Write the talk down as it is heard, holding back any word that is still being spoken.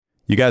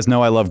You guys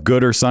know I love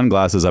Gooder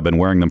sunglasses. I've been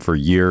wearing them for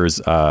years.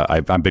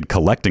 I've been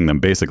collecting them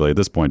basically at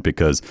this point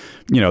because,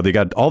 they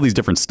got all these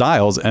different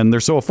styles and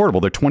they're so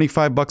affordable. They're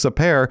 $25 a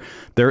pair.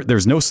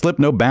 There's no slip,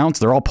 no bounce.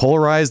 They're all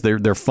polarized.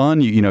 They're fun.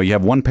 You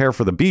have one pair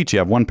for the beach. You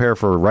have one pair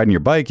for riding your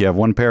bike. You have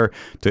one pair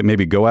to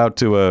maybe go out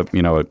to a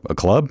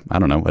club. I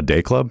don't know, a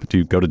day club. Do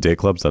you go to day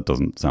clubs? That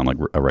doesn't sound like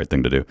a right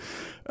thing to do.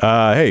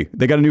 Hey,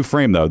 they got a new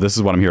frame though. This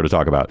is what I'm here to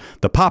talk about.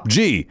 The Pop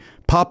G.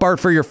 Pop art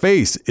for your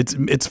face.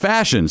 It's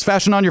fashion. It's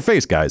fashion on your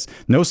face, guys.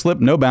 No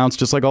slip, no bounce,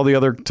 just like all the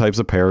other types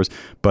of pairs.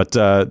 But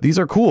these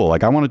are cool.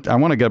 Like I want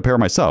to get a pair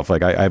myself.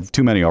 Like I have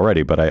too many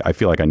already, but I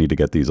feel like I need to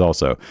get these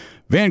also.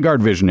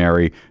 Vanguard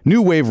Visionary,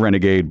 New Wave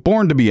Renegade,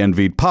 Born to be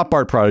Envied, Pop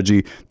Art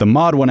Prodigy. The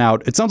mod went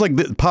out. It sounds like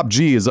the Pop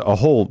G is a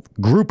whole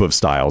group of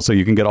styles, so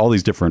you can get all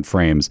these different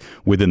frames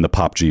within the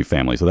Pop G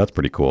family. So that's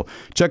pretty cool.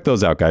 Check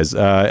those out, guys.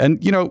 And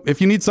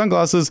if you need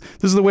sunglasses,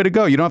 this is the way to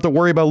go. You don't have to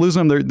worry about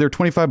losing them. They're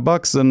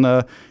 $25,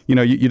 and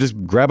you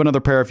just grab another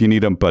pair if you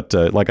need them. But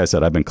like I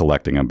said, I've been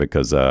collecting them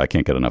because I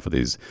can't get enough of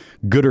these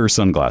Gooder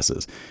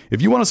sunglasses.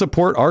 If you want to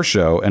support our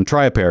show and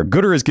try a pair,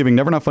 Gooder is giving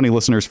Never Not Funny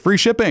listeners free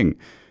shipping.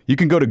 You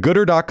can go to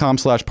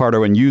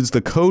gooder.com/Pardo and use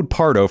the code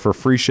Pardo for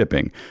free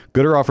shipping.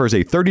 Gooder offers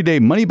a 30-day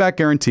money-back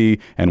guarantee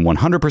and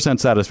 100%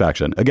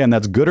 satisfaction. Again,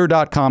 that's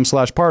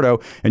gooder.com/Pardo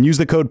and use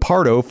the code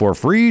Pardo for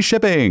free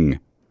shipping.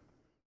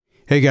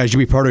 Hey guys,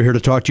 Jimmy Pardo here to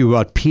talk to you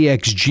about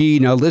PXG.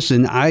 Now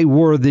listen, I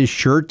wore this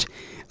shirt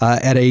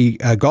at a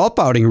golf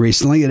outing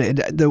recently, and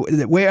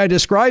the way I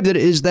described it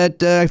is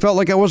that I felt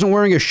like I wasn't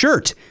wearing a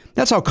shirt.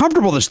 That's how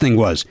comfortable this thing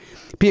was.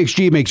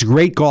 PXG makes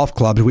great golf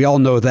clubs. We all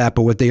know that,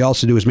 but what they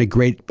also do is make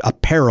great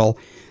apparel.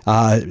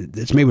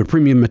 It's made with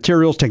premium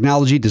materials,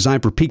 technology,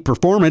 designed for peak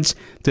performance.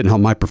 Didn't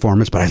help my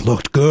performance, but I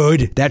looked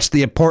good. That's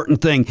the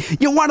important thing.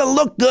 You want to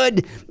look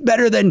good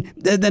better than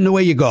the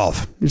way you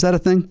golf. Is that a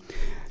thing?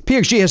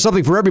 PXG has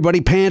something for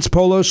everybody. Pants,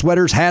 polos,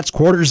 sweaters, hats,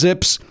 quarter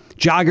zips,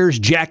 joggers,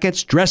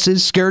 jackets,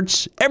 dresses,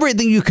 skirts,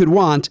 everything you could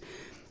want.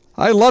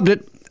 I loved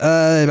it.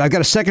 I've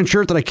got a second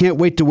shirt that I can't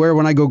wait to wear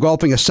when I go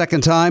golfing a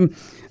second time,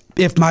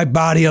 if my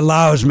body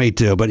allows me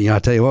to. But, I'll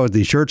tell you what, with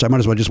these shirts, I might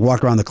as well just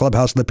walk around the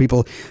clubhouse and let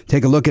people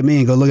take a look at me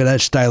and go, look at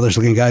that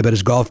stylish-looking guy, but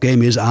his golf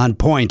game is on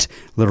point.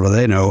 Little do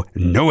they know,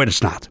 no,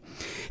 it's not.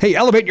 Hey,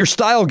 elevate your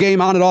style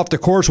game on and off the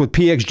course with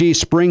PXG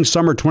Spring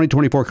Summer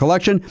 2024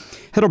 collection.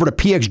 Head over to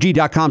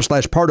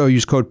pxg.com/Pardo.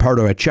 Use code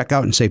Pardo at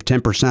checkout and save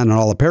 10% on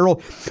all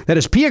apparel. That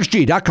is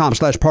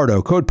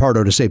pxg.com/Pardo. Code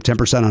Pardo to save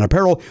 10% on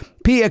apparel.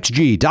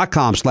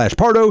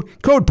 pxg.com/Pardo.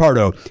 Code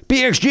Pardo.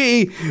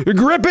 PXG,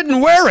 grip it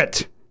and wear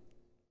it.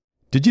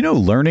 Did you know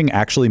learning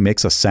actually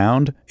makes a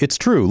sound? It's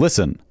true.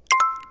 Listen.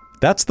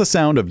 That's the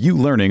sound of you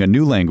learning a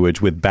new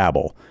language with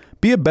Babbel.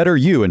 Be a better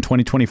you in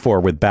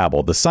 2024 with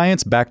Babbel, the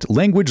science-backed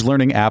language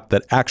learning app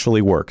that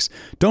actually works.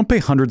 Don't pay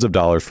hundreds of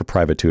dollars for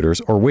private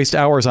tutors or waste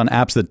hours on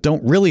apps that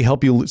don't really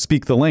help you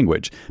speak the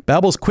language.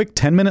 Babbel's quick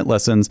 10-minute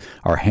lessons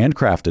are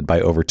handcrafted by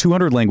over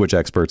 200 language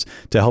experts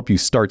to help you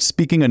start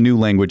speaking a new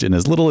language in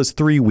as little as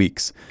 3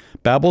 weeks.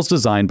 Babbel's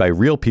designed by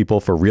real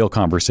people for real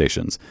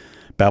conversations.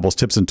 Babbel's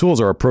tips and tools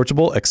are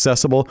approachable,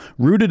 accessible,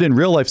 rooted in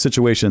real-life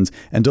situations,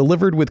 and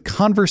delivered with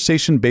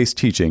conversation-based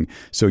teaching,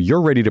 so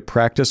you're ready to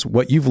practice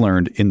what you've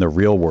learned in the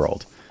real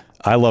world.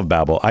 I love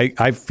Babbel.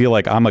 I feel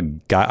like I'm a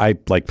guy. I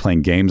like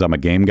playing games. I'm a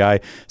game guy.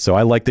 So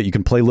I like that you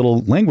can play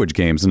little language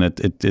games, and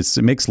it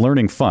makes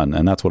learning fun.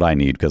 And that's what I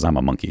need because I'm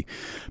a monkey.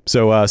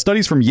 So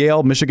studies from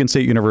Yale, Michigan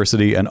State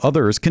University, and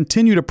others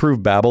continue to prove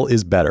Babbel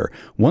is better.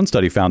 One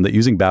study found that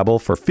using Babbel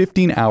for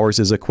 15 hours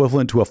is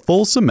equivalent to a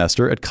full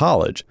semester at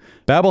college.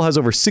 Babbel has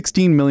over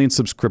 16 million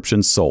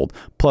subscriptions sold.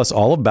 Plus,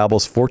 all of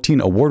Babbel's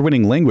 14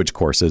 award-winning language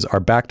courses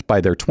are backed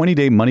by their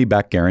 20-day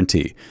money-back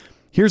guarantee.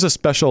 Here's a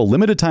special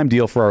limited-time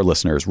deal for our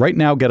listeners. Right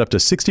now, get up to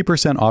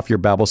 60% off your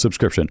Babbel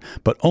subscription,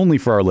 but only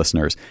for our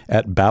listeners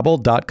at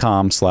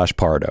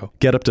babbel.com/Pardo.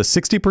 Get up to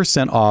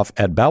 60% off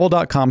at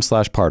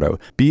babbel.com/Pardo.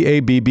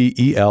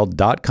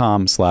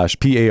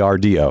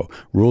 BABBEL.com/PARDO.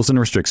 Rules and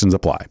restrictions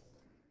apply.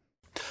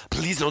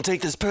 Please don't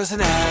take this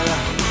person out.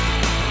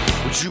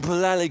 Would you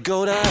politely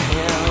go to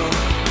hell?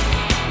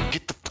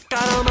 Get the fuck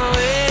out of my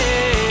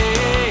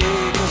way,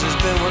 'cause it's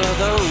been one of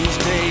those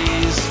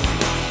days.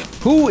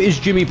 Who is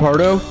Jimmy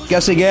Pardo?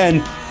 Guess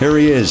again. Here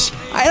he is.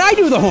 And I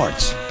do the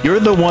horns. You're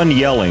the one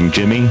yelling,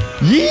 Jimmy.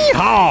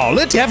 Yeehaw!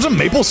 Let's have some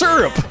maple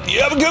syrup.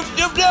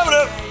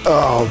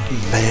 Oh,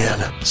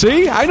 man.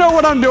 See? I know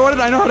what I'm doing,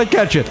 and I know how to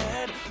catch it.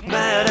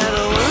 Mad at the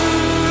world.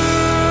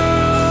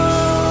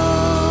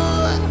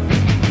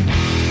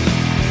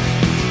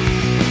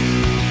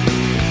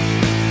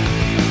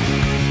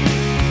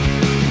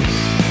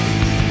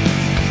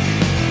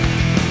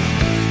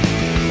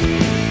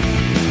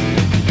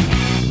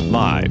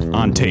 Live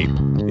on tape.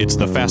 It's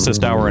the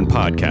fastest hour in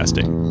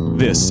podcasting.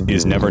 This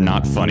is Never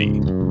Not Funny.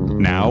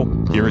 Now,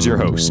 here's your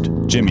host,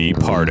 Jimmy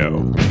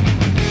Pardo.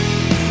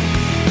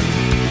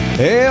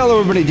 Hey,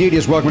 hello everybody,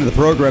 DDS. Welcome to the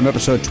program,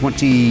 episode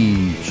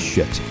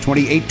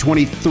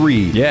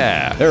 2823.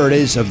 Yeah. There it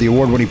is, of the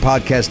award-winning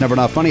podcast, Never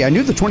Not Funny. I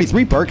knew the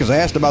 23 part because I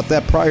asked about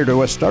that prior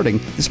to us starting.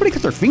 Did somebody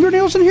cut their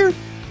fingernails in here?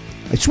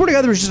 I swear to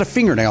God, there was just a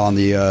fingernail on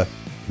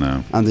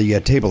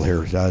the table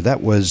here.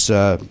 That was.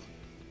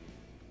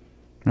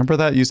 Remember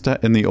that used to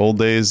in the old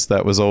days?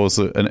 That was always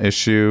an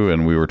issue,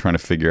 and we were trying to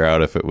figure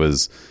out if it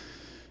was.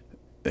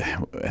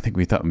 I think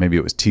we thought maybe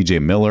it was T.J.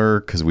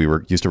 Miller because we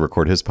used to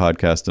record his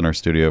podcast in our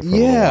studio for a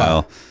little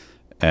while,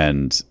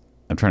 and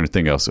I'm trying to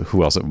think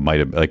who else it might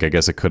have. Like I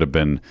guess it could have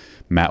been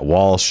Matt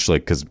Walsh,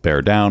 like because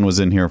Bear Down was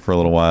in here for a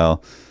little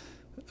while.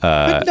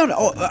 But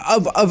no,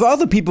 of all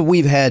the people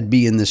we've had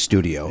be in this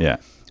studio, Yeah.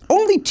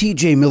 only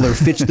T.J. Miller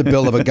fits the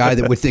bill of a guy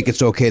that would think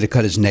it's okay to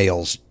cut his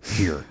nails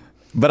here.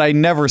 But I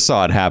never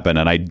saw it happen,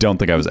 and I don't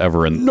think I was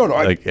ever in.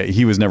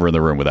 He was never in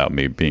the room without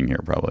me being here,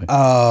 probably.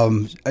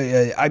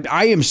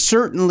 I am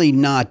certainly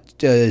not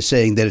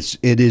saying that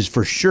it is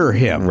for sure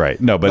him. Right.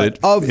 No, but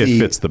it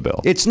fits the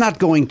bill. It's not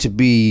going to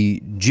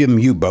be Jim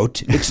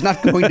U-Boat. It's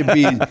not going to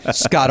be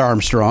Scott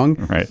Armstrong.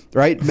 Right.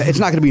 Right. It's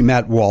not going to be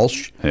Matt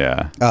Walsh.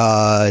 Yeah.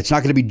 It's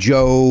not going to be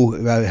Joe.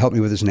 Help me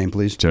with his name,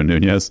 please. Joe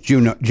Nunez.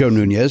 Joe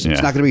Nunez. Yeah.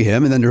 It's not going to be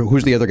him. And then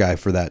who's the other guy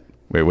for that?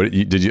 Wait, what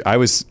did you? I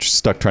was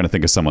stuck trying to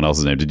think of someone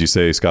else's name. Did you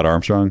say Scott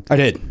Armstrong? I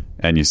did.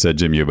 And you said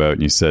Jim U-Boat,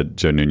 and you said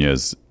Joe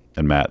Nunez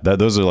and Matt.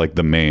 Those are like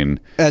the main.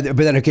 But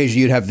then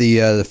occasionally you'd have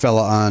the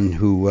fella on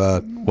who.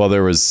 Well,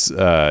 there was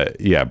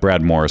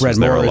Brad Morris was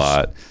there a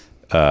lot.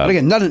 But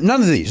again, none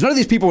of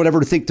these people would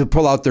ever think to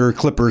pull out their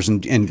clippers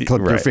and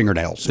clip their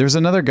fingernails. There's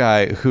another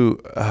guy who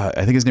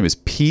I think his name is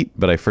Pete,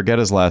 but I forget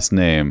his last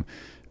name.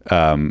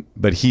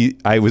 But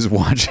I was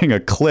watching a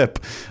clip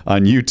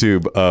on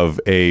YouTube of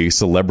a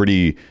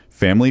celebrity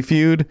Family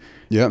Feud.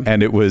 Yeah.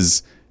 And it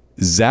was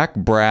Zach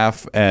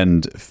Braff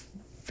and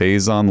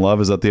Faison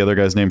Love. Is that the other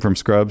guy's name from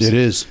Scrubs? It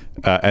is.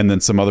 And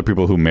then some other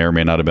people who may or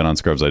may not have been on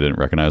Scrubs. I didn't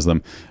recognize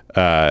them.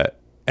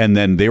 And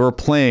then they were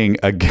playing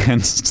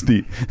against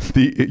the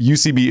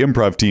UCB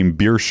improv team,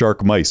 Beer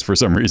Shark Mice, for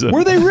some reason.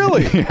 Were they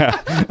really?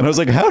 Yeah. And I was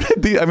like, how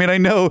did I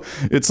know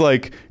it's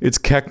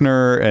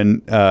Keckner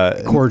and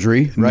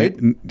Cordry, right?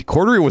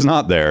 Cordry was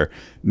not there.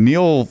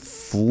 Neil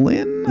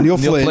Flynn? Neil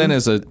Flynn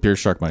is a Beer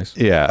Shark Mice.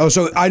 Yeah. Oh,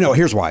 so I know.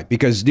 Here's why.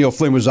 Because Neil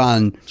Flynn was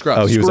on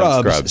Scrubs. Oh, he was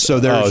on Scrubs. So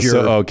there's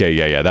okay,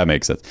 yeah, that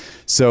makes sense.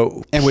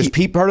 So And was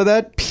Pete part of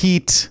that?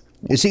 Pete.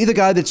 Is he the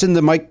guy that's in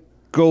the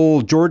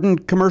Michael Jordan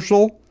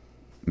commercial?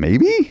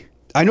 Maybe?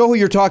 I know who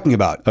you're talking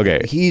about.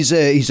 Okay. He's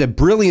a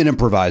brilliant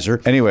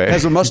improviser. Anyway.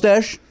 Has a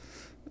mustache?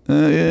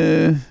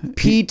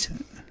 Pete?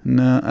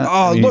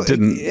 No. Look,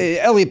 didn't.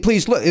 Elliot,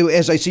 please look.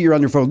 As I see you're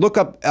on your phone, look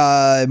up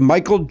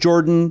Michael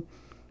Jordan.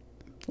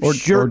 Or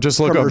just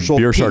look up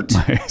Beer Shark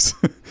Pete. Mice.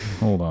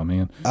 Hold on,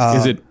 man.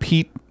 Is it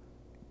Pete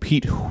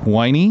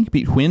Whiny?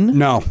 Pete Whin?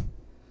 No.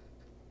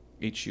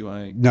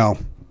 H-U-I. No.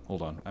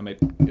 Hold on. It might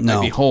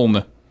be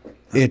Holm.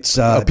 It's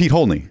Pete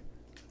Holney.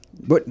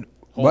 What?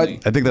 What? I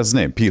think that's his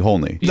name, Pete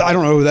Holney. I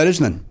don't know who that is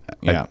then.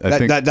 Yeah. I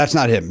think, That's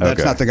not him.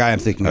 That's Okay. not the guy I'm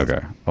thinking of.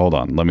 Okay, hold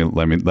on. Let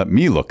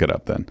me look it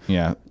up then.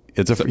 Yeah.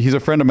 He's a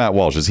friend of Matt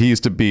Walsh's. He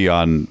used to be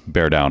on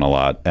Bear Down a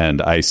lot,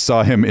 and I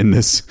saw him in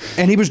this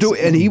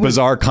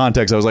bizarre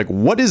context. I was like,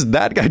 "What is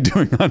that guy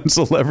doing on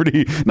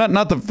Celebrity?"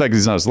 Not the fact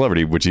he's not a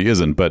celebrity, which he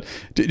isn't, but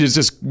it's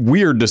just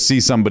weird to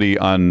see somebody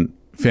on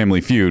Family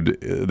Feud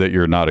that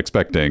you're not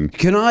expecting.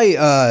 Can I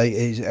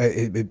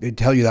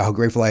tell you how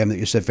grateful I am that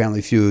you said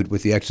Family Feud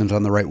with the accent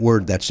on the right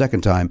word that second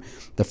time?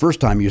 The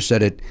first time you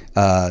said it,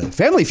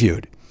 Family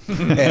Feud.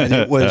 And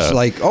it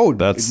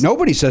was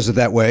nobody says it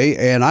that way,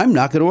 and I'm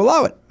not going to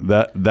allow it.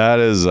 That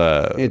is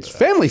It's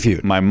Family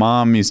Feud. My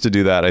mom used to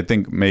do that. I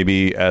think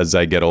maybe as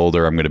I get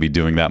older, I'm going to be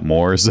doing that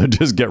more. So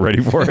just get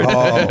ready for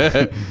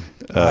it.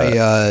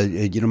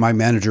 My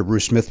manager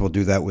Bruce Smith will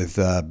do that with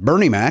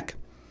Bernie Mac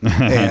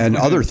and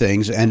other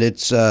things, and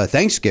it's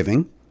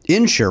Thanksgiving,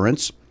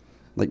 insurance.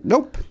 Like,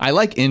 nope. I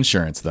like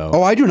insurance, though.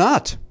 Oh, I do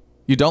not.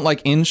 You don't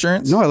like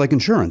insurance? No, I like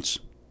insurance.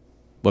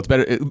 What's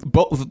better?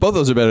 Both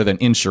those are better than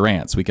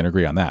insurance. We can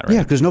agree on that, right?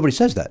 Yeah, because nobody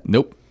says that.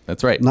 Nope.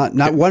 That's right.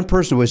 Not one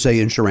person would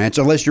say insurance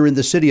unless you're in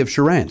the city of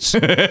Charance.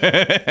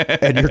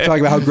 And you're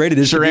talking about how great it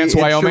is Charance, to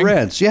be in Wyoming?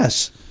 Charance,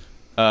 yes.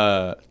 Who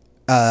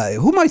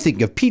am I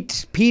thinking of?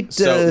 Pete.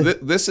 So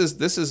this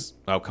is.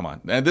 Oh, come on.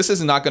 This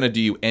is not going to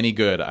do you any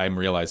good. I'm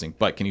realizing.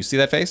 But can you see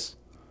that face?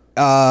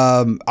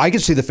 I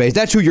can see the face.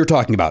 That's who you're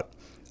talking about.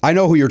 I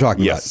know who you're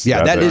talking Yes.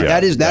 about. Yeah,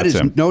 that is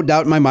him. no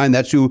doubt in my mind.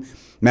 That's who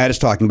Matt is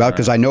talking about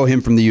because I know him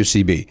from the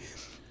UCB.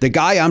 The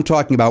guy I'm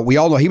talking about, we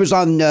all know he was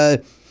on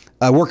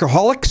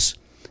Workaholics.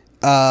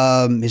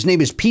 His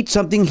name is Pete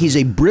something. He's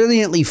a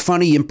brilliantly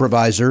funny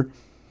improviser.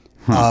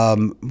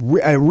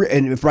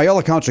 And by all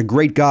accounts, a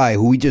great guy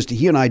who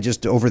he and I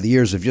just over the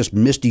years have just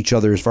missed each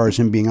other as far as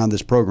him being on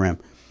this program.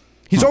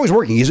 He's always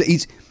working.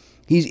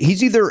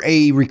 He's either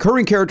a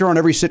recurring character on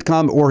every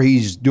sitcom or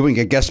he's doing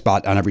a guest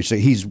spot on every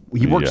sitcom.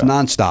 He works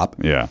nonstop.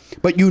 Yeah.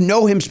 But you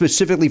know him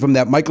specifically from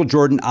that Michael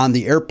Jordan on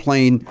the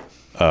airplane.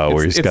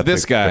 Where he's got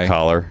this guy. the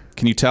collar.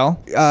 Can you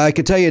tell? I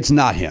can tell you it's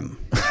not him.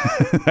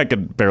 I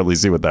could barely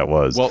see what that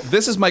was. Well,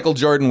 this is Michael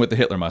Jordan with the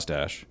Hitler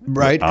mustache.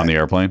 Right? On the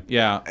airplane?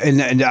 Yeah.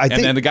 And I think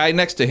And then the guy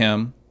next to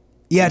him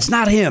Yeah, it's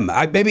not him.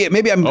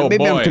 Maybe I'm Oh, boy.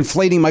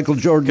 conflating Michael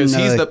Jordan. Because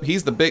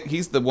he's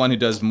the one who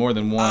does more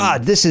than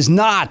one. This is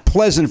not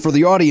pleasant for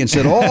the audience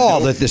at all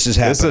that this is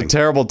happening. This is a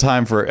terrible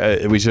time for.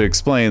 We should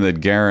explain that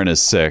Garen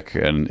is sick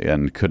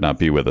and could not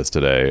be with us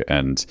today,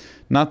 and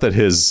not that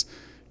his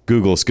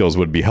Google skills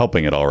would be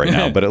helping at all right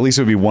now, but at least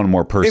it would be one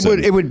more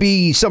person. It would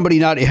be somebody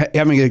not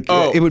having a.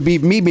 Oh. It would be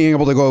me being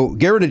able to go.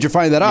 Garen, did you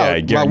find that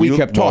out? Garen, while we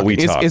kept while talking. we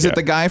talked, Is it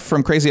the guy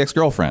from Crazy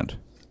Ex-Girlfriend?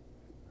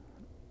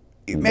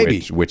 Maybe.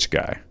 Which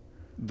guy?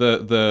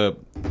 The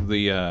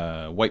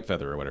white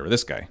feather or whatever.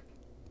 This guy.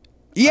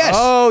 Yes.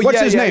 Oh, What's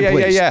yeah, his yeah, name, yeah,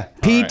 please? yeah.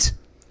 Pete.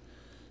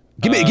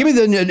 Give me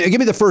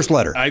the first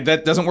letter.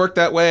 That doesn't work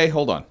that way.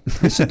 Hold on.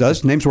 Yes, it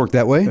does. Names work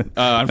that way.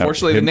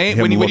 Unfortunately, him- the name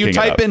him when you looking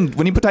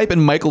it type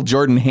in Michael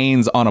Jordan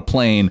Haynes on a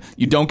plane,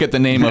 you don't get the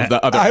name of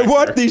the other. I actor.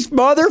 want these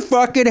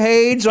motherfucking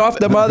Haynes off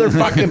the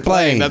motherfucking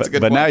plane. That's a good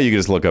But point. now you can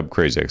just look up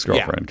Crazy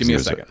Ex-Girlfriend. Yeah, give me a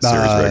 'cause he was second.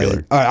 Series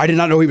regular. All right, I did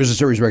not know he was a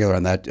series regular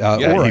on that.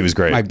 Yeah, he was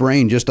great. My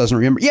brain just doesn't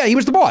remember. Yeah, he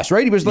was the boss,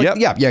 right? He was like,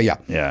 Yep. yeah.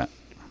 Yeah.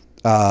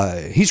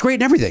 He's great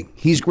in everything.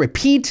 He's great.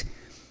 Pete,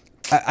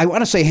 I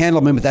want to say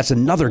Handelman, but that's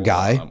another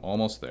guy. I'm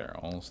almost there.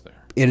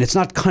 And it's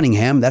not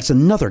Cunningham. That's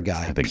another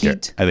guy. I think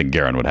Pete. I think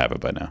Garen would have it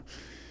by now.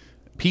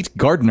 Pete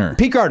Gardner.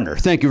 Pete Gardner.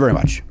 Thank you very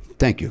much.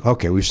 Thank you.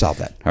 Okay, we've solved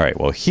that. All right.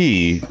 Well,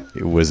 he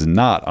was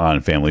not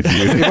on Family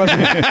Feud, but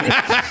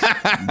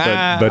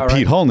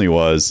Pete Holney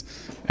was,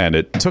 and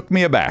it took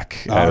me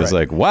aback. I was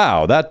like,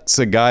 "Wow, that's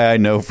a guy I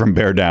know from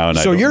Bear Down."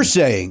 So you're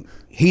saying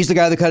he's the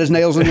guy that cut his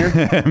nails in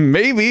here?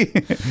 maybe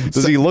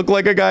does he look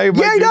like a guy? Who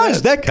might Yeah, he do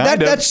does.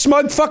 That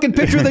smug fucking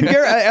picture that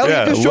Elliot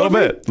yeah, just a showed little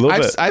me. bit. A little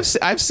bit.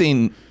 I've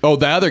seen. Oh,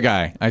 the other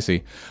guy. I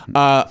see.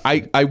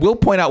 I will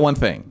point out one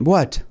thing.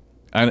 What?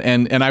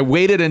 And I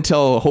waited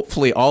until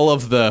hopefully all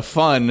of the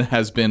fun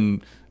has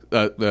been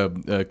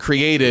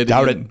created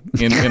Doubt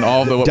in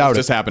all the what Doubt was it.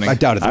 just happening. I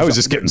doubt it. I was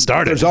just getting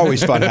started. There's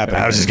always fun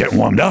happening. I was just getting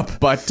warmed up.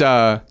 But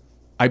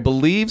I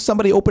believe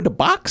somebody opened a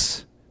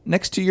box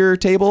next to your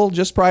table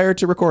just prior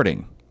to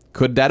recording.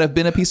 Could that have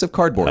been a piece of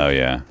cardboard? Oh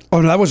yeah. Oh,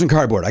 no, that wasn't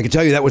cardboard. I can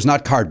tell you that was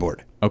not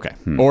cardboard. Okay.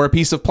 Or a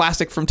piece of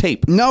plastic from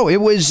tape. No, it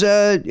was.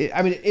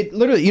 It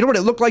literally. You know what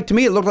it looked like to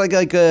me? It looked like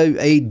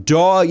a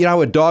dog. You know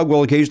how a dog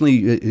will occasionally.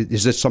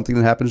 Is this something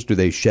that happens? Do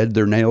they shed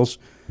their nails?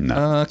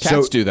 No.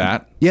 Cats do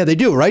that. Yeah, they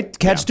do. Right?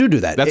 Cats do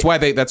that. That's why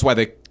they.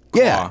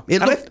 Yeah,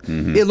 claw.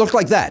 it looked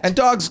like that. And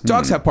dogs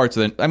have parts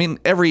of it. I mean,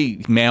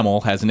 every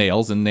mammal has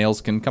nails, and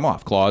nails can come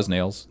off. Claws,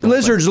 nails.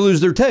 Lizards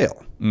lose their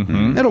tail,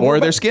 Or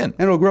their skin.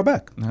 and it'll grow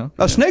back.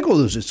 A snake will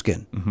lose its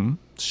skin.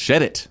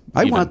 Shed it.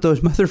 I even. want those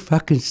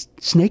motherfucking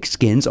snake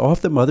skins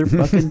off the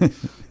motherfucking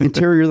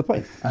interior of the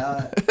plane.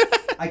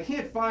 I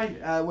can't find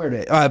where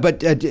to.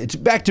 But it's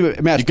back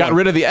to Matt's You got point.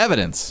 rid of the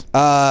evidence.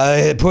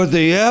 Put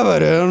the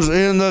evidence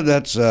in the.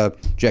 That's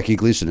Jackie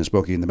Gleason and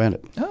Smokey and the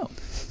Bandit. Oh.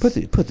 Put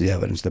the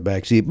evidence in the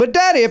back seat. But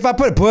Daddy, if I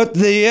put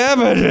the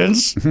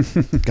evidence.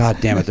 God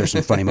damn it! There's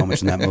some funny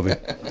moments in that movie.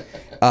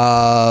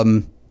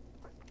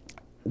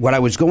 What I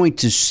was going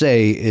to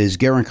say is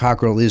Garen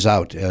Cockrell is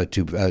out and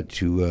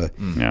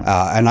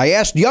I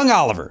asked young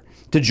Oliver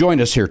to join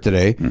us here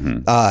today,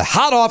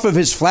 hot off of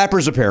his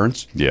Flappers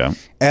appearance. Yeah.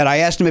 And I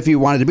asked him if he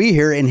wanted to be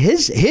here, and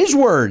his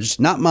words,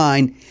 not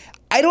mine.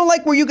 I don't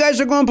like where you guys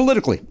are going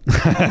politically,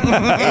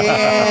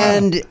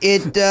 and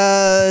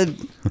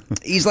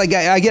he's like,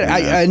 I get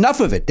it. Enough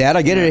of it, Dad.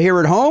 I get it here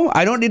at home.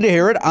 I don't need to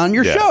hear it on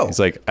your show. He's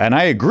like, and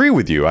I agree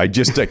with you. I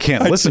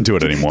can't listen to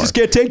it anymore. Just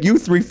can't take you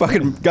three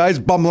fucking guys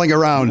bumbling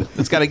around.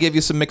 It's got to give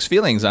you some mixed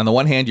feelings. On the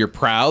one hand, you're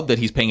proud that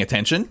he's paying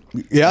attention.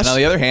 Yes. And on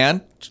the other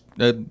hand,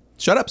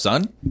 shut up,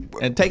 son,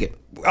 and take it.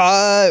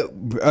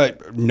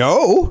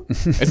 No.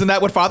 Isn't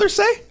that what fathers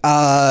say?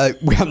 Not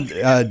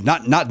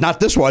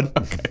this one.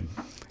 Okay.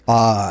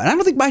 And I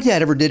don't think my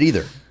dad ever did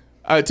either.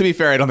 To be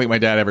fair, I don't think my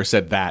dad ever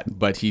said that,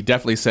 but he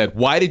definitely said,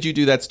 "Why did you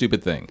do that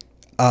stupid thing?"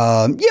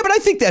 Yeah, but I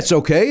think that's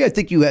okay. I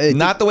think you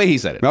Not the way he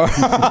said it. All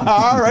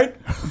right.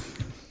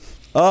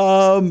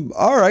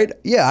 All right.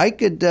 Yeah, I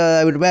could.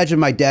 I would imagine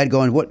my dad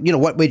going, "What?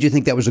 What made you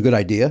think that was a good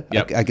idea?"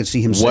 Yep. I could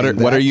see him saying What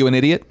that. are you, an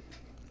idiot?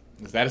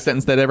 Is that a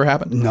sentence that ever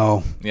happened?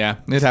 No. Yeah,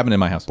 it happened in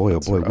my house. Boy, oh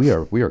boy,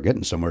 we are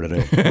getting somewhere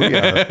today. We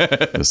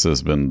are. This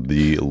has been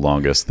the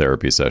longest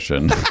therapy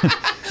session.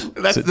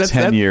 That's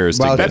 10 years.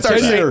 Wow, to That's get our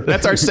to that.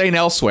 that's our sane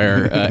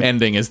elsewhere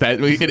ending. Is that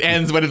it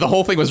ends, but the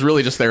whole thing was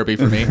really just therapy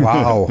for me.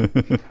 Wow.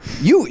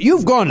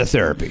 You've gone to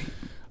therapy.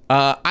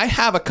 I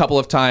have a couple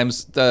of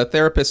times. The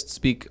therapists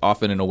speak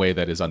often in a way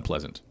that is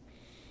unpleasant,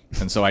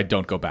 and so I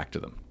don't go back to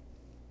them.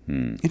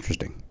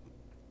 Interesting.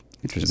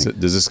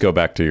 Does this go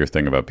back to your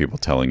thing about people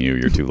telling you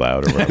you're too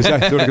loud or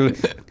whatever?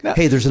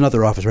 Hey, there's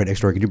another office right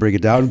next door. Can you bring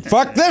it down?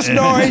 Fuck this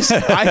noise.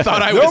 I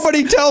thought I was.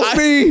 Nobody tells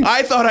me.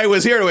 I thought I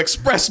was here to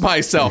express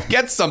myself.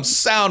 Get some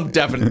sound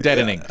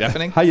deadening.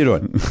 Deafening. How you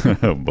doing?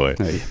 Oh boy.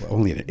 Hey,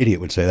 only an idiot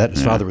would say that.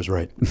 His father was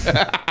right.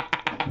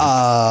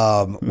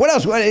 What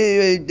else?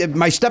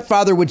 My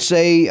stepfather would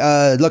say,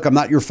 "Look, I'm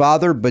not your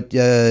father, but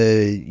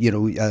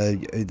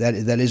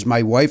that is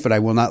my wife, and I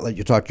will not let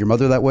you talk to your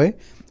mother that way."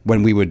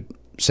 When we would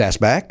sass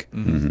back,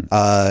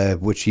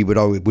 which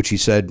he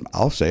said,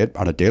 I'll say it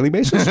on a daily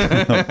basis.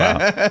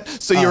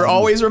 So you're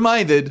always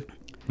reminded,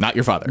 not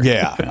your father.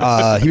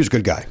 Yeah. He was a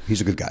good guy.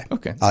 He's a good guy.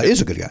 Okay.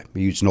 Is a good guy.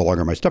 He's no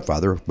longer my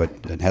stepfather, but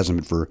it hasn't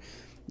been for,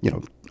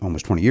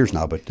 almost 20 years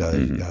now, but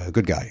a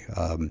good guy.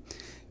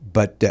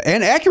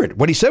 And accurate.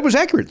 What he said was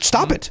accurate.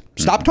 Stop it.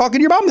 Stop talking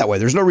to your mom that way.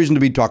 There's no reason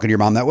to be talking to your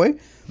mom that way.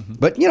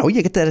 But, you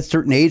get that at a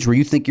certain age where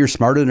you think you're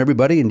smarter than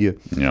everybody and you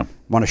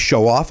want to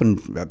show off,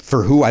 and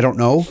for who, I don't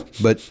know.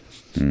 But,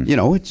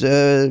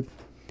 it's,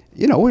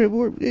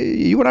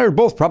 you and I are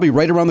both probably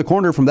right around the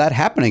corner from that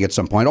happening at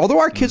some point. Although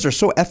our kids are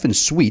so effing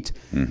sweet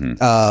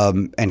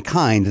and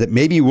kind that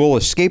maybe we'll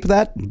escape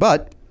that.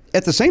 But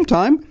at the same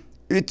time,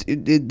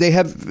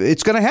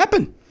 it's going to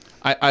happen.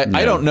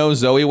 I don't know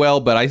Zoe well,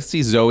 but I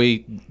see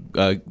Zoe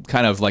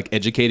kind of like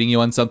educating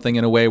you on something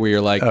in a way where you're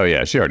like, oh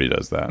yeah, she already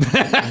does that.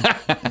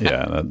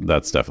 Yeah,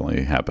 that's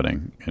definitely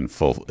happening in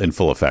full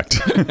effect.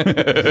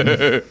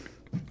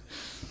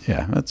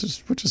 Yeah,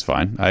 which is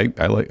fine.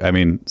 I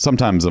mean,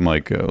 sometimes I'm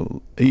like,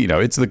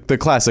 it's the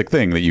classic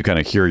thing that you kind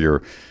of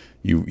hear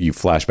you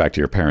flash back to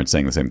your parents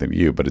saying the same thing to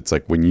you, but it's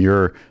like when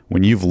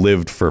you've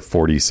lived for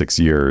 46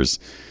 years,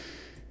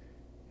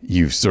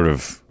 you've sort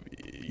of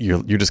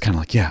you're just kind of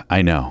like, yeah,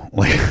 I know.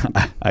 Like,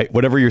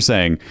 whatever you're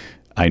saying,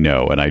 I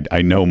know, and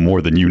I know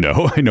more than you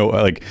know. I know,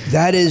 like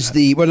that is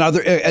the well.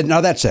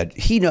 Now that said,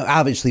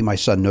 obviously my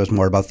son knows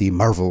more about the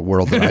Marvel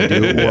world than I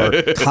do,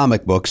 or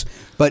comic books.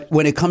 But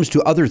when it comes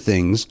to other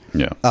things,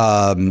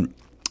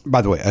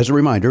 by the way, as a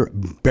reminder,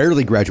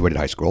 barely graduated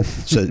high school.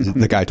 So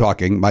the guy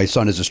talking, my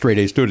son is a straight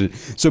A student,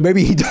 so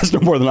maybe he does know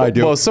more than I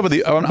do. Well, some of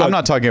the I'm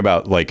not talking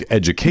about like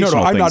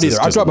educational. No, I'm things. not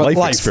either. I'm talking about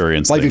life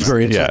experience. Life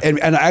experience. Yeah.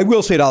 And I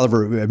will say to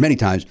Oliver many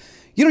times,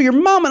 your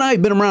mom and I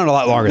have been around a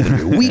lot longer than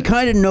you. We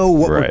kind of know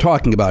what we're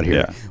talking about here.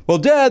 Yeah. Well,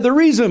 Dad, the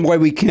reason why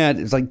we can't,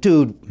 it's like,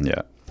 dude.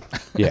 Yeah.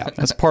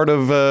 That's part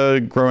of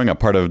growing up.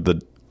 Part of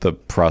the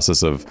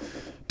process of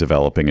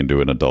developing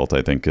into an adult,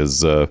 I think,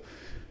 is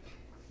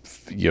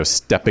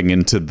stepping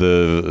into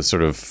the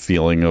sort of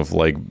feeling of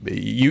like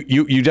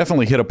you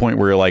definitely hit a point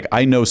where you're like,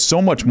 I know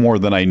so much more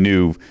than I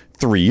knew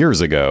 3 years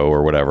ago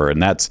or whatever,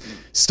 and that's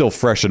still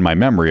fresh in my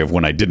memory of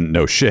when I didn't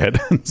know shit.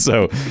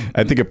 So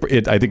I think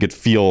it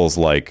feels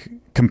like,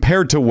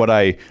 compared to what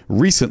I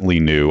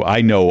recently knew,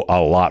 I know a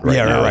lot right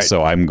now. Right.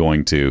 So I'm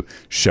going to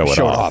show it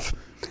off.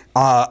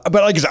 But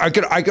like I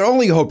said, I could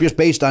only hope, just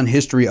based on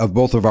history of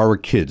both of our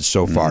kids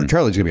so far.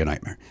 Charlie's gonna be a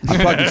nightmare.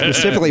 I'm talking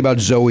specifically about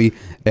Zoe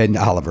and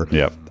Oliver.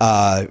 Yep.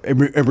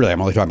 And really,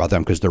 I'm only talking about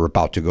them because they're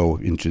about to go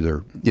into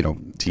their,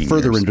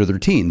 further into their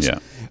teens. Yeah.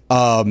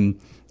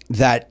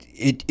 That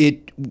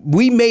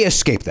we may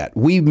escape that.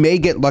 We may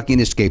get lucky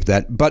and escape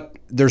that, but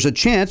there's a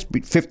chance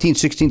 15,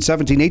 16,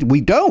 17, 18,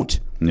 we don't.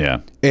 Yeah.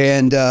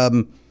 And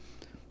that's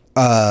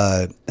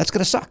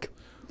gonna suck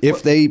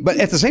but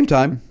at the same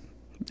time,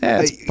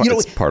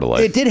 it's part of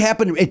life. It did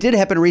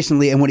happen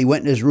recently, and when he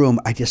went in his room,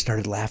 I just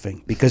started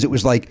laughing because it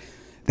was like,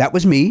 that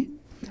was me.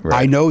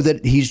 Right. I know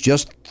that he's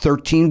just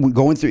 13,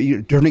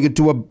 turning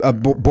into a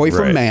boy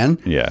from man.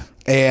 Yeah.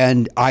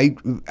 And I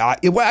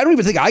don't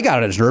even think I got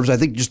on his nerves. I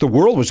think just the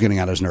world was getting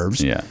on his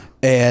nerves. Yeah.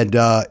 And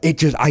I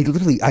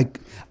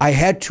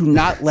had to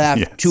not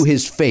laugh to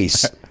his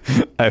face.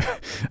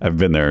 I've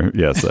been there.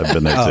 Yes, I've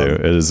been there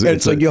too.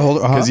 It's like you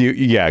hold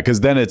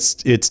because then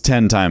it's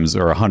 10 times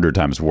or 100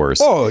 times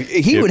worse. Oh,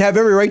 he would have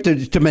every right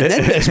to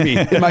Menendez me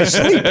in my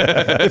sleep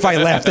if I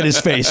laughed at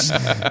his face.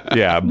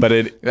 Yeah, but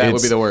that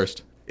would be the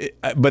worst.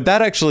 But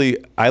that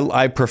actually,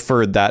 I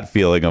preferred that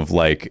feeling of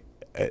like,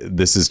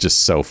 this is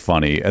just so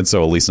funny, and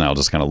so Elise and I will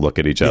just kind of look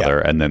at each other,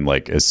 and then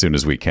like as soon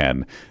as we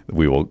can,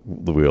 we will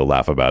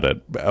laugh about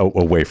it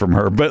away from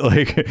her. But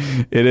like,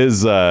 it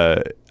is,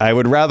 I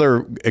would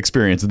rather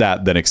experience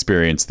that than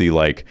experience the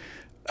like,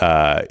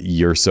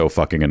 you're so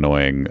fucking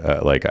annoying,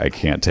 like I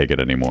can't take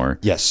it anymore.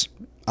 Yes.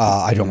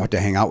 I don't want to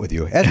hang out with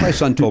you, as my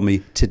son told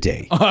me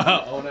today.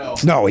 Oh no!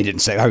 No, he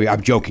didn't say.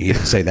 I'm joking. He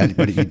didn't say that,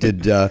 but he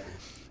did.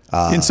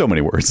 In so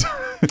many words.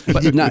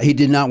 He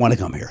did not want to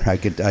come here. I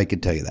could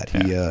tell you that.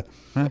 Yeah.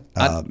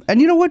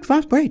 And you know what?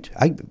 Great.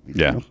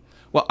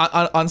 Well,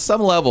 on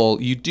some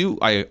level, you do.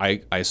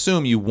 I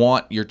assume you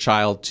want your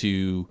child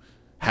to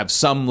have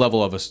some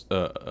level of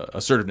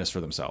assertiveness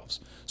for themselves.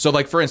 So,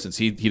 like for instance,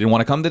 he didn't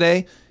want to come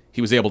today. He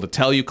was able to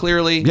tell you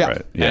clearly,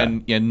 Right. Yeah.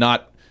 and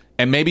not.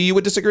 And maybe you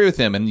would disagree with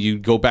him, and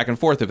you'd go back and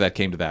forth if that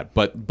came to that.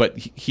 But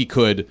he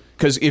could,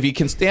 because if he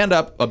can stand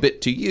up a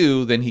bit to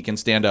you, then he can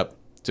stand up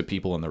to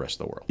people in the rest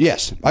of the world.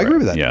 Yes, I agree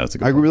with that. Yeah, that's a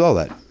good I agree with all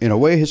that. In a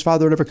way, his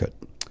father never could.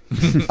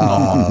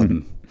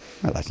 Well,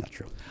 that's not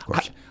true. Of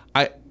course.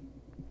 I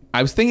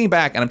was thinking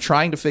back, and I'm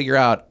trying to figure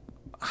out.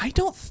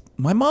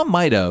 My mom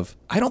might have.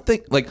 I don't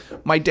think, like,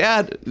 my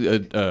dad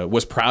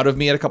was proud of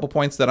me at a couple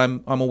points that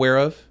I'm aware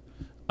of,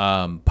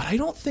 but I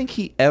don't think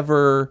he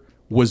ever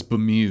was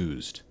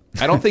bemused.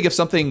 I don't think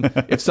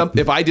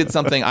if I did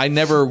something, I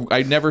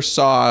never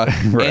saw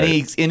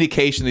any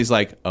indication that he's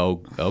like,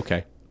 oh,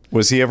 okay.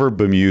 Was he ever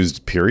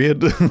bemused,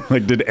 period?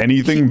 Like, did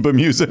anything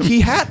bemuse him?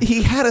 He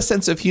had a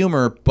sense of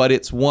humor, but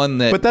it's one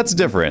that... But that's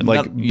different.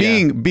 Like,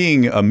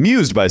 being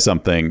amused by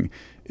something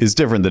is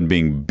different than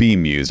being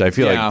bemused. I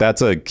feel like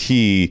that's a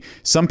key.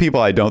 Some people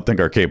I don't think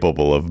are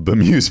capable of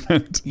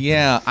bemusement.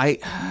 Yeah,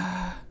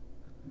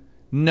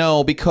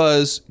 No,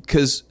 because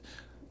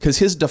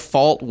his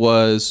default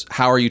was,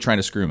 how are you trying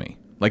to screw me?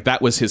 Like,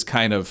 that was his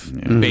kind of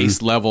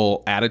base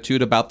level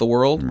attitude about the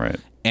world. Right.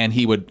 And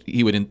he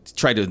would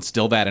try to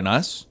instill that in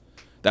us.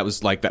 That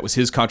was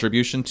his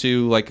contribution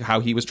to like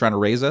how he was trying to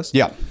raise us.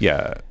 Yeah.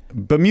 Yeah.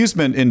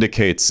 Bemusement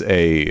indicates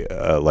a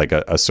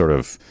sort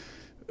of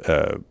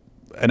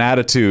an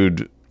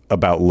attitude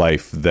about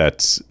life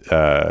that's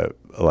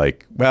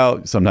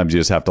sometimes you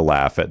just have to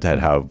laugh at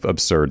how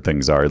absurd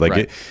things are. Like,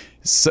 right.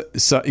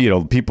 Some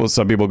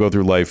people go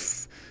through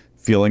life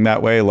feeling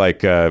that way,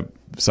 like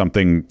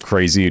something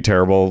crazy,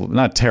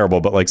 not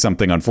terrible, but like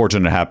something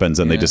unfortunate happens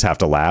and they just have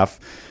to laugh.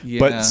 Yeah.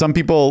 But some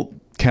people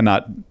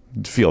cannot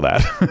feel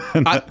that.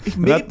 And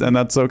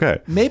that's okay.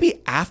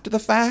 Maybe after the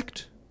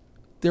fact,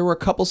 there were a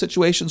couple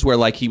situations where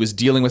like he was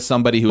dealing with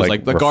somebody who was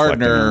like the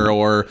gardener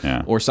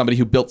or somebody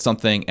who built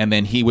something, and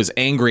then he was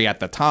angry at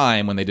the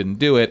time when they didn't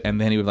do it,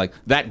 and then he was like,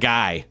 that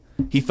guy,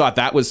 he thought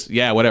that was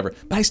whatever.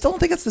 But I still don't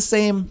think it's the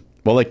same.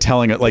 Well, like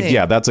telling it, like, thing.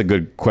 yeah, that's a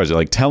good question.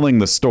 Like telling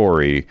the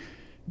story.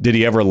 Did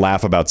he ever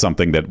laugh about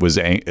something that was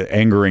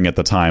angering at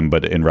the time,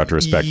 but in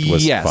retrospect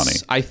was funny?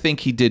 I think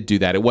he did do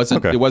that. It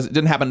wasn't. Okay. It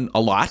didn't happen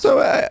a lot. So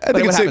I think it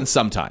would it's happen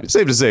sometimes.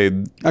 Safe to say,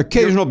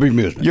 Occasional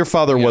bemusement. your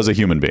father was a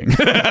human being.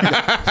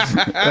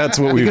 That's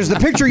what we. Because the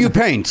picture you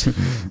paint.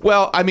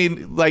 Well, I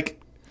mean,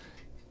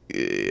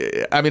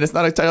 it's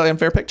not entirely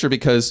unfair picture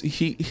because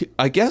he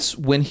I guess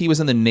when he was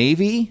in the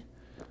Navy,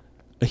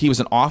 he was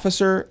an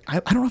officer.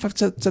 I don't know if I've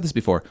said this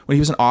before. When he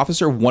was an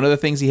officer, one of the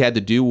things he had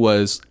to do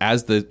was,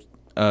 as the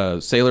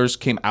sailors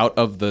came out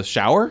of the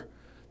shower,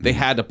 they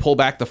had to pull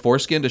back the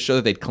foreskin to show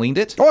that they'd cleaned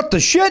it. What the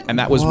shit? And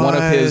that was one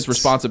of his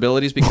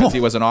responsibilities because he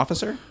was an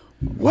officer.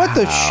 What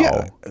the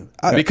shit?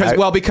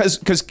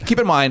 Because keep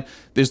in mind,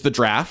 there's the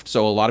draft.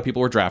 So a lot of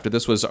people were drafted.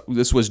 This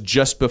was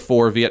just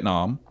before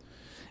Vietnam.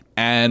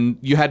 And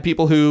you had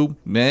people who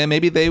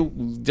maybe they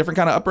different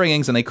kind of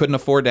upbringings and they couldn't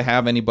afford to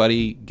have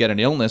anybody get an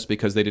illness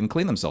because they didn't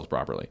clean themselves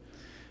properly.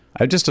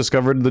 I just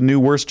discovered the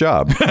new worst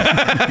job.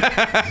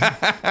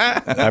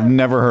 I've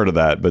never heard of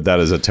that, but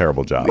that is a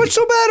terrible job. What's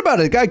so bad about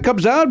it? The guy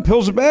comes out,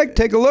 pulls it back,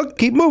 take a look,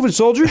 keep moving,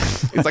 soldier.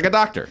 It's like a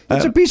doctor.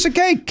 It's a piece of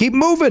cake. Keep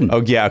moving.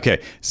 Oh, yeah,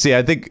 okay. See,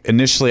 I think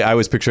initially I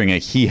was picturing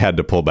he had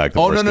to pull back the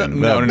foreskin.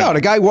 No,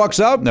 the guy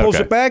walks out, pulls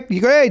it back. You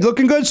go, hey,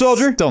 looking good,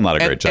 soldier. Still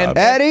not a great job.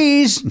 At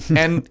ease.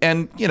 and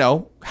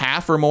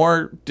half or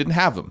more didn't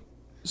have them.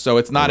 So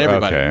it's not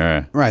everybody. Okay, all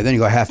right. Right, then you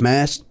go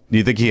half-mast. Do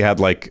you think he had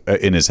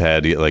in his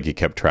head, he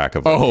kept track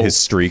of his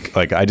streak?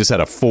 Like, I just had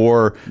a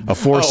four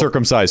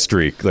circumcised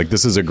streak. Like,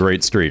 this is a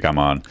great streak I'm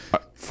on.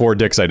 4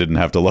 dicks I didn't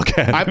have to look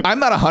at. I'm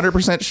not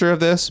 100% sure of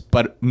this,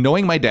 but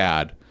knowing my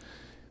dad,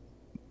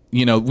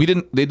 they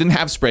didn't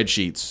have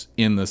spreadsheets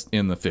in the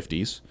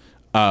 50s,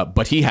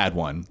 but he had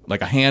one,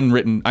 like a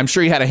handwritten. I'm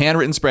sure he had a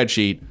handwritten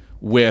spreadsheet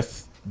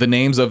with the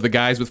names of the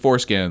guys with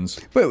foreskins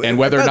and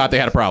whether or not they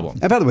had a problem.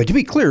 And by the way, to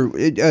be clear,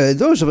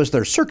 those of us that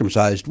are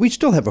circumcised, we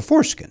still have a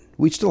foreskin.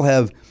 We still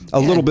have a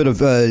little bit of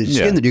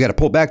skin that you got to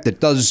pull back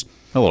that does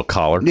a little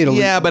collar.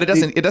 But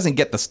it doesn't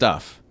get the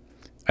stuff.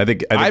 I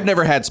think I've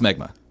never had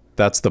smegma.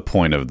 That's the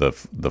point of the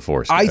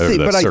foreskin. I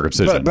think,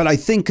 circumcision. but I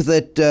think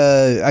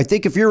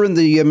that if you're in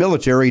the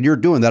military and you're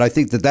doing that, I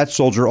think that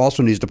soldier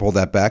also needs to pull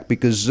that back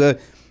because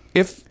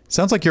if.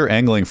 Sounds like you're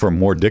angling for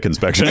more dick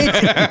inspection.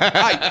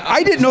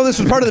 I didn't know this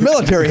was part of the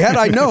military. Had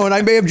I known,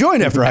 I may have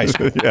joined after high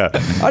school. Yeah,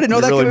 I didn't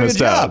know that really could be a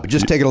job.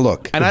 Just taking a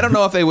look. And I don't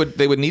know if they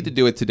would need to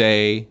do it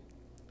today.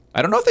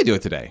 I don't know if they do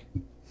it today.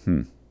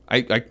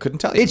 I couldn't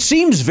tell you. It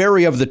seems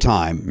very of the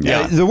time.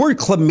 Yeah. The word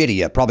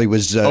chlamydia probably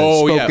was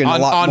spoken a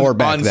lot more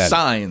back then. On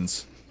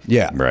signs.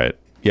 Yeah. Right.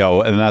 Yeah,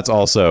 well, and that's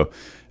also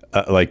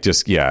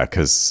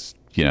because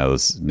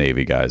those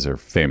Navy guys are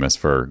famous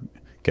for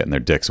getting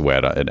their dicks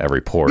wet at every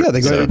port. Yeah, they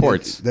go to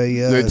ports. So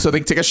they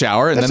can take a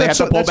shower and then they have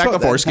to pull back the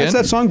foreskin. That's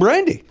that song,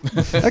 Brandy.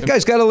 That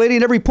guy's got a lady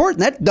in every port,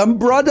 and that dumb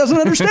broad doesn't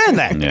understand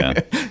that.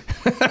 Yeah.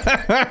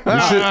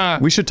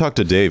 We should talk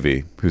to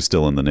Davey, who's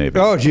still in the Navy.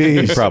 Oh,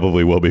 geez. He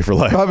probably will be for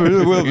life.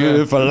 Probably will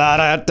be for The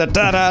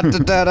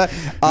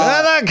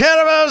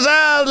cannibal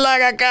sounds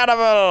like a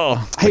cannibal.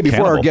 Hey,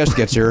 before our guest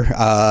gets here,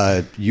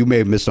 you may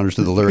have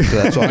misunderstood the lyrics to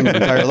that song your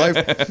entire life.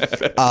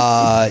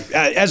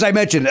 As I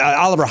mentioned,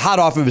 Oliver hot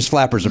off of his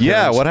Flappers appearance.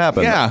 Yeah, what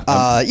happened?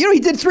 Yeah. He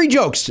did 3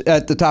 jokes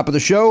at the top of the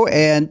show,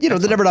 and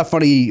the Never Not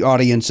Funny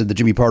audience and the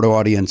Jimmy Pardo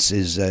audience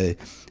is a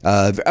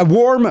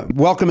warm,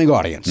 welcoming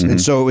audience, and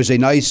so it was a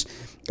nice,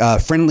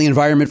 friendly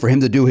environment for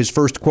him to do his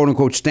first quote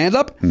unquote stand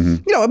up.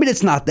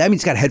 It's not that.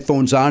 He's got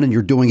headphones on, and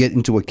you're doing it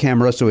into a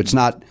camera, so it's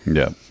not.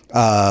 Yeah.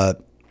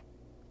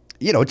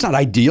 It's not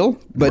ideal,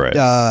 but right.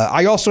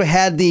 I also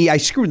had I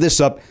screwed this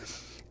up.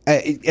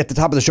 at the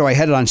top of the show, I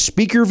had it on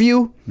speaker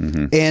view,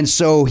 and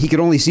so he could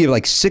only see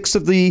like 6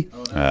 of the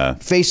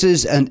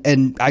faces.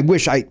 And I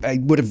wish I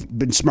would have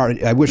been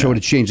smart. I wish I would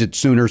have changed it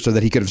sooner so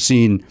that he could have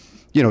seen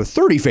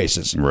 30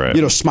 faces,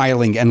 right.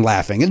 Smiling and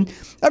laughing, and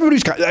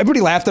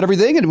everybody laughed at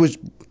everything, and it was.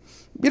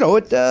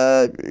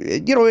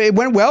 It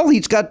went well.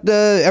 He's got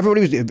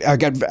everybody was. I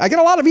got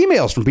a lot of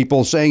emails from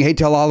people saying, "Hey,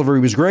 tell Oliver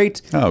he was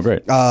great." Oh,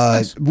 great!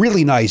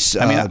 Really nice.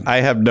 I mean, I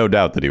have no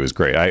doubt that he was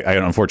great. I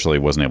unfortunately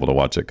wasn't able to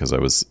watch it because I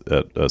was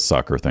at a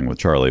soccer thing with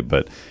Charlie.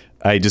 But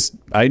I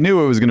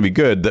knew it was going to be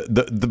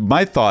good.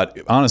 My thought,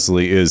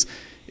 honestly, is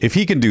if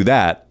he can do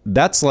that,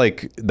 that's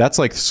like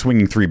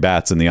swinging 3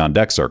 bats in the on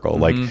deck circle.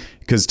 Like,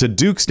 because to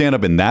do stand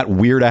up in that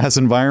weird ass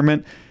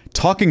environment,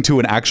 talking to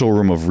an actual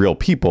room of real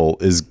people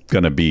is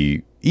going to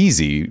be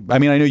easy. I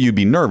mean, I know you'd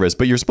be nervous,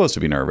 but you're supposed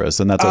to be nervous,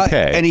 and that's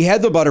okay. And he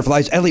had the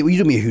butterflies. Elliot, will you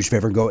do me a huge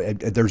favor and go?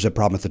 There's a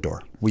problem at the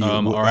door. Will you,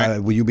 all right.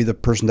 Will you be the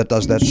person that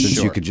does that?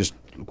 Since you could just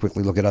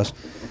quickly look at us.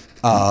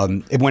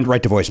 It went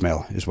right to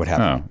voicemail. Is what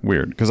happened. Oh,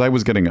 weird. Because I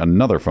was getting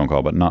another phone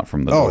call, but not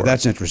from the door. Oh,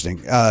 that's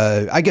interesting.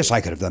 I guess I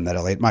could have done that,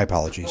 Elliot. My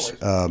apologies.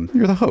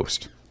 You're the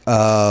host.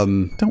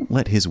 Don't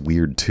let his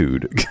weird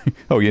tood.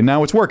 Oh, yeah.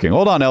 Now it's working.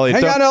 Hold on,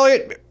 Elliot. Hang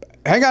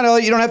on,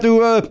 Elliot. You don't have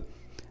to.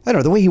 I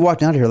don't know. The way he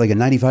walked out here like a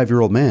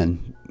 95-year-old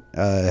man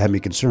had me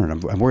concerned.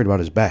 I'm worried about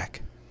his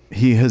back.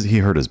 He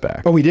hurt his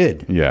back. Oh, he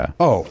did? Yeah.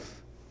 Oh.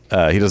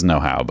 He doesn't know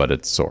how, but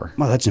it's sore.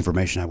 Well, that's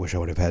information I wish I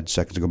would have had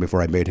seconds ago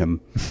before I made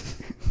him.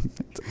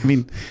 I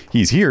mean,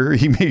 he's here.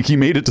 He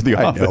made it to the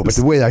office. I know, but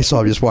the way I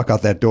saw him just walk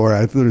out that door,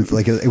 I thought it was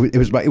like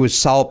it was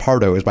Sal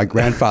Pardo. It was my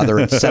grandfather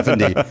at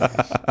 70,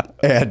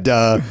 and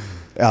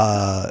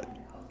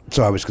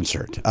so I was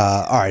concerned.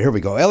 All right, here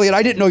we go, Elliot.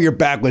 I didn't know your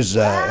back was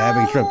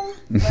having trouble.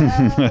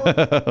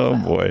 Oh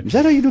boy! Is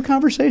that how you do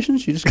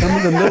conversations? You just come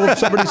in the middle of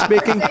somebody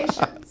speaking.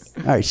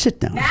 All right, sit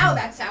down. Now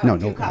that's how we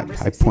do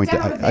conversations.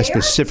 I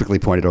specifically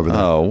pointed over there.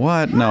 Oh,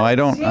 what? No, I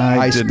don't.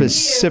 I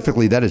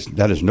specifically. That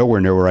is nowhere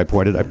near where I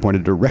pointed. I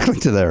pointed directly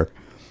to there.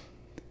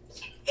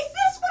 Is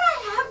this what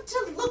I have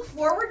to look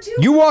forward to?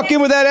 You walk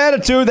in with that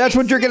attitude, that's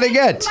what you're going to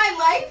get. My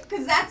life,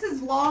 because that's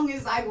as long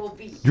as I will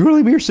be. You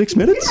really be here 6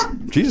 minutes? Yeah.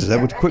 Jesus,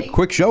 that was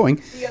quick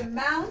showing. The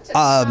amount of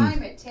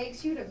time it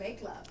takes you to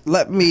make love.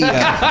 Let me.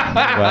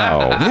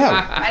 Wow.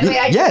 Yeah. By the way,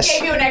 I just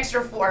gave you an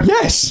extra 4.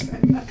 Yes.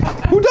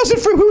 Who does it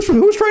for?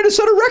 Who's trying to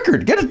set a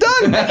record? Get it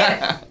done.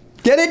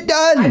 Get it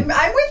done.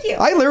 I'm with you.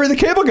 I Larry the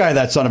Cable Guy,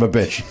 that son of a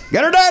bitch.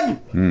 Get her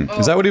done.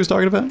 Is that what he was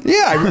talking about?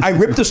 Yeah, I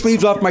ripped the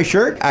sleeves off my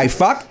shirt. I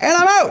fuck, and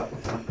I'm out.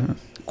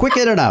 Quick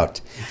in and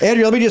out.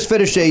 Andrea, let me just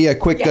finish a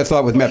quick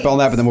thought with Matt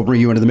Belknap, and then we'll bring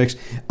you into the mix.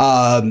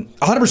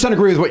 100%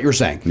 agree with what you were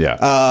saying.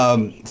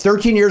 Yeah.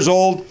 13 years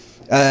old.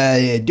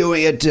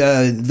 Doing it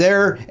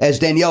there, as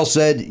Danielle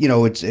said,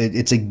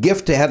 it's a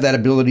gift to have that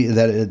ability,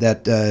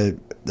 the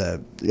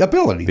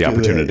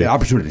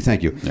opportunity.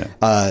 Thank you.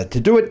 Yeah. To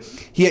do it.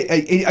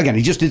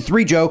 He just did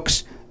 3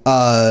 jokes.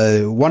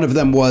 One of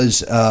them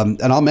was,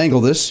 and I'll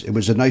mangle this. It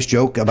was a nice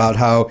joke about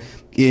how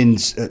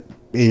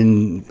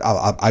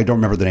I don't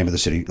remember the name of the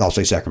city. I'll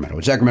say Sacramento.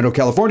 In Sacramento,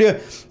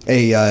 California,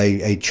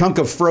 a chunk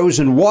of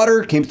frozen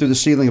water came through the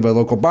ceiling of a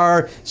local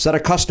bar. Said a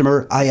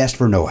customer, "I asked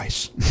for no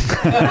ice."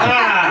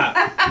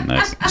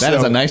 Nice. That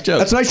is a nice joke.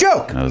 That's a nice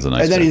joke. That is a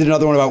nice And then joke. he did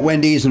another one about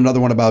Wendy's and another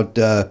one about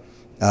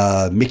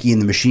Mickey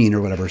and the Machine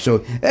or whatever.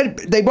 So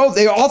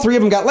all 3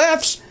 of them got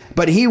laughs,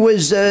 but he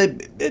was,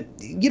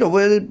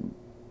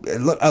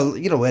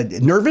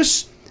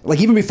 nervous. Like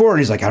even before, and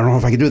he's like, "I don't know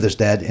if I can do this,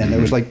 Dad." And it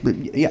was like,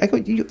 "Yeah, I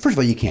go, first of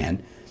all, you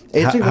can."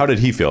 How did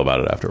he feel about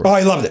it afterwards? Oh,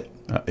 I loved it.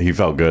 He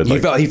felt good. He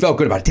felt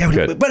good about it. Dad,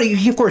 Good. but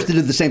he of course did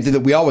the same thing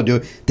that we all would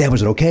do. Dad,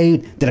 was it okay?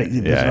 Was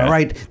it all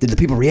right? Did the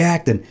people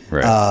react? And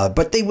Right.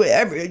 but they were,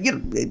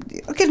 again,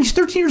 he's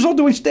 13 years old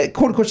doing quote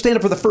unquote stand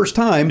up for the first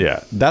time. Yeah,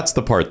 that's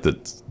the part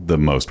that's the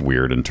most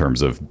weird in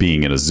terms of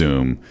being in a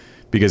Zoom,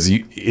 because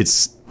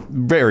it's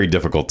very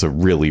difficult to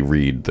really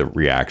read the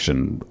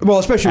reaction. Well,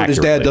 especially when his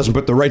dad accurately. doesn't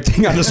put the right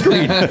thing on the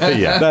screen.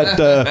 Yeah.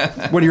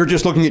 That when you're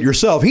just looking at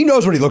yourself, he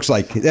knows what he looks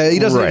like. He doesn't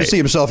need Right. to see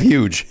himself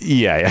huge.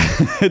 Yeah.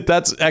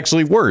 That's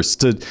actually worse,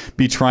 to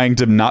be trying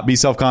to not be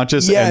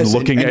self-conscious Yes, and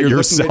looking and at you're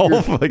looking at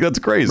yourself. Like, that's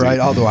crazy. Right,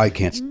 although I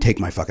can't take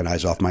my fucking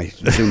eyes off my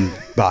Zoom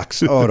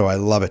box. Oh, do I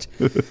love it.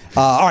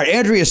 All right,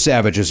 Andrea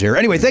Savage is here.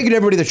 Anyway, thank you to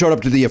everybody that showed up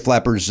to the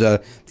Flappers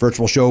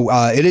virtual show.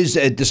 It is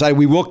decided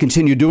we will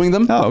continue doing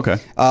them. Oh, okay.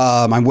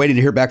 I'm waiting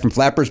to hear back from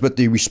Flappers, but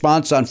the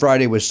response on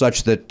Friday was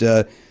such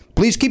that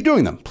please keep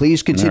doing them.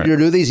 Please continue to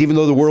do these, even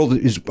though the world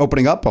is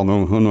opening up.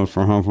 Although who knows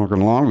for how fucking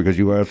long, because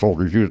you assholes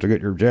refuse to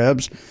get your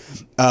jabs.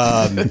 Is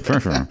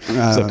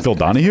that Phil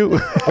Donahue?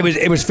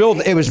 It was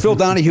Phil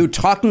Donahue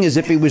talking as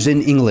if he was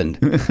in England.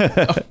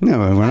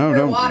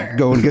 Water.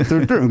 Go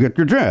and get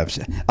your jabs.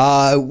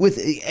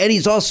 And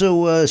he's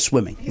also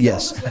swimming.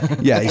 Yes,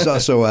 yeah. He's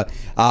also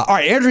all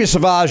right. Andrea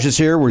Savage is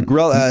here. Which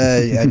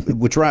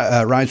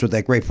rhymes with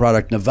that great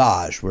product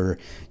Navage, where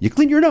you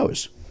clean your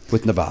nose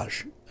with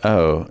Navage.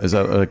 Oh, is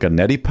that like a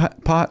neti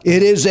pot?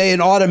 It is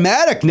an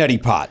automatic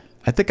neti pot.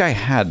 I think I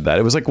had that.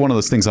 It was like one of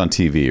those things on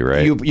TV,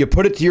 right? You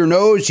put it to your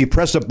nose, you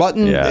press a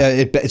button, Yeah.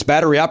 It's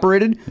battery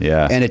operated,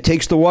 Yeah. and it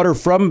takes the water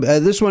from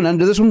this one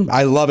into this one.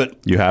 I love it.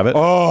 You have it?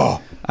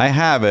 Oh. I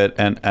have it,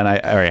 and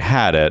I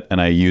had it, and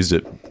I used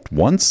it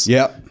once.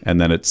 Yep. And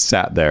then it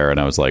sat there, and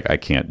I was like, I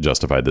can't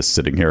justify this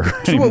sitting here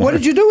So anymore. what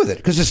did you do with it?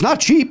 Because it's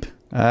not cheap.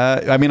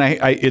 I mean,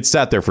 it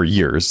sat there for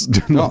years.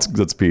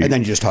 Let's be. And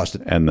then you just tossed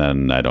it. And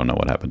then I don't know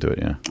what happened to it.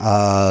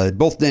 Yeah.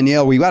 Both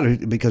Danielle, we got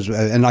it because,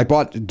 and I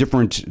bought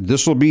different.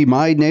 This will be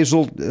my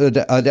nasal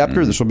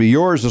adapter. This will be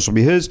yours. This will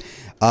be his.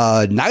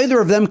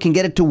 Neither of them can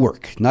get it to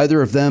work. Neither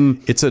of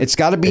them. It's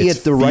got to be at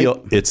the right.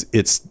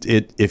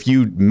 If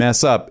you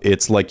mess up,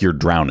 it's like you're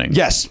drowning.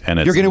 Yes, and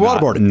it's you're getting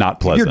waterboarded. Not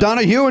pleasant. You're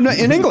Donahue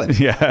in England.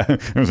 Yeah.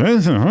 All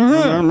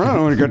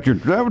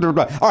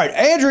right,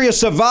 Andrea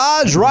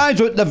Savage rhymes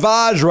with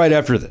Navage right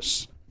after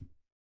this.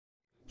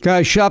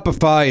 Guys,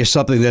 Shopify is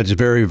something that's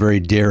very, very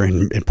dear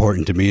and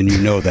important to me, and you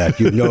know that.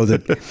 You know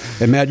that.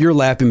 And Matt, you're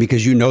laughing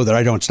because you know that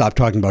I don't stop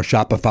talking about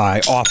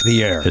Shopify off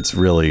the air. It's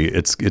really,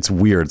 it's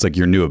weird. It's like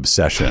your new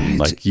obsession.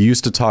 Like you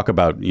used to talk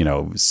about,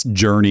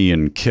 Journey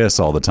and Kiss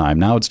all the time.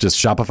 Now it's just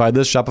Shopify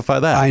this, Shopify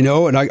that. I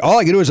know, and all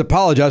I can do is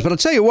apologize, but I'll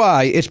tell you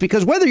why. It's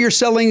because whether you're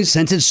selling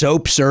scented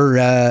soaps or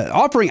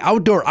offering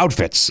outdoor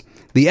outfits,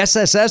 the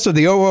SSS or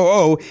the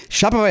OOO,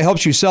 Shopify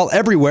helps you sell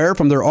everywhere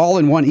from their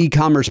all-in-one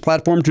e-commerce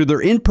platform to their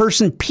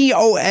in-person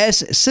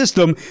POS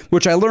system,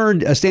 which I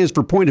learned stands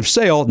for point of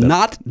sale,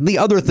 not the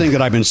other thing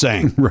that I've been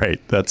saying.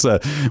 Right. That's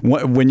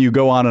when you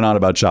go on and on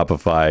about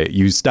Shopify,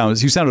 you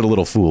sounded a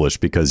little foolish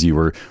because you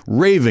were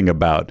raving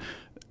about,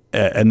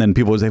 and then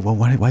people would say, well,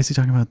 why is he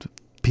talking about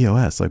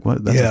POS? Like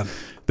what?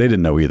 They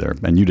didn't know either,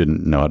 and you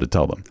didn't know how to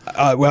tell them.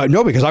 Well,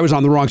 no, because I was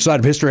on the wrong side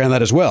of history on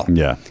that as well.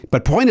 Yeah.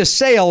 But point of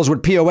sale is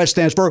what POS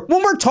stands for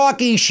when we're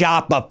talking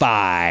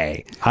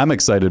Shopify. I'm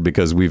excited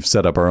because we've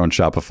set up our own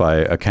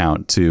Shopify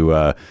account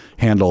to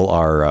handle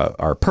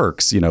our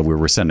perks. We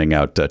were sending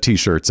out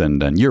T-shirts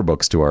and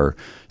yearbooks to our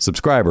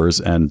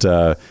subscribers, and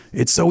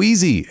it's so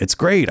easy. It's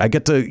great. I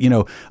get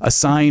to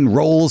assign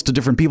roles to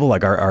different people.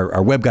 Like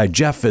our web guy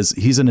Jeff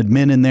he's an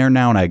admin in there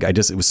now, and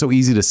it was so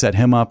easy to set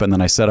him up. And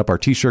then I set up our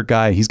T-shirt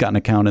guy. He's got an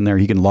account in there.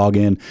 He can log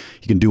in.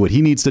 He can do what he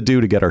needs to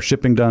do to get our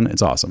shipping done.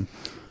 It's awesome.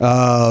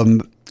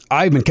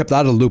 I've been kept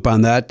out of the loop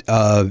on that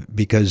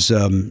because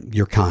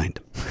you're kind.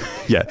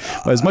 Yeah.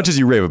 As much as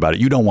you rave about it,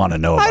 you don't want to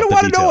know about I don't the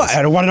want to know. details.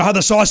 I don't want to know how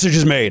the sausage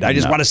is made. I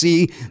just want to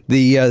see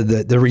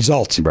the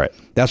result. Right.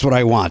 That's what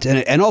I want.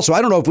 And also,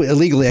 I don't know if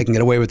illegally I can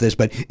get away with this,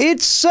 but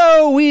it's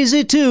so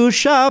easy to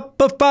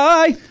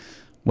Shopify.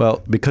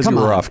 Well, because you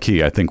were off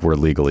key, I think we're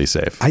legally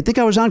safe. I think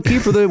I was on key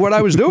for what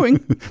I was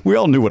doing. We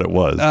all knew what it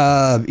was.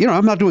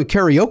 I'm not doing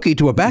karaoke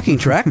to a backing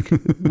track.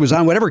 It was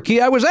on whatever key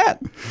I was at.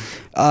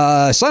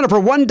 Sign up for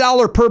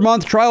 $1 per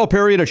month trial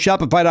period at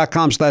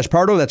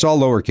Shopify.com/Pardo. That's all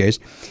lowercase.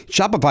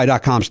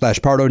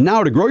 Shopify.com/Pardo.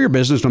 Now to grow your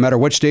business no matter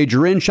what stage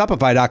you're in.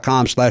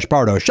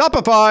 Shopify.com/Pardo.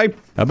 Shopify.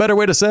 A better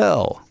way to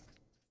sell.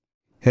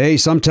 Hey,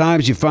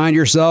 sometimes you find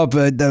yourself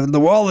at the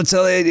wallet's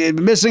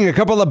missing a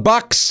couple of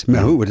bucks.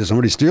 Now, did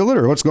somebody steal it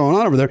or what's going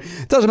on over there?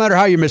 Doesn't matter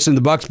how you're missing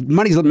the bucks.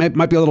 Money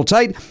might be a little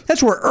tight.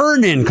 That's where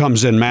Earn-In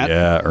comes in, Matt.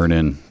 Yeah,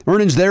 Earn-In.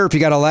 Earn-In's there if you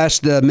got a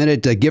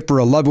last-minute gift for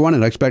a loved one,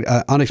 an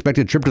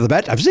unexpected trip to the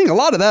vet. I'm seeing a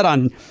lot of that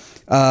on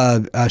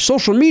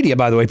social media,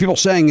 by the way. People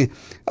saying,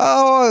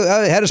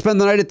 I had to spend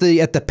the night at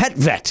the pet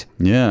vet.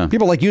 Yeah.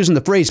 People like using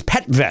the phrase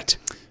pet vet.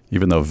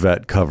 Even though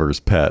vet covers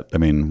pet. I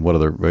mean, what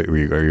other... Are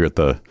you at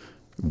the...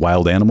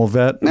 wild animal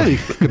vet? Yeah, you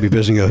could be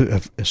visiting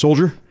a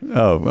soldier.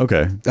 Oh,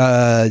 okay.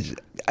 I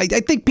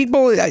think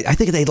I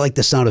think they like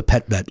the sound of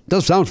pet vet. It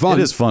does sound fun.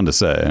 It is fun to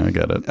say. I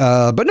get it.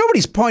 But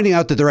nobody's pointing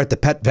out that they're at the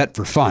pet vet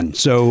for fun.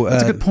 So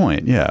that's a good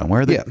point. Yeah.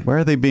 Why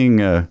are they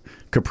being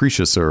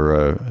capricious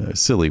or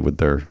silly with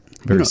their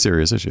very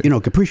serious issue?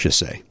 Capricious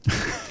say.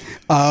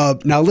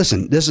 Now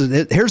listen,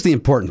 here's the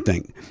important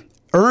thing.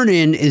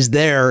 Earn-In is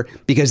there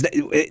because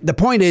the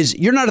point is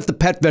you're not at the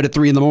pet vet at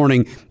 3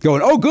 a.m.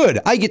 going, oh, good,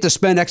 I get to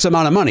spend X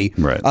amount of money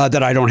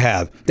that I don't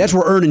have. That's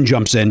where Earn-In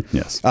jumps in.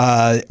 Yes.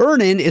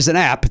 Earn-In is an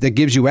app that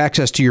gives you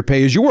access to your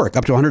pay as you work,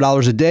 up to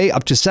 $100 a day,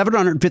 up to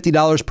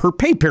 $750 per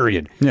pay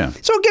period. Yeah.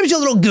 So it gives you a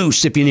little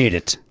goose if you need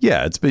it.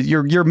 Yeah,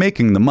 you're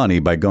making the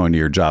money by going to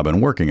your job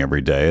and working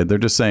every day. They're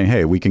just saying,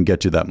 hey, we can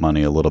get you that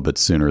money a little bit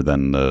sooner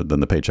than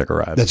the paycheck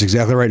arrives. That's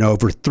exactly right. Now,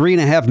 over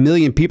 3.5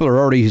 million people are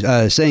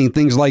already saying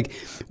things like,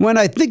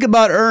 when I think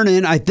about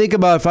Earn-In, I think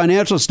about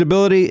financial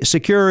stability,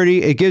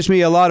 security. It gives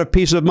me a lot of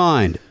peace of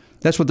mind.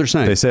 That's what they're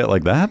saying. They say it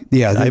like that?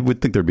 Yeah. I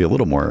would think there'd be a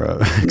little more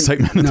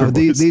excitement in their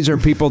voice. These are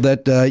people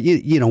that,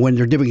 when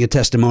they're giving a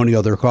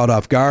testimonial, they're caught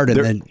off guard.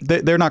 And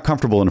they're not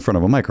comfortable in front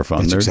of a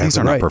microphone. These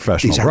are not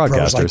professional these are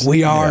broadcasters. pros like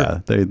we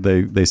are. Yeah,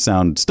 they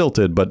sound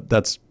stilted, but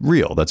that's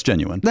real. That's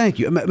genuine. Thank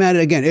you. Matt,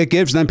 again, it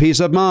gives them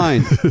peace of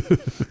mind.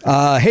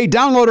 Hey,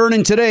 download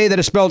Earn-In today. That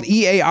is spelled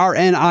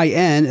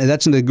EARNIN.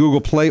 That's in the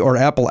Google Play or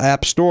Apple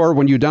App Store.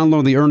 When you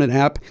download the Earn-In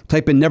app,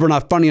 type in Never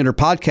Not Funny under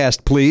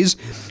podcast, please.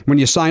 When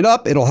you sign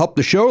up, it'll help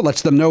the show, let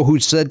lets them know who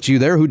sent you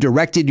there, who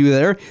directed you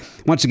there.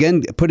 Once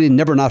again, put in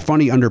Never Not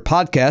Funny under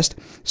podcast.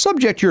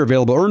 Subject to your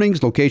available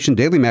earnings, location,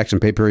 daily max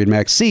and pay period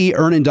max. See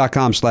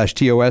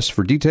earnin.com/TOS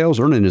for details.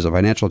 Earnin is a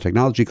financial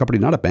technology company,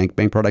 not a bank.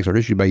 Bank products are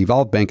issued by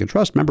Evolve Bank and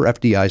Trust, member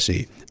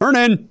FDIC.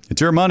 Earnin. It's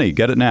your money.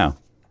 Get it now.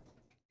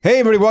 Hey,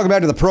 everybody, welcome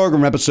back to the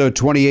program, episode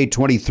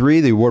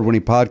 2823, the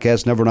award-winning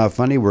podcast, Never Not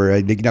Funny, where,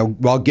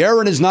 while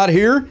Garen is not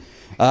here,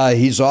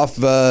 he's off.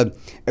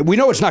 We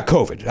know it's not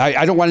COVID.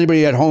 I don't want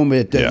anybody at home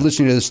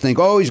listening to this think,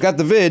 oh, he's got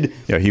the vid.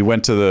 Yeah, he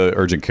went to the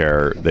urgent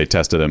care. They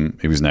tested him.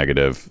 He was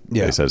negative.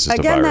 Yeah. They said it's just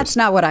a Again, virus. that's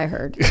not what I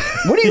heard.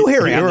 What are you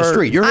hearing on the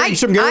street? You're hearing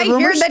some Garen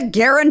rumors? I hear that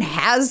Garen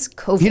has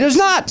COVID. He does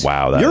not.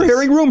 Wow, You're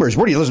hearing rumors.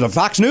 What, do you listen to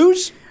Fox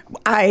News?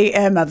 I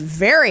am a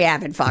very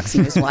avid Fox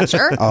News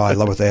watcher. Oh, I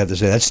love what they have to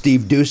say. That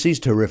Steve Ducey's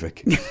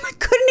terrific. I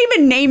couldn't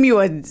even name you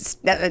a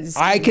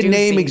I can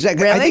name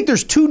exactly. Really? I think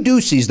there's 2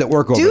 Duceys that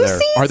work over there.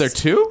 Duceys? Are there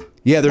 2?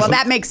 Yeah, there's Well,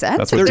 that makes sense.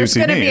 That's If what there's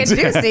Ducey going to be a means.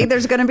 Ducey,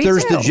 there's going to be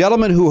There's 2. the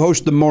gentleman who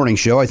hosts the morning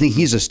show. I think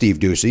he's a Steve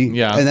Ducey.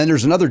 Yeah. And then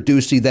there's another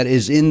Ducey that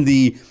is in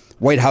the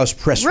White House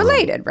press room.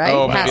 Related, right?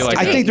 Oh, maybe Has to like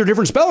I be. think they're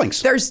different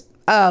spellings. There's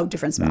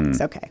different spellings.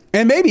 Okay.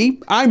 And maybe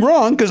I'm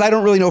wrong because I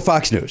don't really know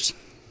Fox News.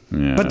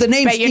 Yeah. But the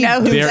name But you Steve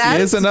know who Ducey. There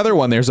does? is another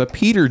one. There's a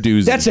Peter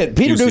Ducey. That's it.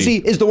 Peter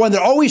Ducey is the one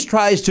that always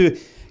tries to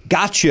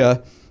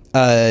gotcha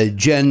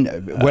Jen,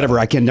 whatever,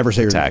 I can never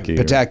say her name.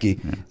 Pataki.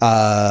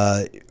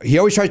 He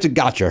always tries to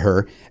gotcha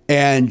her,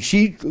 and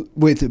she,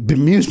 with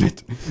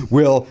bemusement,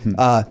 will...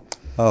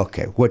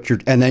 okay,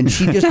 and then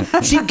she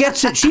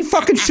gets it. She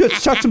fucking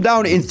shuts him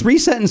down in 3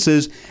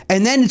 sentences,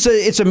 and then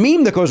it's a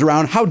meme that goes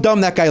around how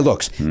dumb that guy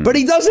looks. But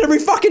he does it every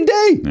fucking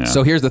day. Yeah.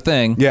 So here's the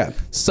thing. Yeah.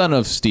 Son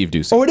of Steve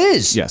Ducey. Oh, it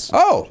is? Yes.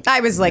 Oh. I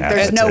was like,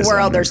 there's no Nepotism.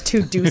 world. There's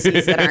 2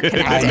 Duceys that aren't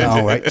connected. I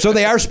know, right? So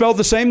they are spelled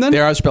the same then? They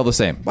are spelled the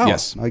same. Wow.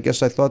 Yes. I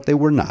guess I thought they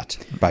were not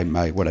by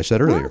what I said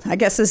earlier. I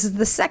guess this is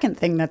the second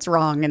thing that's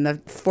wrong in the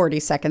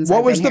 40 seconds. What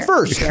I've was been the here.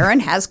 first? Garen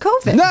has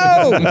COVID.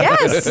 No.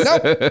 Yes.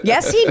 Nope.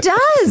 Yes, he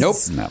does. Nope.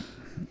 No.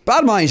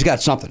 Bottom line, he's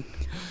got something.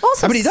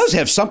 Also, I mean, he does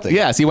have something.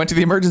 Yes, he went to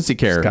the emergency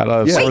care. Got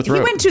a sore Wait, he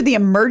throat. went to the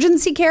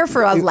emergency care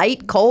for a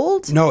light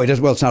cold? No, he does.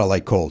 Well, it's not a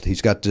light cold.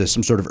 He's got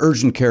some sort of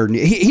urgent care.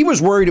 He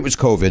was worried it was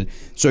COVID,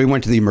 so he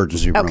went to the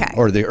emergency room Okay.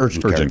 or the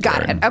urgent care.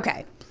 Got it.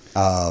 Okay.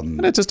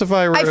 And it's just a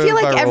virus. I feel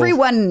like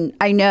everyone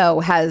I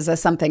know has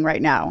something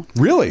right now.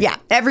 Really? Yeah.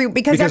 Because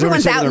Because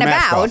everyone's everyone's out taking and their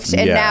mask about, off.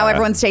 and Yeah. now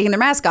everyone's taking their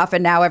mask off,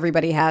 and now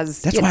everybody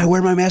has. That's why I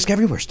wear my mask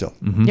everywhere still.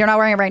 You're not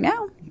wearing it right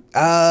now?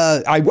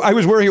 I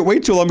was wearing it way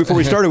too long before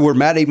we started, where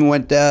Matt even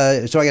went,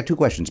 so I got 2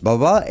 questions, blah,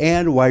 blah, blah,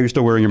 and why are you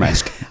still wearing your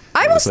mask?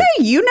 I will say,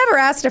 you never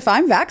asked if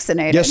I'm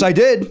vaccinated. Yes, I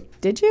did.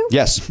 Did you?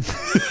 Yes.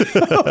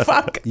 Oh,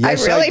 fuck.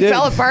 Yes, I I really did.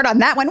 fell apart on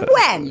that one.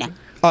 When?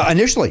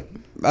 Initially.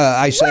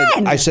 I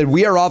said,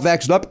 we are all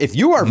vaxxed up. If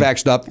you are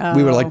vaxxed up,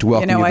 we would like to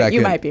welcome you know you what? back You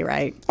in. might be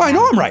right. Oh, I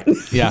know I'm right.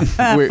 Yeah.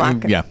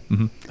 Fuck. Yeah.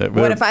 Mhm.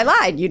 What if I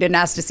lied? You didn't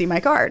ask to see my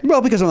card.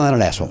 Well, because I'm not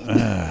an asshole.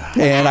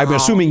 And I'm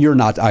assuming you're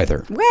not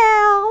either.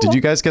 Well, Did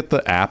you guys get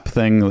the app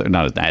thing? It's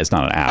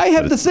not an app. I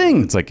have but the it's-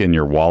 thing. It's like in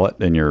your wallet,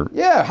 and your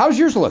Yeah, how's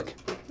yours look?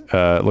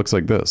 it looks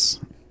like this.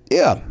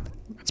 Yeah.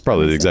 It's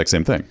probably the exact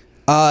same thing.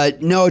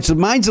 No,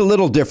 mine's a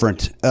little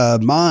different.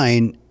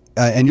 Mine,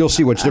 and you'll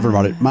see what's different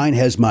about it. Mine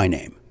has my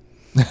name.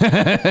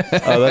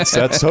 Oh,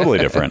 that's totally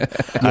different.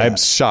 I'm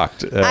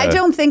shocked. I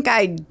don't think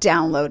I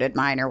downloaded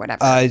mine or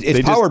whatever.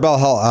 It's powered by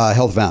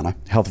Healthvana.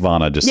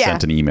 Healthvana just Yeah.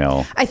 sent an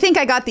email. I think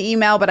I got the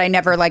email, but I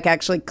never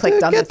actually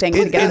clicked on the thing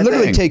to get It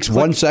literally thing. takes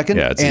 1 second,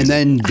 Yeah, it's and easy.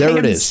 then there I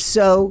it am is.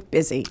 so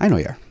busy. I know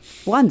you are.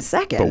 1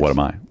 second. But what am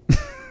I?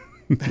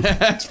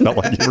 It felt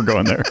like you were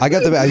going there. I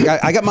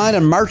got mine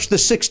on March the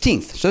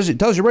 16th. It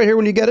tells you right here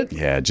when you get it.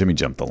 Yeah, Jimmy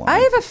jumped the line. I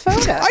have a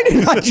photo. I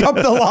did not jump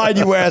the line,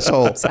 you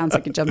asshole. Sounds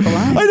like you jumped the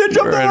line. I didn't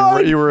jump the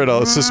line. You were at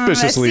a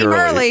suspiciously Seems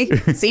early.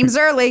 Seems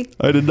early.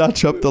 I did not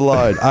jump the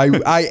line.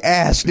 I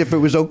asked if it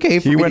was okay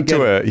for He me went to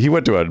get it. he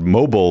went to a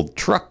mobile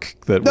truck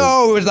that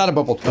No, it was not a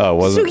bubble. Oh,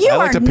 was So it? you I are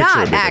liked a picture not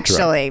of it, the truck.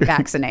 actually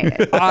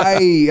vaccinated.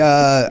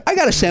 I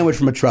got a sandwich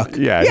from a truck.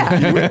 Yeah.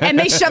 Yeah. And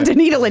they shoved a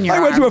needle in your I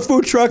arm. went to a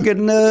food truck,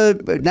 and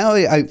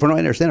now, from what I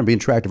understand, I'm being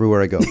tracked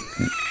everywhere I go.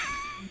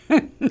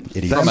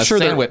 Idiot. From a sure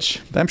sandwich.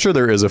 I'm sure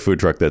there is a food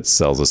truck that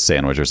sells a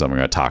sandwich or something,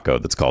 a taco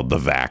that's called the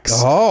Vax.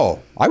 Oh,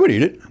 I would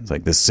eat it. It's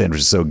like, this sandwich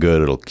is so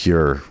good it'll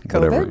cure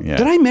whatever. COVID? Yeah.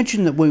 Did I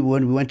mention that when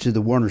we went to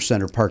the Warner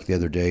Center Park the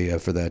other day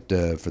for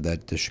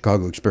that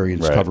Chicago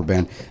Experience Right. cover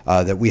band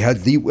that we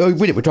had we did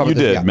we talked You about that,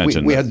 did yeah.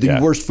 mention we that, had the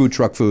yeah. worst food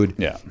truck food.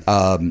 Yeah.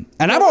 And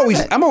I'm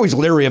always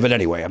leery of it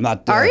anyway. I'm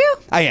not. Are you?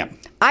 I am.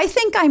 I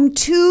think I'm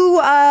too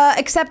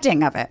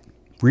accepting of it.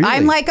 Really?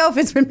 I'm like, if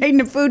it's been made in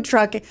a food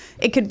truck,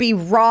 it could be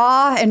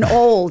raw and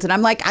old. And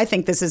I'm like, I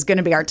think this is going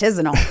to be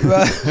artisanal.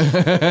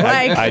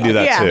 I do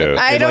that too.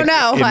 I And, don't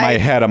know. In my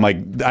head, I'm like,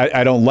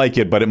 I don't like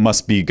it, but it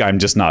must be. I'm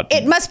just not.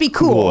 It must be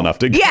cool enough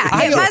to. Yeah,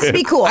 it must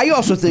be cool. I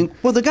also think,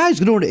 well, the guy's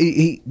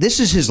going. This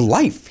is his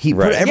life. He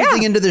put Right.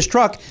 everything Yeah. into this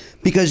truck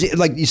because,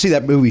 like, you see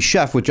that movie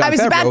Chef with John I was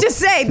Favreau. about to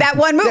say that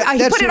one movie. He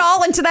That's put it what-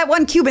 all into that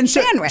one Cuban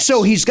sandwich.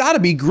 So he's got to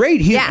be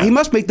great. He Yeah.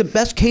 must make the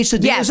best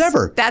quesadillas Yes,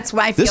 ever. that's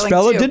my This feeling,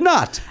 fella too. did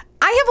not.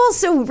 I have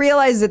also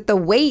realized that the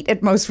wait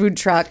at most food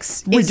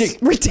trucks is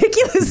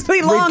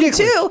ridiculously long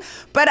too.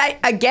 But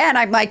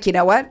I'm like, you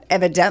know what?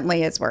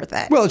 Evidently, it's worth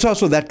it. Well, it's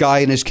also that guy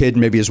and his kid,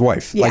 maybe his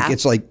wife. Yeah. Like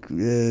it's like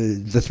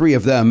the three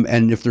of them,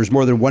 and if there's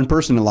more than one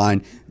person in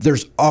line,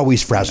 there's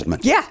always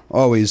frazzlement. Yeah.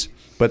 Always.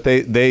 But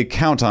they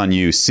count on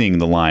you seeing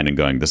the line and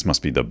going, this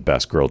must be the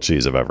best grilled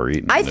cheese I've ever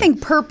eaten. I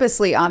think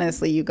purposely,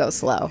 honestly, you go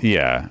slow.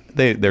 Yeah,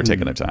 they're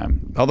taking their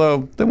time.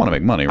 Although they want to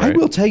make money, right? I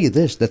will tell you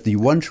this, that the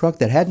one truck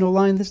that had no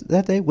line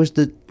that day was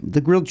the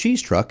grilled cheese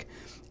truck.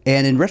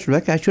 And in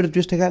retrospect, I should have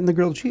just gotten the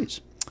grilled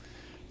cheese.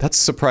 That's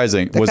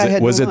surprising. That Was guy it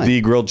had was no it line. the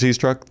grilled cheese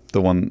truck?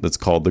 The one that's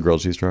called the grilled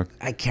cheese truck?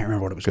 I can't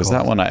remember what it was called. Because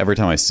that one, every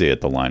time I see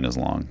it, the line is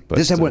long. But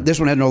This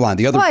one had no line.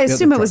 The other. Well, I the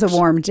assume other it was a trucks.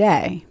 warm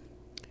day.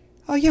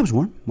 Oh yeah, it was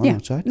warm. Warm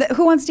outside.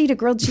 Who wants to eat a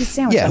grilled cheese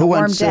sandwich Yeah, on who a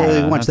warm wants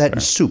day? wants that in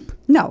That's soup?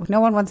 No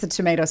one wants a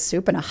tomato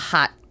soup and a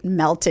hot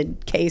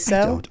melted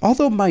queso. Don't.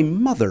 Although my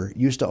mother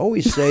used to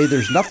always say,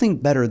 "There's nothing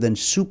better than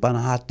soup on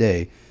a hot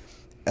day."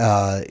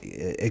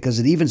 Because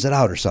it evens it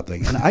out or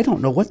something. And I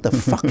don't know what the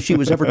fuck she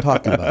was ever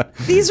talking about.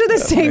 These are the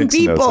same makes no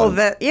people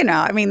sense.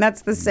 that,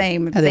 that's the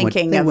same And they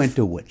thinking went, of. they went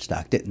to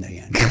Woodstock, didn't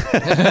they?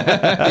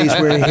 These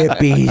were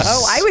hippies.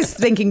 Oh, I was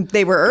thinking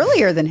they were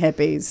earlier than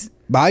hippies.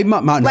 My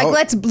Like,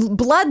 let's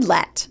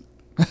bloodlet.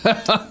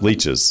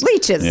 leeches.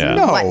 Leeches. Yeah.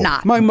 No.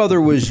 whatnot. My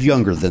mother was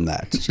younger than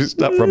that. She's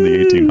not from the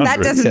 1800s.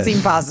 That doesn't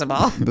seem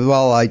possible.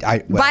 Well, well,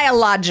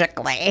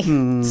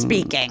 Biologically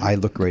speaking. I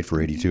look great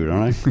for 82,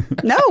 don't I?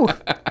 No.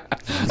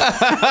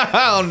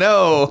 Oh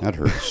no. That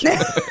hurts.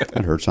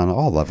 That hurts on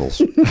all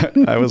levels.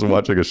 I was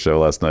watching a show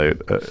last night.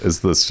 Is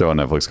this show on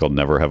Netflix called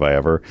Never Have I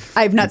Ever?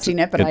 I've not seen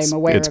it, but I am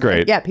aware It's of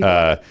great. it. Yeah,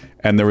 people.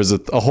 And there was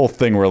a whole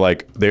thing where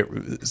like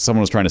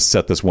someone was trying to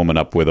set this woman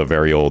up with a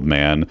very old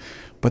man,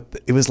 but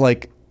it was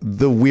like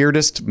the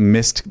weirdest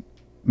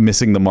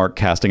missing the mark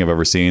casting I've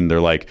ever seen. They're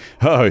like,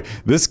 oh,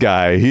 this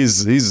guy,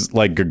 he's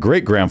like a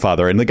great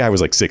grandfather, and the guy was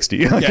like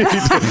 60.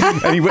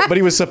 But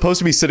he was supposed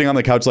to be sitting on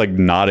the couch like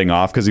nodding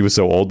off because he was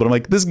so old. But I'm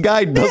like, this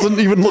guy doesn't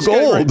even look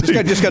old. This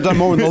guy just got done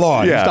mowing the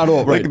lawn. Yeah, He's not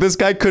old, right? like this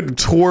guy could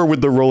tour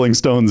with the Rolling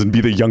Stones and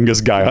be the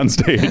youngest guy on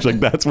stage. Like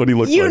that's what he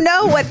looked You like.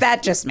 know what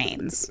that just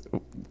means.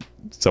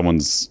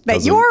 Someone's That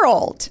doesn't- you're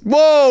old.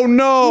 Whoa,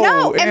 no.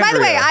 No, and by the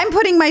way, Andrea. I'm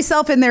putting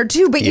myself in there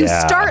too, but you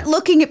Yeah. start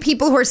looking at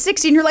people who are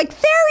 60 and you're like,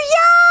 they're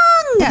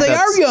young. They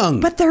are young.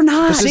 But they're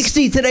not.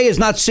 60 today is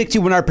not 60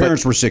 when our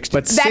parents were 60.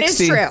 But That is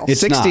 60, true. It's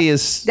 60 not.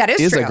 is That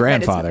is true. a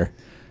grandfather.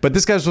 But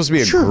this guy's supposed to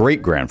be a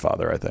great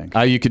grandfather, I think.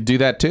 You could do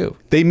that too.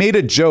 They made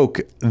a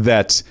joke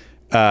that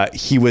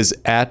he was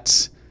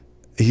at.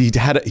 He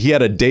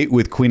had a date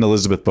with Queen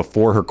Elizabeth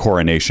before her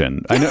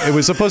coronation. I know it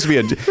was supposed to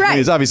be Right.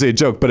 it's obviously a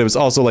joke, but it was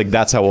also like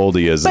that's how old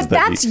he is. But is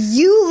that that's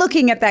you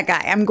looking at that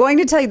guy. I'm going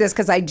to tell you this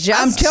because I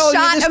just I'm telling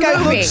shot you, this a guy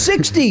movie. looks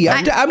 60.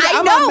 I'm I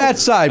on know, that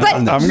side. but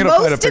on that. I'm gonna most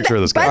find a of the- picture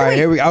of this by guy. the All right, way,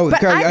 here we go.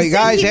 but I'm saying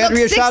Guys, he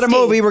Andrea looks shot a 60.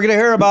 movie. We're going to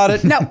hear about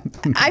it. No,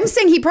 I'm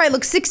saying he probably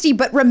looks 60,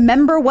 but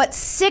remember what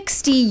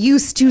 60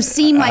 used to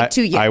seem like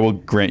to you. I will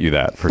grant you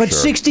that for But sure.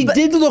 60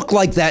 did look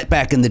like that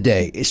back in the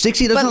day.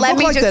 60 doesn't But look let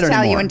me like just that tell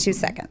anymore. you in 2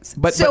 seconds.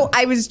 But- so but-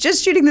 I was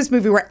just shooting this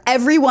movie where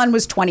everyone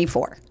was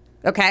 24,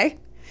 okay?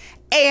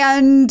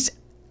 And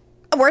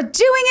we're doing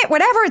it,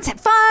 whatever. It's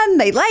fun.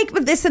 They like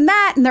this and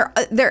that. And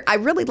they're I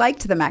really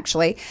liked them,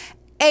 actually.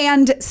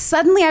 And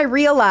suddenly I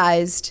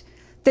realized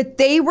that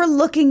they were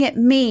looking at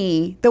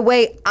me the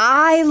way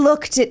I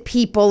looked at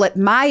people at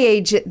my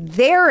age, at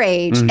their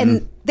age.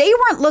 And they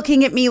weren't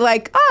looking at me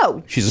like,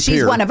 oh, She's a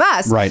peer. one of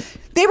us. Right.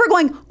 They were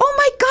going, oh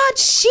my God,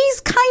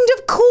 she's kind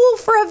of cool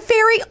for a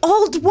very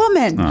old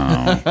woman.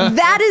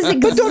 That is exactly.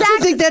 But don't you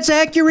think that's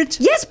accurate?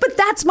 Yes, but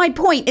that's my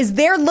point. Is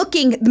they're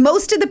looking.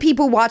 Most of the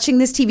people watching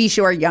this TV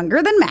show are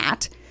younger than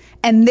Matt,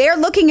 and they're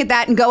looking at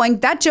that and going,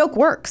 "That joke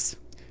works."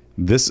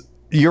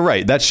 You're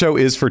right. That show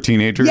is for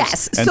teenagers.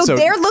 Yes, And so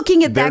they're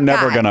looking at They're that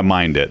never guy. going to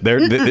mind it.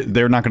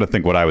 They're not going to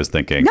think what I was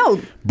thinking.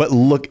 No. But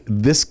look,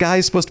 this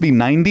guy's supposed to be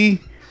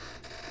 90.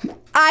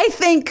 I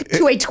think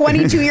to a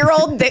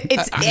 22-year-old, it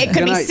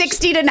could be I-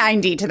 60 to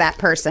 90 to that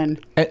person.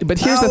 But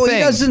here's No, the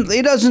thing.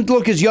 He doesn't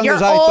look as young You're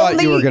as I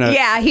thought you were going to.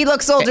 Yeah, he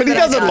looks older But he than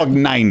I doesn't thought. look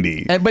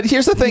 90. But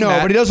here's the thing, No,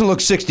 Matt. but he doesn't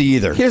look 60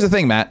 either. Here's the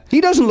thing, Matt.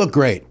 He doesn't look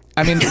great.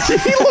 I mean,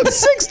 He looks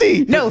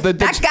 60. No, that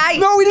guy.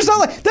 No, he does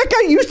not. That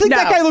guy. You think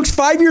that No. guy looks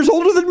 5 years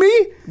older than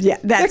me? Yeah,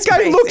 that's that guy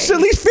crazy. looks at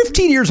least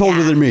 15 years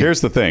older than me. Here's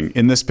the thing.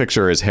 In this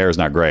picture, his hair's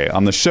not gray.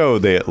 On the show,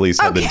 they at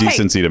least had the Okay.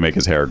 decency to make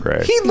his hair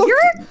gray. He looked.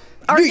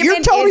 You're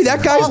argument telling me is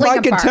that guy's falling my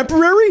apart.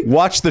 contemporary?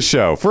 Watch the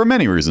show for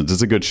many reasons.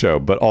 It's a good show,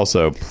 but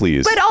also,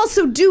 please. But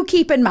also do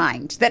keep in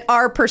mind that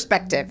our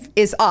perspective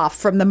is off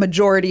from the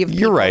majority of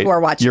people You're right. who are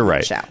watching You're the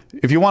right. show.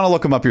 If you want to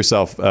look him up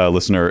yourself,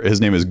 listener,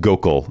 his name is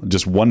Gokul.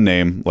 Just one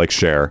name, like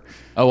Cher.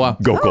 Oh, wow.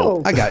 Gokul.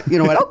 Oh. I got. You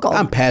know what? Local.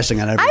 I'm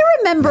passing on everything. I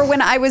remember when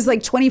I was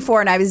like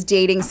 24 and I was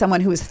dating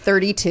someone who was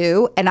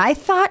 32 and I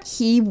thought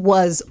he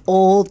was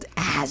old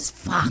as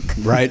fuck.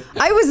 Right.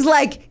 I was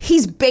like,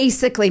 he's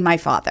basically my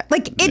father.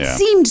 Like it Yeah.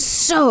 seemed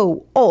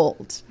so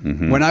old.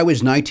 When I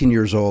was 19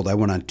 years old, I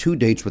went on 2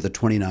 dates with a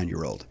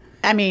 29-year-old.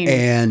 I mean,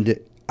 And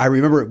I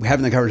remember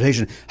having the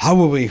conversation. How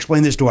will we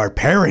explain this to our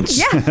parents?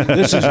 Yeah.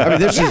 This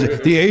is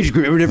the age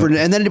group different.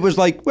 And then it was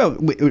like, well,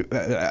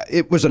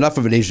 it was enough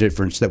of an age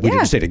difference that we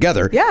didn't stay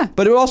together. Yeah.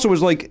 But it also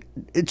was like,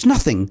 it's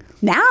nothing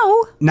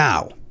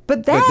Now.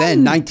 But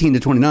then 19 to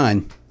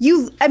 29.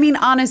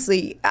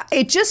 Honestly,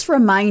 it just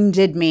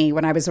reminded me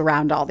when I was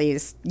around all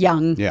these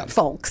young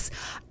folks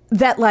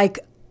that like,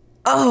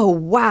 oh,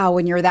 wow,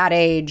 when you're that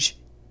age,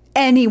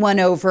 anyone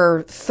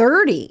over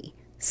 30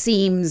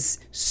 seems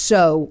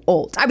so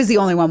old. I was the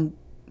only one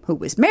who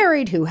was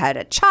married, who had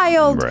a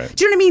child. Right.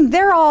 Do you know what I mean?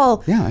 They're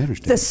all I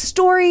understand. the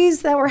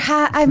stories that were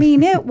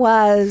it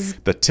was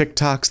The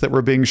TikToks that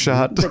were being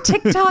shot. the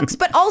TikToks,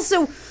 but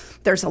also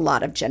there's a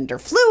lot of gender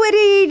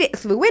fluidity.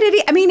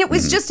 It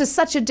was just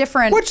such a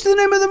different. What's the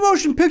name of the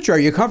motion picture? Are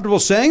you comfortable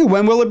saying?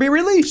 When will it be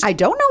released? I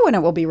don't know when it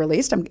will be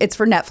released. It's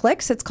for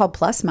Netflix. It's called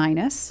Plus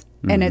Minus,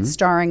 and it's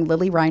starring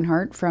Lily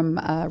Reinhart from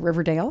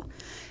Riverdale.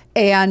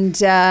 And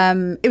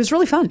it was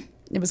really fun.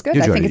 It was good.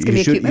 I think it's going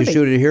to be a cute movie. You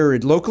shoot it here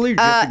locally? Or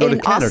do you have to go in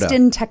to Canada?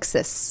 Austin,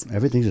 Texas.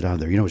 Everything's down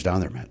there. You know what's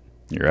down there, Matt.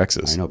 Your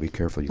exes. I know. Be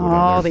careful. You go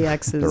All down there. the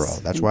exes. They're all.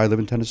 That's why I live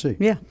in Tennessee.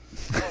 Yeah.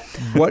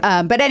 What?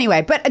 But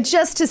anyway,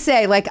 just to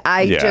say, like,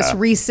 I just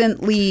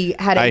recently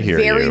had a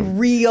very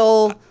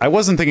real. I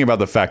wasn't thinking about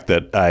the fact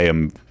that I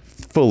am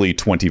fully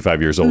 25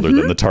 years older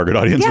than the target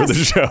audience for the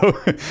show.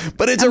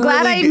 But it's I'm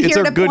glad I'm it's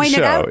here a to good point it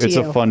show. out to It's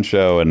you. a fun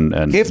show. And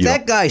If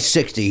that guy's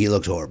 60, he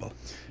looks horrible.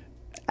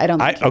 I don't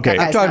think okay. that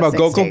I'm guy's talking not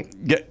about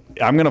 60. Gokul.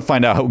 I'm going to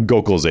find out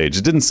Gokul's age.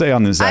 It didn't say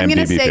on this I'm IMDb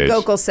going to say page.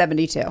 Gokul's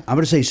 72. I'm going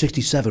to say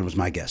 67 was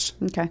my guess.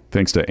 Okay.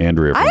 Thanks to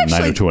Andrea from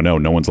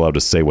 90210, no one's allowed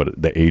to say what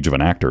the age of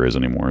an actor is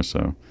anymore.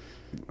 So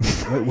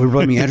We're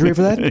blaming Andrea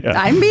for that?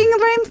 I'm being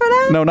blamed for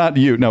that? no, not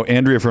you. No,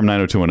 Andrea from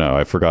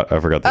 90210. I forgot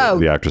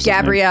the actress.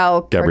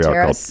 Gabrielle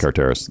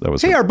Carteris. That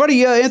was Hey, her. our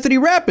buddy Anthony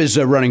Rapp is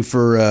running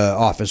for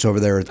office over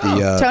there at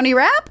the Tony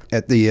Rapp?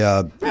 at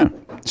the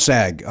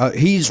SAG.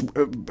 He's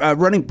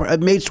running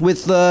mates with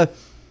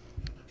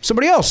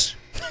somebody else.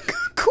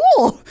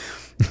 Cool.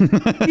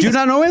 Do you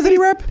not know Anthony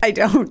Rapp? I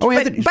don't. Oh,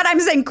 Anthony. But I'm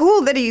saying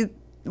cool that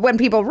when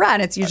people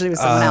run, it's usually with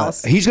someone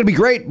else. He's going to be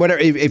great. Whatever,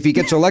 if he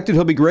gets elected,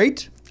 he'll be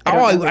great.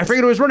 I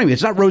forget who was running.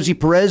 It's not Rosie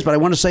Perez, but I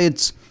want to say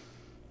it's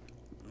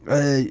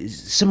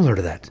similar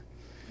to that.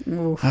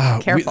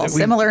 Careful.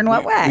 Similar in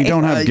what way? We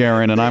don't have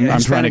Garen, and I'm trying to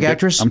Hispanic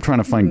actress? I'm trying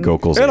to find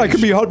Gokul's And I age.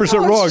 could be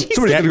 100% wrong. Jesus.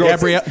 Somebody's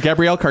gonna go.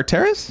 Gabrielle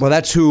Carteris? Well,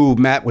 that's who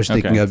Matt was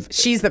thinking Okay. of.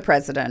 She's the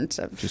president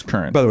of. She's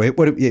current. By the way,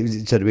 what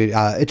it said to me,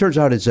 it turns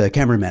out it's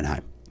Cameron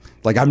Manheim.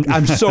 Like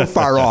I'm so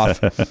far off.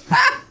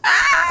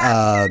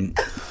 I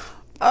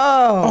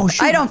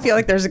don't feel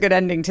like there's a good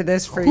ending to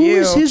this for Who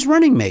you. is his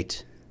running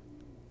mate?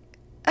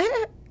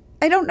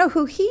 I don't know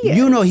who he is.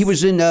 You know, he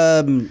was in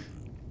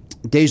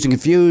Dazed and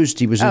Confused.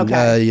 He was in.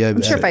 Okay.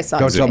 I'm sure if I saw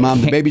Don't his Tell face.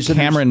 Mom the Babysitter.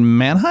 Cameron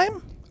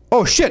Manheim?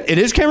 Oh shit! It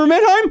is Cameron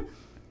Manheim.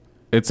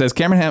 It says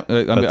Cameron.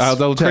 I'll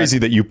double check. Crazy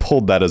that you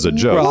pulled that as a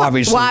joke. Well,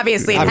 obviously, Well,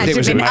 obviously, it had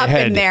was to in been my up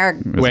head. in there.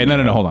 Wait,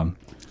 no, hold on.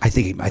 I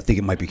think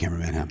it might be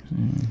Cameron Manheim.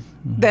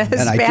 The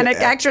Hispanic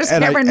actress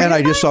Cameron and I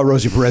Manheim? just saw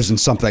Rosie Perez in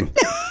something.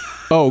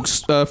 Oh,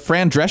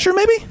 Fran Drescher,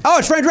 maybe? Oh,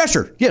 it's Fran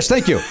Drescher. Yes,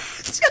 thank you.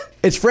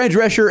 It's Fran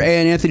Drescher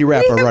and Anthony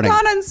Rapp We are have running.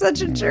 gone on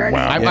such a journey.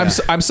 Wow.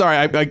 I'm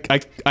sorry.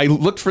 I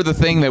looked for the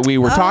thing that we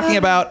were talking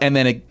about, and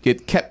then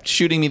it kept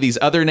shooting me these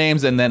other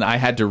names, and then I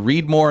had to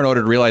read more in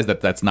order to realize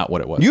that that's not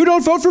what it was. You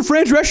don't vote for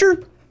Fran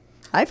Drescher?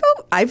 I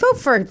vote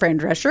for Fran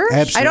Drescher.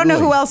 Absolutely. I don't know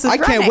who else is I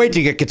can't running. wait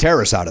to get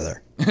Kateris out of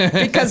there.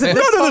 because of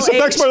this None of this whole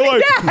affects age. my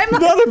life. Yeah, I'm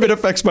like, None of it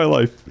affects my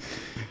life.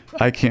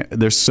 I can't.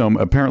 There's some.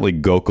 Apparently,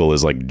 Gokul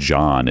is like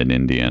John in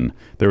Indian.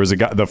 There was a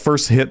guy. The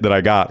first hit that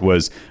I got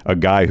was a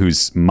guy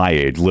who's my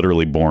age,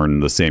 literally born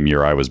the same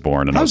year I was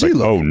born, and How's I he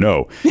was like, look? "Oh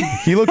no,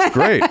 he looks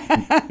great."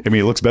 I mean,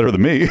 he looks better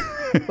than me.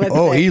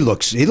 Oh, he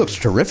looks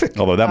terrific.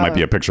 Although that might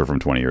be a picture from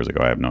 20 years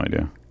ago. I have no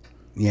idea.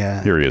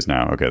 Yeah. Here he is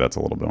now. Okay, that's a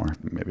little bit more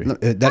maybe.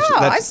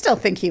 I still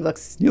think he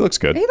looks. He looks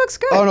good. He looks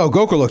good. Oh no,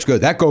 Gokul looks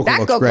good. That Gokul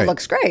looks Gokul great.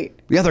 looks great.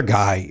 The other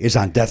guy is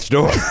on death's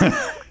door.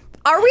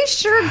 Are we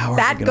sure are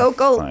that we gonna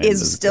Gokul find is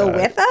this still guy?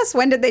 with us?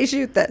 When did they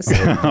shoot this?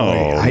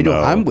 Oh, I don't. no.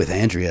 I'm with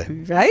Andrea.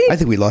 Right? I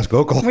think we lost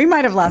Gokul. We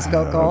might have lost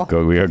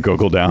Gokul. We got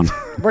Gokul down.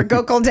 We're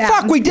Gokul down.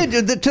 Fuck, we did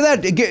to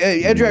that.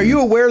 Andrea, are you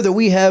aware that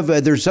we have?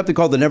 There's something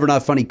called the Never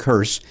Not Funny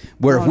curse,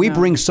 where if we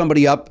bring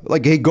somebody up,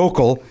 like hey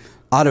Gokul,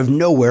 out of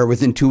nowhere,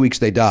 within 2 weeks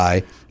they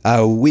die.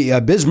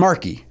 Biz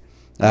Markie,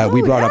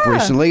 we brought up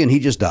recently, and he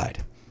just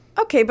died.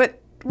 Okay, but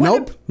what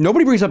Nope,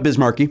 nobody brings up Biz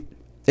Markie.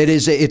 It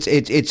is. It's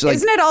like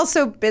isn't it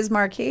also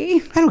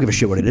Bismarcky? I don't give a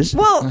shit what it is.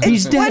 Well,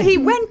 he's it's what dead. he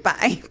went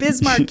by,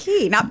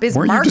 Bismarcky, not Bismarcky.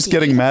 Weren't you just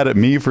getting mad at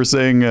me for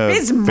saying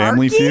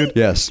Family Bismarcky? Feud?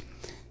 Yes,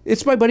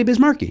 it's my buddy Biz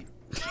Markie.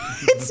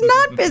 It's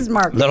not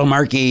Bismarcky. Little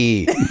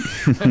Markie.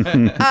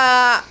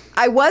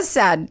 I was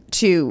sad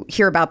to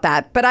hear about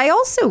that, but I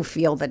also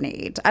feel the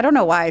need. I don't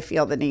know why I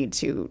feel the need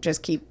to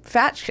just keep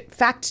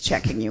fact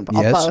checking you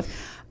Yes.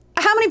 both.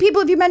 How many people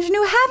have you mentioned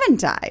who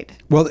haven't died?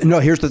 Well, no.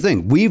 Here's the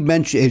thing. We've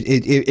mentioned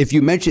if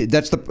you mention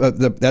that's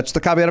the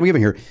caveat I'm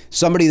giving here.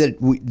 Somebody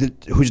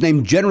whose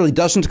name generally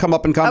doesn't come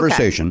up in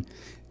conversation.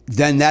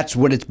 then that's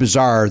when it's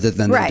bizarre that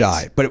then Right. they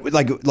die. But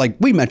like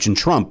we mentioned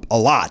Trump a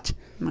lot.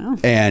 Well,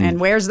 and and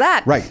where's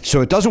that? Right.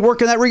 So it doesn't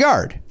work in that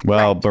regard.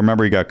 Well, but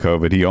remember, he got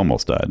COVID. He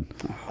almost died.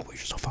 Oh, we're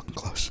so fucking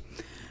close.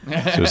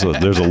 So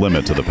there's a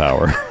limit to the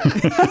power.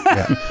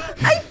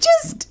 I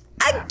just,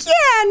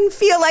 again,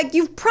 feel like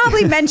you've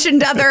probably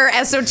mentioned other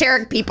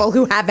esoteric people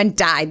who haven't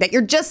died that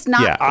you're just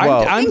not. Yeah,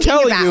 I'm thinking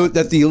telling about. you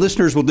that the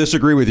listeners will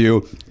disagree with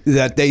you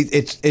that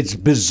it's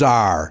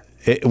bizarre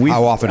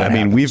how often it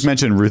happens. We've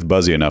mentioned Ruth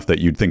Buzzy enough that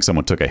you'd think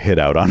someone took a hit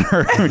out on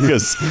her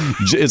because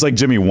it's like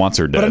Jimmy wants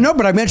her dead.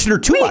 But I mentioned her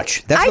too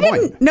much. That's I the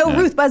didn't point. know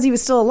Ruth Buzzy was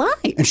still alive.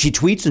 And she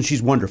tweets and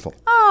she's wonderful.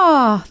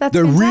 Oh, that's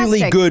They're really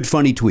fantastic. good,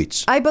 funny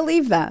tweets. I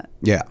believe that.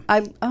 Yeah.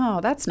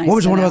 That's nice. What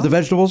was the to one know. about the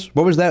vegetables?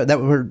 What was that?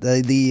 That were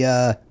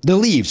the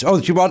leaves.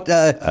 Oh, she bought.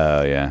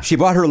 yeah. She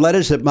bought her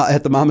lettuce at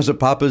the Mama's and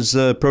Papa's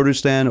produce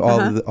stand.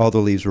 All the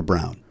leaves were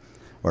brown,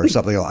 or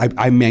something.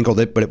 I mangled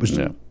it, but it was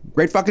a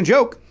great fucking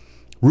joke.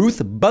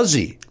 Ruth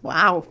Buzzy.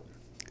 Wow.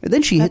 And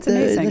then she That's hit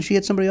amazing. then she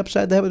hit somebody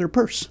upside the head with her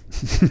purse.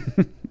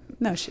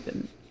 No, she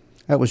didn't.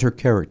 That was her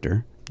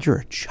character. You're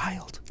a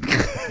child.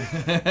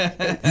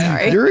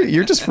 Sorry.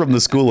 You're just from the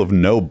school of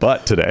no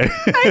butt today.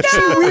 I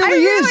know. really I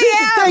is. really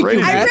am. Thank you,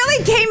 I Matt.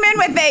 really came in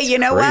with a, you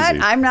know Crazy.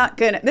 what? I'm not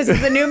gonna. This is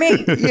the new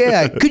me.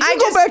 Yeah. Could you I go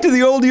just- back to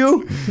the old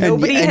you?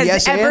 Nobody and has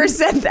yes, ever and?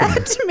 said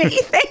that to me.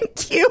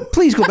 Thank you.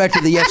 Please go back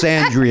to the yes,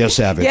 Andrea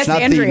Savage, Yes,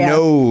 not Andrea. the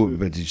no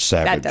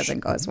Savage. That doesn't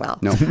go as well.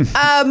 No.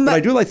 But I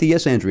do like the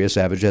yes, Andrea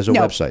Savage has a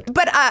No, website.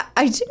 but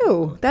I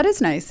do. That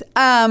is nice.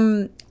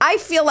 I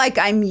feel like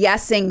I'm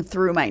yesing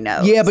through my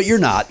nose. Yeah, but you're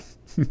not.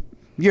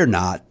 You're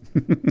not.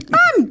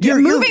 You're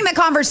moving the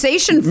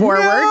conversation forward.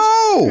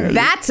 No.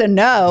 That's a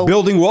no.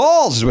 Building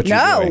walls is what you're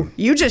no, doing.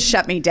 you just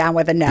shut me down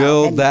with a no.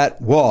 Build And-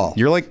 that wall.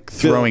 You're like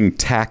throwing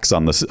tacks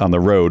on the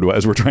road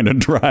as we're trying to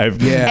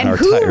drive. Yeah. And Our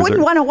who tires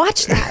wouldn't are- want to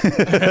watch that?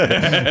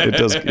 It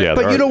does. Yeah,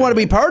 But you don't want to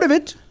be part of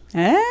it.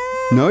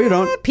 No, you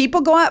don't.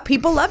 People go out.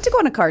 People love to go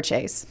on a car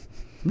chase.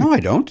 No, I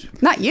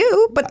don't. Not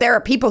you, but there are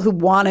people who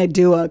want to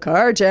do a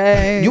car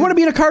chase. You want to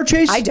be in a car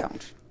chase? I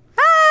don't.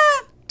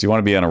 Do you want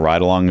to be on a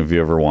ride along? Have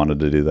you ever wanted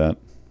to do that?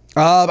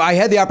 I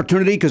had the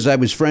opportunity because I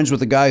was friends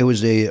with a guy who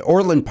was a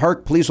Orland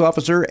Park police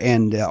officer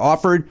and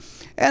offered,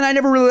 and I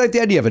never really liked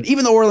the idea of it.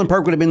 Even though Orland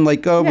Park would have been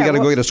like, oh, we Yeah, got to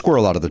go well- get a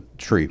squirrel out of the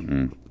tree.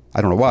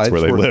 I don't know why. That's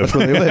where they live. That's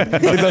where they live.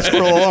 Leave that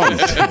squirrel alone.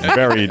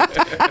 Very,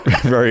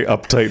 very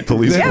uptight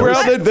police Yeah, force.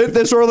 well,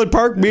 This Orland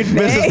Park means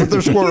business with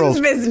their squirrels.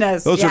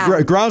 Business. Those yeah.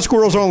 are ground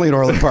squirrels only in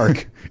Orland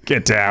Park.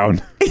 Get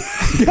down.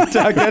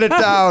 Get it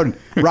down,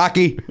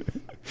 Rocky.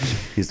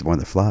 He's the one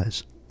that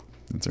flies.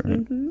 That's all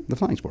right. The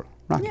flying squirrel,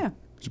 Rocky. Yeah.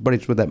 But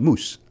it's with that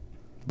moose.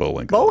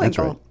 Bullwinkle. That's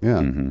right.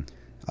 Bullwinkle. Yeah.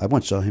 I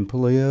once saw him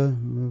pull a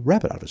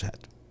rabbit out of his hat.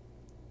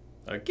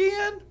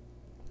 Again.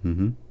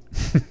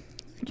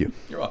 Thank you.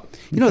 You're welcome.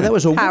 You know, that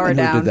was a Power woman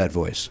who down. did that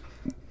voice.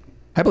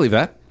 I believe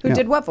that. Who Yeah.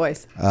 did what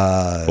voice?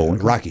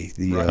 Rocky,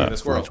 the the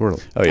squirrel. squirrel.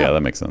 Oh yeah,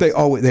 that makes sense.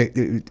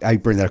 I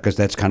bring that up because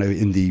that's kind of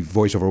in the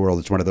voiceover world.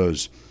 It's one of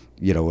those,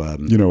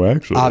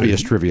 actually,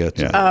 obvious trivia.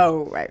 Yeah.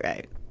 Oh,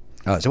 right.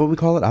 Is that what we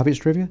call it? Obvious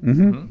trivia?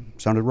 Mm-hmm.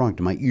 Sounded wrong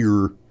to my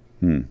ear.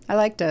 I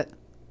liked it.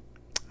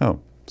 Oh,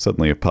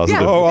 suddenly a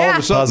positive, Yeah. Oh, all of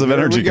a sudden, positive here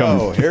energy we go.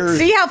 comes. Here's-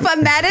 See how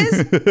fun that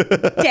is?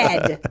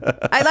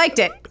 Dead. I liked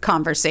it.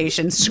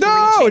 Conversation. No,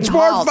 screeching it's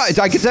more halt. fun.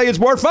 I can tell you it's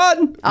more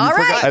fun. All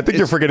right. I think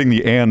you're forgetting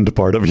the "and"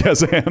 part of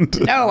yes and.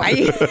 No,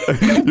 You're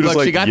just Look,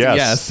 like, she got to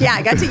yes. yeah,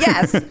 I got to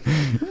yes.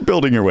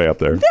 building your way up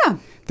there. Yeah.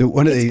 It's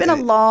It's been a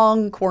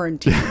long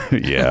quarantine.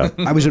 Yeah.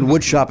 I was in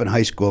woodshop in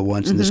high school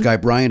once, and this guy,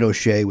 Brian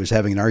O'Shea, was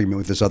having an argument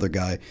with this other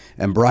guy.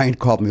 And Brian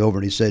called me over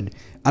and he said,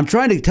 I'm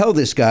trying to tell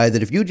this guy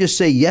that if you just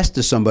say yes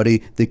to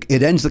somebody,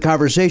 it ends the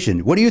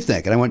conversation. What do you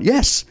think? And I went,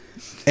 yes.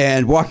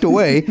 And walked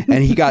away,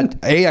 and he got,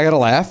 A, I got a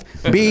laugh.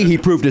 B, he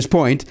proved his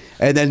point.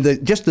 And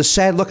then just the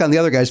sad look on the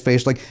other guy's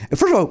face, like,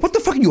 first of all, what the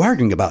fuck are you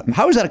arguing about?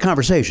 How is that a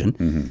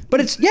conversation?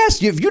 But it's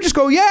yes. If you just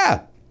go,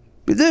 yeah,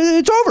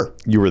 it's over.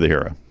 You were the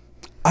hero.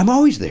 I'm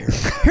always there.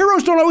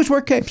 Heroes don't always wear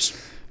capes.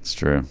 It's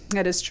true.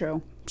 That is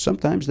true.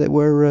 Sometimes they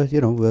wear,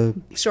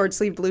 Short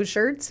sleeve blue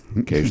shirts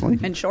occasionally.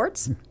 and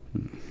shorts.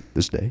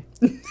 This day.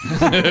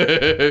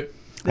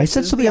 I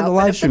said is something the on the outfit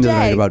live of stream the the other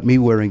night day. about me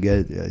wearing,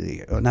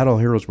 not all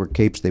heroes wear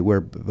capes, they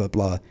wear blah,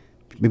 blah,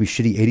 maybe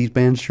shitty 80s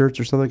band shirts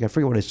or something. I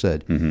forget what I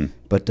said.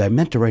 But I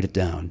meant to write it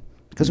down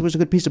because it was a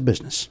good piece of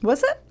business.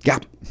 Was it? Yeah.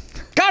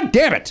 God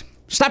damn it.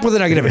 Stop with the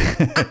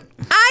negativity.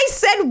 I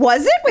said,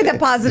 was it with a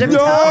positive No,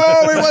 tone?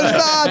 it was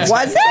not.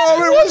 Was it?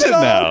 No, it was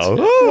not.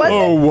 No. Was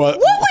Oh, it? what?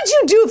 What would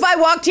you do if I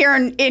walked here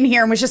and in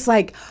here and was just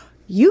like,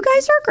 you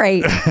guys are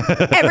great.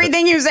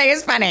 Everything you say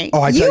is funny.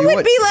 Oh, I tell you would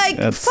what. be like,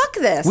 That's- fuck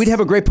this. We'd have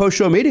a great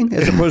post-show meeting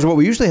as opposed to what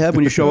we usually have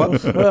when you show up.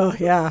 Oh,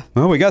 yeah.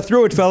 Well, we got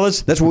through it,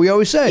 fellas. That's what we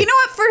always say. You know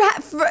what?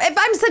 For if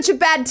I'm such a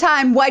bad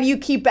time, why do you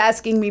keep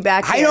asking me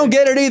back I here? don't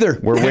get it either.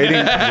 We're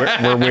waiting.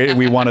 We're waiting.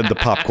 We wanted the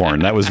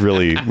popcorn. That was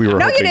really. We were.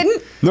 No, hoping, you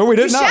didn't. No, we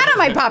did you not. shat on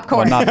my Well,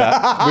 popcorn. not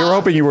that. We were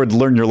hoping you would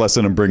learn your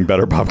lesson and bring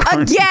better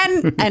popcorn.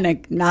 Again,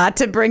 and not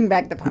to bring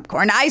back the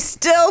popcorn. I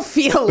still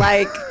feel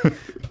like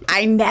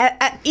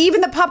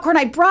even the popcorn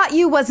I brought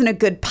you wasn't a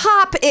good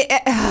pop.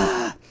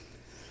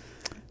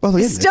 Well,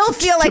 yeah, Still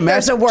feel like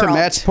there's a world. To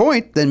Matt's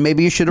point, then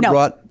maybe you should have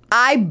brought.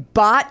 I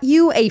bought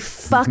you a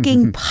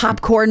fucking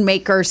popcorn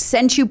maker,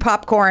 sent you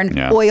popcorn,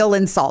 oil,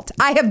 and salt.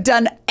 I have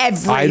done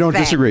everything. I don't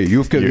disagree.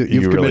 You've committed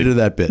really, to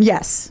that bit.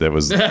 Yes. That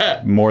was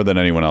more than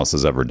anyone else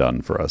has ever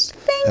done for us.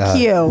 Thank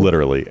you.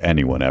 Literally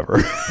anyone ever.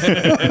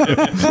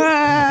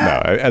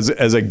 No,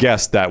 as a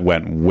guest, that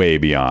went way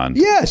beyond.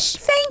 Yes.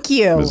 Thank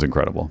you. It was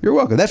incredible. You're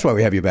welcome. That's why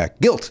we have you back.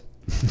 Guilt.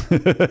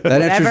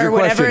 That answers your question.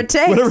 Whatever it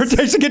takes. Whatever it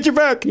takes to get you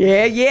back.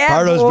 Yeah,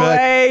 Pardo's boy.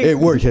 back. It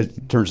worked.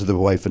 It turns to the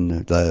wife and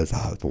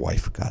the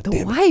wife. God damn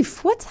it.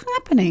 Wife, what's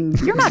happening?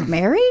 You're not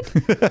married?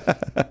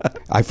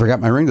 I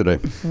forgot my ring today.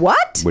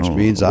 What? Which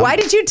means I'm Why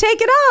did you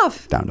take it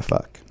off? down to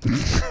fuck.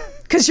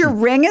 Because your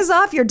ring is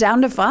off, you're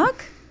down to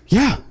fuck?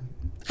 Yeah.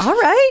 All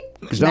right.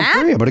 Because I'm Matt,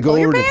 free. I'm going to go pull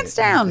your over to- pants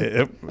down.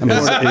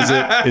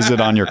 Is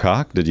it on your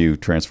cock? Did you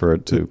transfer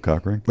it to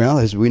cock ring? Well,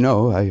 as we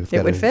know, I've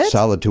got would a fit?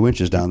 solid 2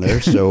 inches down there.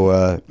 So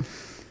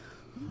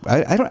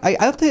I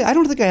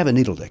don't think I have a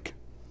needle dick.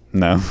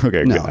 No.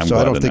 Okay. No. Good. I'm So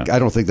glad I don't to think know. I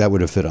don't think that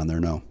would have fit on there.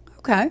 No.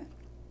 Okay.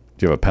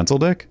 Do you have a pencil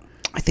dick?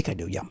 I think I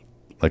do. Yeah.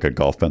 Like a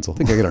golf pencil? I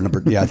think I got a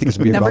number. Yeah. I think it's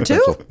gonna be a Number golf 2?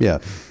 pencil. Yeah.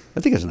 I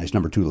think it's a nice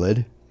number 2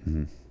 lid.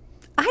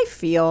 I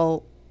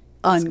feel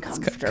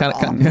uncomfortable.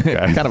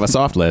 Kind of a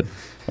soft lid.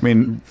 I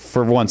mean,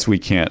 for once, we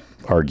can't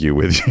argue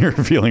with your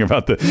feeling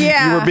about the.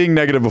 Yeah. You were being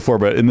negative before,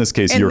 but in this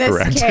case, In you're this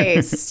correct.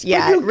 case,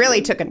 yeah, it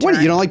really took a turn.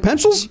 What? You don't like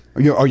pencils?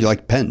 Or you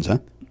like pens? Huh?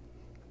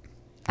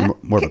 You're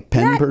more of a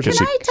pen Matt, person.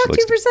 Can I talk to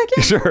you for a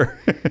second? Sure.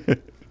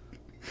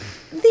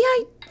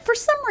 For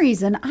some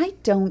reason, I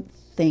don't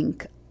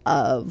think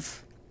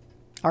of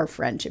our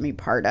friend Jimmy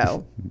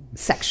Pardo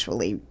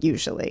sexually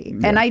usually,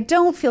 and I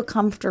don't feel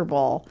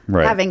comfortable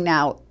Right. having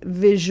now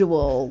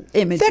visual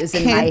images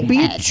That in my can't be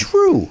head.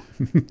 true.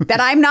 That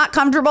I'm not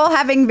comfortable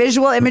having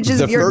visual images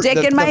of your dick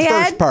in my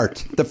head.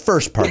 The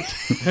first part.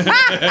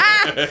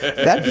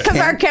 Because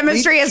our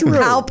chemistry is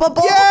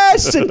palpable.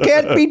 Yes, it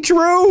can't be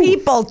true.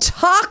 People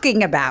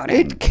talking about it.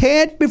 It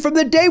can't be from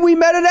the day we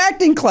met in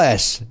acting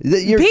class.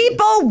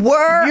 People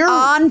were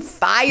on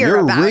fire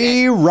about it.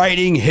 You're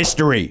rewriting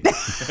history.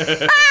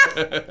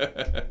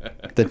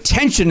 The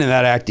tension in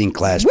that acting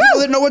class. People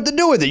didn't know what to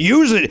do with it.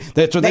 Use it.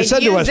 That's what they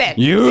said to us.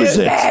 Use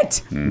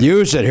it.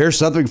 Use it. Here's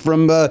something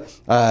from Cat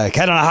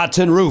on a Hot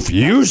Tin Roof.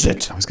 Use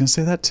it. I was going to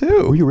say that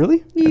too. Were you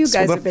really? You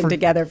guys have been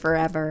together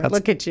forever.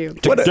 Look at you.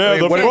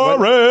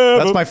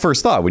 That's my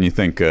first thought when you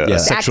think a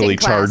sexually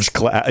Acting class. charged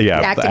class. Yeah,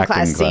 Acting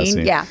class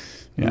scene. Yeah.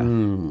 Yeah.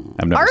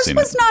 I've never Ours seen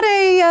was it. not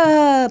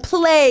a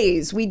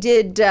plays. We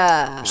did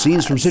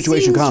Scenes from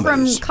situation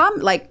comedies. from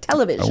like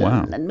television Oh,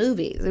 wow. and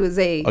movies. It was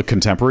a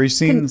Contemporary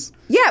scenes?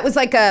 yeah, it was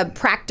like a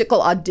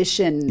practical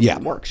audition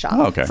workshop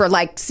Oh, okay. for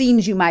like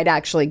scenes you might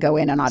actually go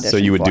in and audition. So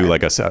you would for. do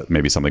like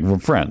maybe something from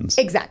Friends.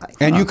 exactly.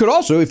 And you could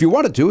also, if you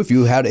wanted to, if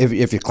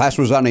your class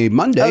was on a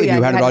Monday and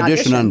you had an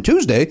audition on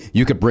Tuesday,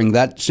 you could bring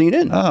that scene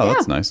in. Oh,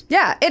 that's nice.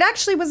 Yeah, it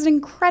actually was an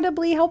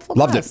incredibly helpful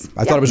Loved class. it.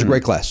 I thought it was a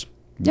great class.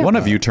 One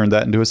of you turned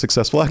that into a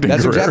successful acting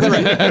That's career.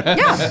 exactly right.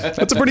 Yeah.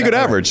 That's a pretty good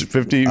average,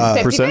 50%.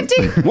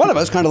 50-50. One of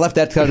us kind of left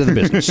that side of the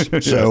business.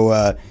 So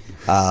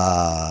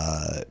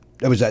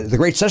it was the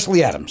great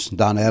Cecily Adams,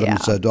 Don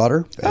Adams'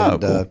 daughter,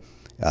 and,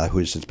 who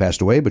has since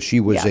passed away. But she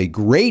was a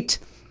great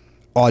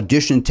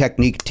audition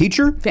technique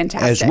teacher,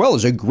 Fantastic. as well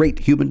as a great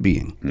human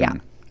being. Yeah.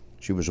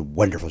 She was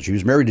wonderful. She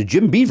was married to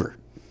Jim Beaver,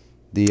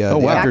 the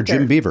actor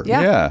Jim Beaver.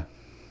 Yeah.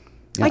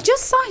 I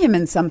just saw him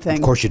in something.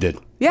 Of course you did.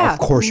 Yeah. Of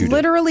course you did.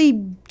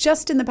 Literally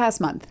just in the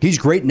past month. He's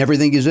great in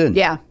everything he's in.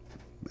 Yeah.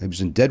 He was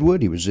in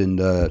Deadwood. He was in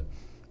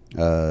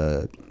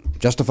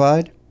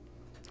Justified.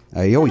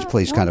 He always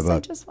plays kind of I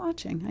a just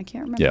watching. I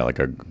can't remember. Yeah, like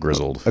a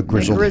grizzled.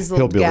 grizzled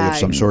hillbilly guy. of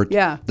some sort.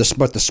 Yeah.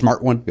 But the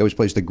smart one. He always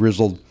plays the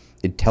grizzled,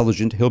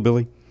 intelligent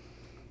hillbilly.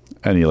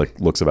 And he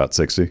looks about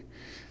 60.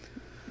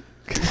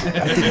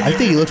 I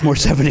think he looks more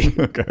 70.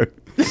 Okay.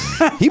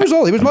 He was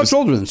old. He was much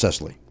older than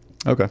Cecily.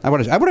 Okay.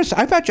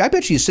 I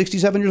bet she's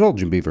 67 years old,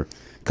 Jim Beaver.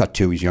 Cut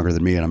two. He's younger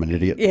than me, and I'm an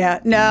idiot. Yeah.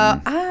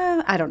 No,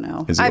 I don't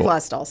know. Is he I've old?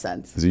 lost all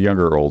sense. Is he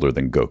younger or older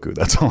than Goku?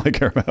 That's all I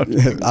care about.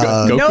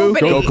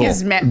 Nobody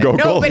is Gokul.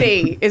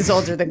 nobody is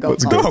older than Goku.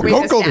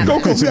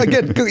 Gokul's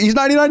again. He's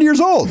 99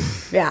 years old.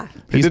 Yeah.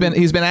 He's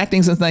been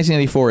acting since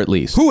 1984 at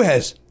least. Who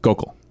has?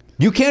 Gokul.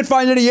 You can't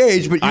find any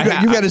age, but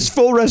you got his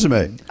full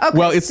resume. Okay.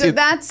 Well,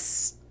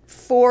 that's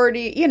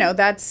 40.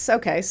 That's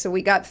okay. So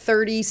we got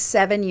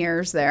 37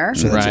 years there.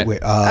 So that's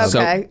Right.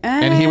 Okay.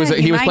 And he was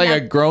might playing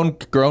a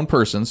not- grown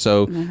person,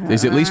 so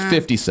he's at least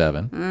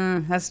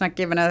 57. That's not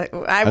giving a.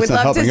 I would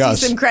not love to helping see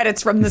us. some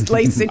credits from this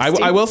late 60s.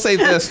 I will say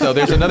this though.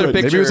 There's another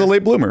picture. Maybe he was a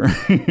late bloomer.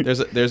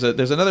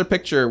 There's another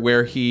picture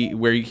where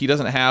he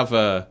doesn't have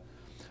a.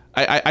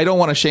 I don't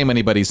want to shame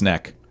anybody's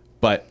neck,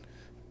 but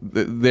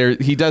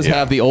he does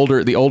have the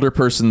older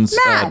person's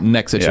Matt.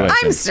 neck situation.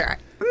 I'm sorry,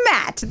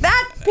 Matt.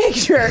 That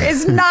picture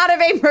is not of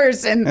a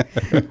person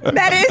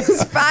that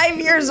is 5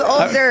 years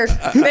older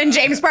than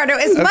James Pardo.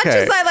 As much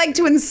as I like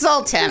to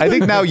insult him, I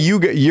think now you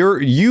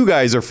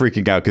guys are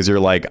freaking out because you're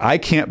like, I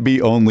can't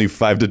be only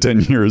 5 to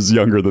 10 years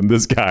younger than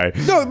this guy.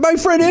 No, my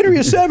friend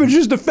Andrea Savage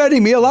is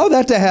defending me. Allow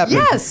that to happen.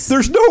 Yes.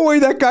 There's no way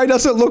that guy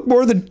doesn't look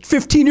more than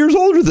 15 years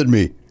older than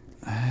me.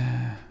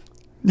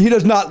 He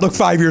does not look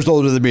 5 years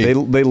older than me.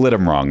 They lit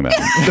him wrong then.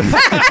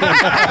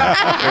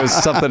 It was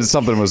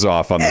something was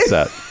off on the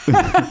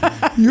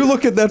set. You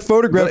look at that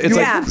photograph. It's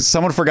Yeah. like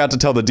someone forgot to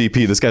tell the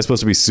DP this guy's supposed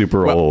to be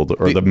super old,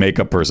 or the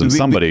makeup person.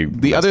 Somebody.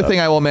 The other thing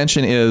I will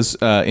mention is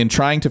in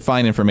trying to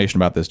find information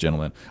about this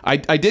gentleman, I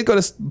did go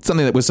to something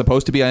that was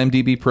supposed to be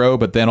IMDb Pro,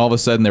 but then all of a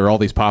sudden there were all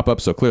these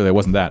pop-ups, so clearly it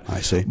wasn't that.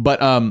 I see.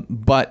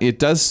 But it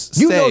does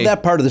say... You know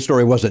that part of the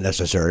story wasn't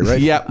necessary,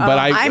 right? Yeah, but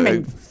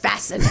I'm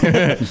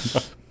fascinated.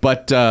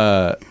 But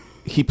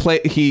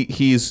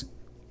he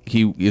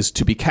is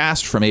to be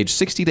cast from age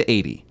 60 to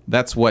 80.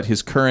 That's what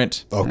his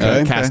current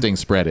casting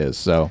spread is.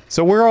 So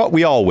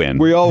we all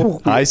win.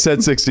 I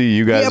said 60.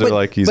 You guys are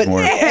like he's more.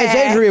 As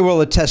Andrea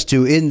will attest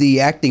to, in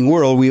the acting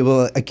world, we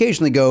will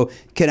occasionally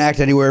can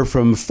act anywhere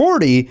from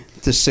 40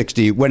 to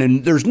 60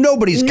 when there's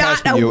nobody's Not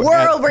casting a you.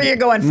 world where you're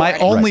going 40. My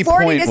only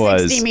 40 point to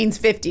 60 was- means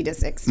 50 to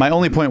 60. My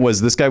only point was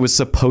this guy was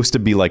supposed to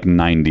be like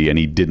 90, and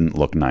he didn't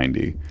look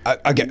 90.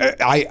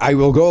 I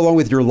will go along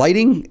with your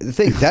lighting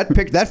thing.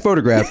 That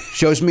photograph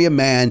shows me a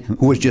man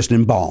who was just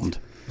embalmed.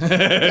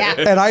 Yeah.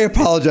 And I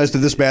apologize to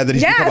this man that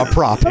he's Yeah. become a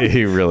prop.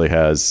 He really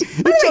has.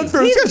 It's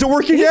unfair. This guy's a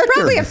working he's actor.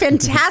 probably a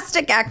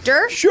fantastic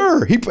actor.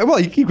 Sure. He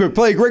could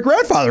play a great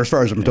grandfather, as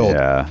far as I'm told.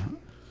 Yeah.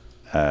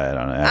 I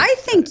don't know. I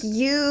think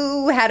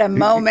you had a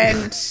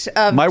moment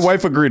of... My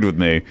wife agreed with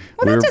me.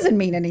 Well, that doesn't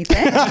mean anything.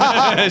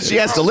 she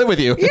has to live with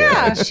you.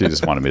 Yeah. She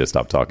just wanted me to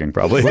stop talking,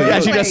 probably.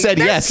 Yeah, she just said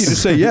There's- yes. You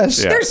just say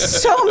yes. Yeah. There's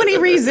so many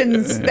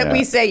reasons that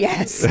we say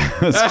yes.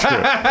 That's true.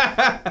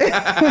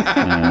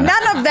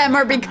 None of them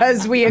are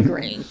because we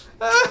agree.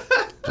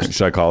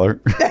 Should I call her?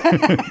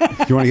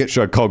 You want to get?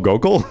 Should I call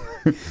Gokul?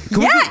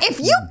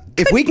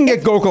 If we can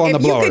get Gokul on the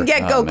blower. you could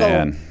get Oh, Gokul.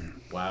 man.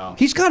 Wow.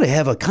 He's got to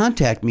have a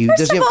contact me.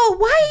 First of all,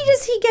 why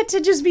does he get to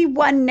just be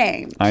one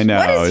name? I know.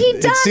 What has he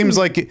done? It seems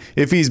like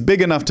if he's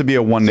big enough to be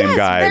a one-name Yes,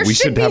 guy, there we should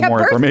should be have a more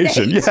birth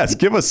information. date. Yes,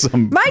 give us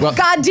some. My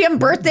goddamn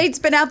birth date's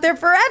been out there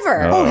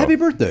forever. Oh, happy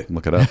birthday!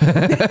 Look it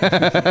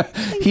up.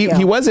 He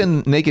was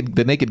in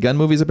the Naked Gun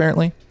movies,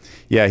 apparently.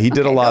 Yeah, he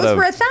did a lot Those of.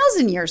 were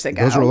 1,000 years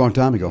ago. Those were a long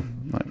time ago.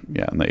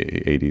 Yeah, in the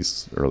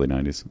 80s, early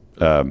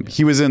 90s.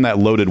 He was in that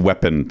Loaded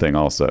Weapon thing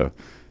also.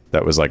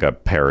 That was like a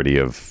parody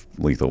of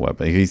Lethal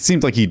Weapon. He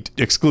seemed like he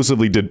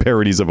exclusively did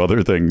parodies of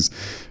other things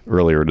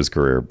earlier in his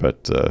career,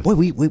 but Boy,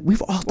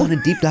 we've all done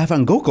a deep dive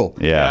on Gokul.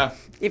 yeah.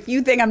 If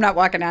you think I'm not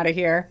walking out of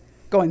here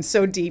going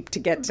so deep to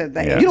get to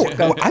the Yeah. age You know, of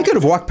Gokul. I could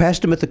have walked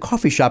past him at the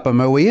coffee shop on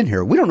my way in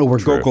here. We don't know where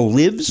True. Gokul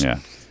lives. Yeah.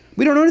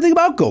 We don't know anything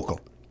about Gokul.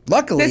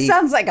 Luckily, This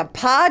sounds like a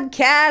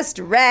podcast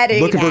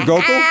ready Looking to for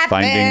Gokul? happen.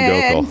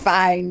 Finding Gokul.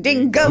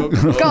 Finding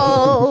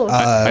Gokul.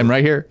 I'm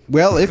right here.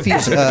 well, if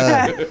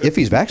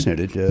he's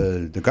vaccinated,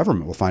 the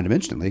government will find him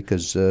instantly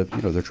because they're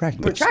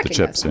tracking We're him. tracking The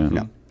chips, us.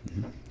 yeah.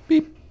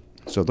 Beep.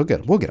 So they'll get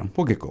him. We'll get him.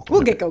 We'll get Gokul.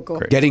 We'll get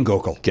Gokul. Getting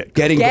Gokul.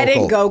 Getting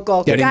Getting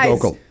Gokul. Getting Guys,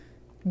 Gokul.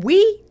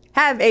 we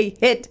have a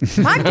hit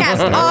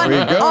podcast on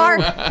our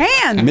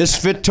hands.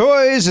 Misfit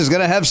Toys is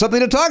going to have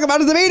something to talk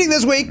about at the meeting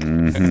this week.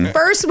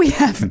 First, we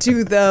have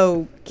to,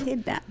 though,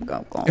 kidnap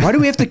Gokul. Why do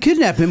we have to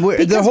kidnap him?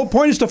 The whole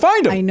point is to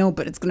find him. I know,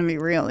 but it's going to be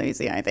real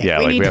easy, I think. Yeah,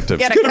 like, we have to-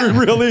 get It's a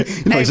Really?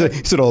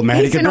 He's an old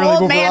man. He's he can an really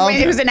old move man around.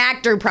 who's an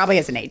actor who probably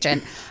has an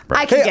agent.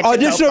 I can Hey, get to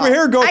audition Gokul. over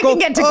here, Gokul. I can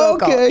get to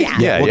Gokul. Okay. Yeah.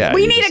 Yeah,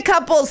 We you need just- a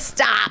couple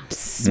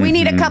stops. We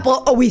need a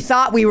couple. Oh, we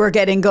thought we were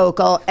getting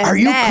Gokul. And Are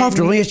you then-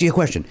 comfortable? Let me ask you a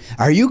question.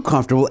 Are you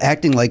comfortable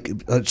acting like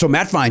so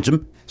Matt finds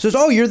him, says,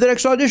 "Oh, you're the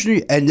next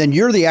audition," and then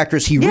you're the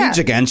actress he Yeah. reads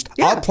against.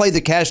 Yeah. I'll play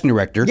the casting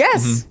director.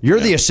 Yes. You're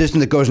the assistant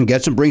that goes and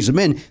gets him, brings him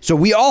in. So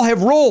we all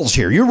have roles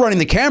here. You're running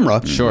the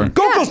camera. Sure.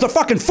 Gokul's the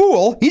fucking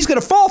fool. He's going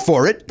to fall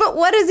for it. But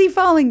what is he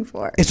falling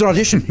for? It's an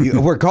audition.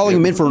 We're calling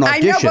him in for an I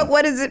audition. know, but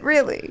what is it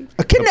really?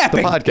 A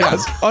kidnapping. The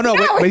podcast. Oh no!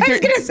 No, wait, I was here-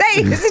 going to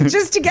say, is it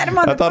just to get him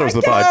on I the thought it was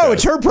the podcast? podcast. Oh,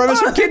 it's her premise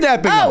for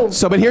kidnapping. Oh. him.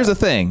 So, but here's the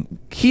thing: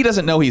 he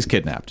doesn't know he's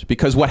kidnapped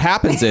because what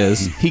happens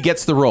is he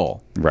gets the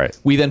role. Right.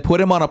 We then put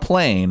him on a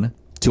plane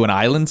to an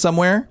island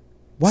somewhere,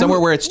 somewhere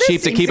where it's This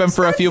cheap to seems keep him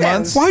for a few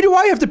expensive. months. Why do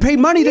I have to pay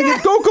money to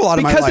get Gokul out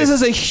of my Because life? this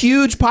is a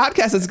huge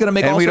podcast that's going to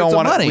make And all we sorts don't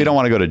want of money. we don't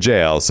want to go to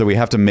jail, so we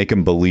have to make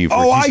him believe.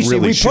 Oh, I he's see. Really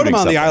We put him shooting on the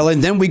something.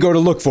 island, then we go to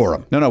look for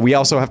him. No, we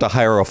also have to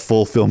hire a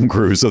full film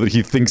crew so that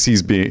he thinks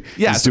he's doing a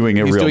he's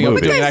real doing a-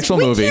 movie. doing an Guys, actual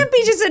we movie. can't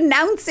be just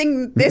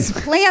announcing this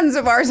plans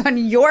of ours on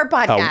your Oh,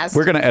 podcast.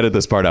 we're going to edit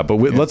this part out, but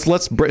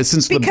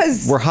since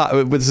Because- we're hot,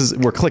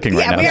 we're clicking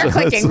right yeah, now. we are So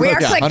clicking. We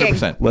are Yeah, clicking.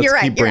 100%. Let's You're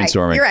right. keep you're right,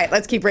 brainstorming. You're right.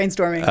 Let's keep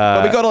brainstorming.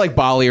 But we go to like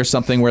Bali or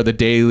something where the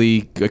daily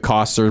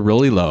costs are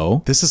really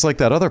low. This is like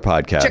that other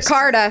podcast.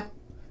 Jakarta.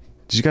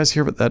 Did you guys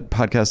hear about that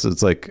podcast?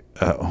 It's like,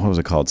 what was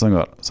it called? Something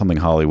about something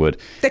Hollywood.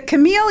 The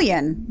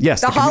Chameleon.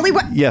 Yes, The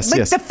Hollywood. yes, like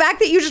yes. The fact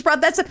that you just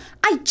brought that stuff.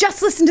 I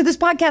just listened to this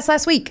podcast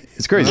last week.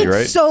 It's crazy,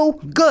 right? It's so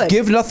good.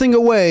 Give nothing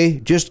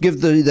away. Just give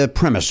the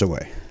premise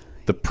away.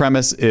 The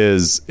premise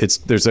is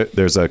there's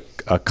a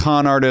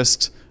con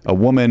artist, a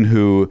woman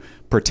who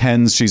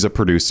pretends she's a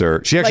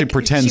producer. She actually Like,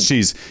 pretends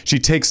she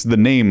takes the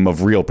name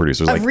of real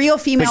producers, Of real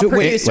female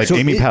producers. Like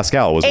Amy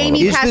Pascal was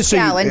Amy one of them.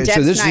 Pascal and Deb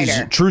so this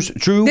Snyder. is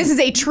true. This is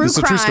a true This is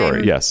a crime true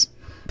story. Yes.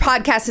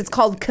 podcast. It's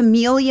called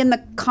Chameleon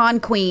the Con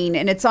Queen,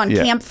 and it's on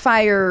Yeah.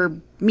 Campfire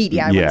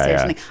Media, I want to say, or Yeah.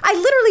 something. I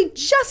literally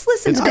just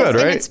listened It's to this, good,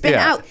 and right? it's been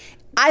Yeah. out.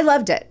 I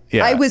loved it.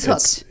 Yeah, I was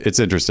hooked. It's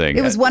interesting.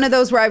 It was one of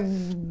those where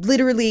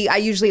I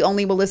usually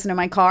only will listen in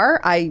my car.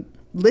 I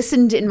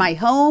listened in my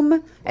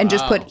home and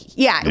just put,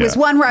 it was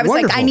one where I was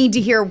like, Wonderful. I need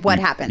to hear what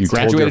happens. You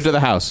told Graduated to the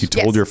house. You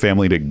told Yes. your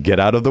family to get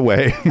out of the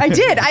way. I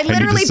did. I And you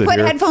literally just sit put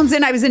here. headphones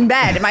in. I was in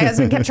bed, and my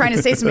husband kept trying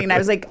to say something, and I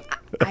was like,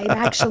 I'm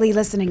actually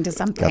listening to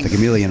something. Got the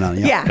chameleon on.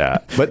 Yeah. Yeah,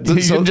 but You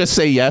didn't just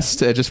say yes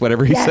to just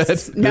whatever he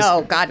Yes. said.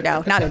 No, God,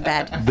 no. Not in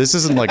bed. this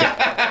isn't like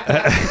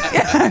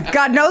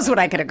God knows what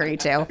I could agree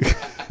to.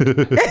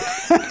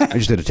 I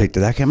just had to take to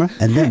that camera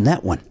and then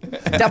that one.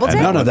 Double take?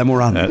 None of them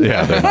were on.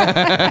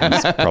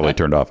 it's probably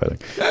turned off, I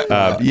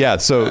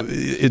think. So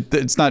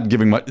it's not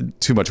giving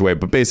too much away,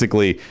 but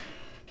basically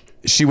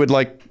she would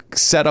like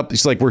set up.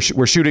 She's like, we're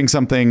shooting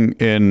something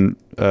in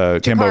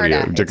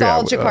Cambodia. It's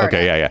all Jakarta.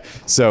 Okay, yeah.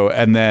 So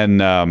and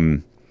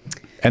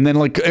then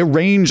like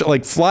arrange,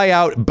 like fly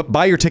out,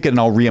 buy your ticket, and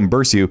I'll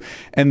reimburse you.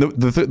 And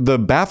the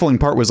baffling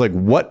part was like,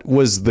 what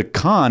was the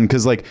con?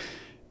 Because like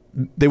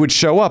they would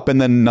show up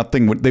and then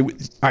nothing would. They All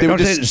right, would don't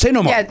just say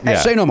no more. Yeah.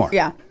 Say no more.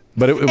 Yeah.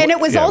 But And it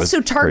was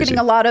also targeting crazy.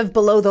 a lot of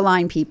below the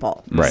line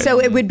people. Right. So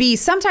it would be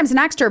sometimes an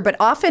actor, but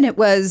often it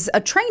was a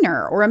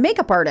trainer or a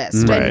makeup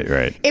artist. Right, And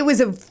right.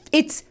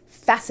 It's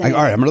fascinating.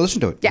 All right, I'm going to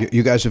listen to it. Yeah.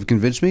 You guys have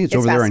convinced me. It's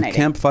over there on fascinating.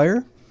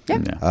 Campfire,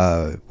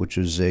 Yeah. which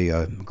is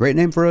a great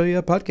name for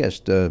a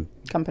podcast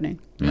Company.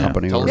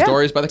 company. Tell or- the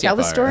stories by the Tell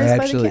the campfire. stories by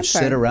the Absolutely.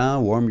 campfire. Sit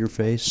around, warm your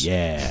face.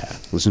 Yeah.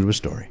 Listen to a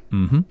story.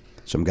 Mm-hmm.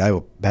 Some guy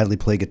will badly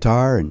play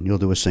guitar, and you'll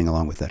do a sing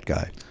along with that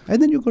guy,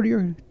 and then you'll go to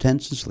your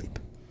tents and sleep.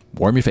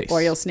 Warm your face.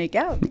 Or you'll sneak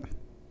out.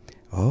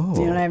 Oh,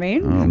 Do you know what I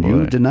mean? and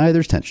you deny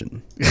there's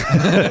tension.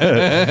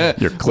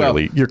 You're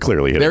clearly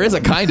hitting There is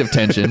on a kind of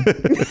tension.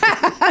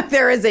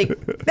 There is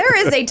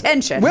a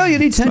tension. Well, you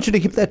need tension to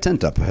keep that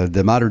tent up.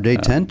 The modern day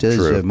tent is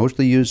true.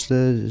 mostly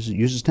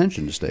uses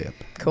tension to stay up.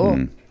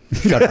 Cool.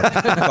 Shut up.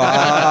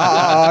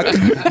 Fuck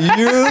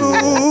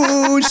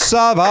you,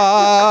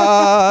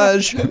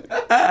 Savage.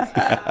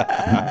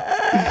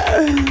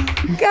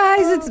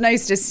 Guys, it's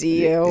nice to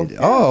see you.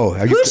 Oh,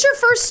 are you, Who was your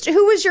first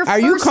are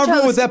you comfortable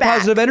host with that back?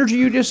 positive energy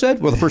you just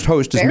said? Well, the first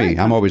host is Very me.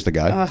 I'm always the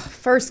guy.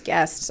 First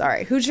guest,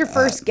 sorry. Who's your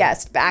first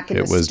guest back in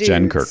It the was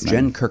Jen Stoods? Kirkman.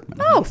 Jen Kirkman.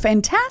 Oh,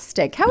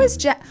 fantastic. How is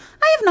Jen?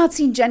 I have not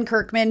seen Jen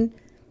Kirkman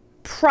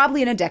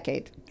probably in a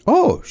decade.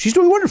 Oh, she's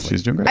doing wonderfully.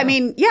 She's doing great. I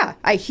mean, yeah,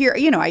 I hear,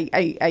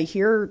 I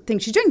hear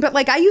things she's doing, but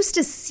like I used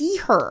to see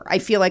her, I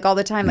feel like all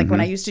the time, like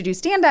when I used to do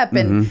stand up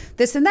and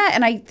this and that.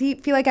 And I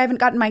feel like I haven't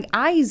gotten my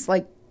eyes,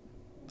 like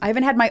I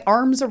haven't had my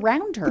arms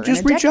around her.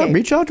 Just in a decade.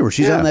 reach out to her.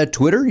 She's on that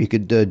Twitter. You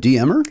could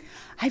DM her.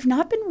 I've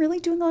not been really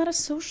doing a lot of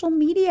social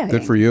media.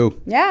 Good for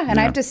you. Yeah. And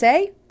I have to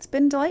say, it's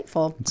been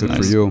delightful. Good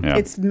for you. Yeah.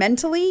 It's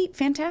mentally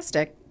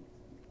fantastic.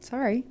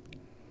 Sorry.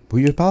 Who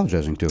are you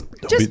apologizing to? Just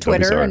don't be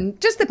Twitter sorry. and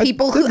just the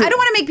people who I don't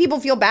want to make people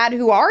feel bad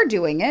who are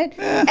doing it.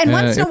 And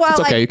once in a while,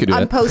 it's okay, you can do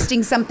I'm that.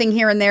 posting something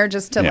here and there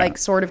just to Yeah. like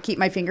sort of keep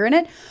my finger in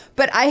it.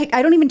 But I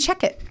don't even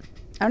check it.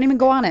 I don't even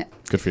go on it.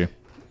 Good for you.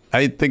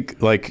 I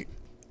think like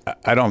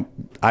I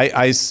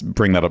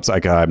bring that up.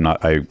 Like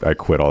I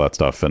quit all that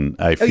stuff, and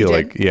I you feel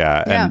did? like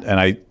and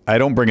I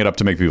don't bring it up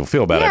to make people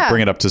feel bad. Yeah. I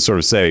bring it up to sort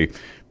of say,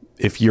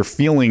 if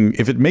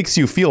it makes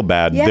you feel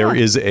bad, Yeah. there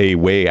is a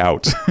way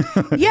out.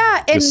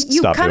 Yeah, and Just you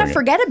stop kind of doing it.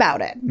 forget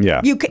about it. Yeah.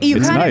 you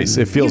It's kind nice.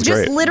 of It feels you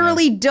just great.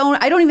 literally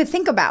don't. I don't even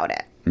think about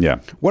it. Yeah.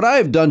 What I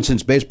have done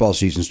since baseball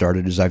season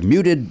started is I've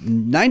muted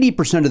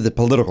 90% of the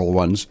political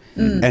ones,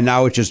 and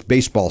now it's just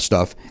baseball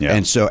stuff, Yeah.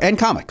 and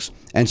comics.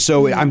 And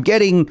so I'm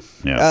getting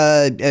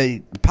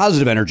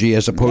positive energy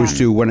as opposed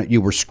to when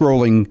you were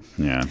scrolling,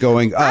 Yeah.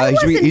 going, he's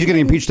wasn't getting even-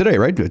 impeached today,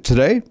 right?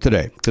 Today.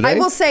 I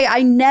will say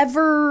I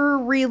never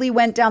really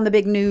went down the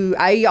big news.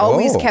 I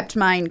always Oh. kept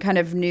mine kind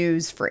of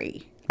news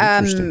free.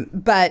 Interesting.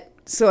 But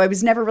so I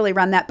was never really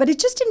around that. But it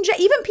just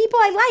even people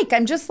I like,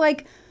 I'm just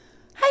like,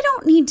 I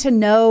don't need to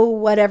know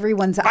what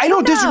everyone's. I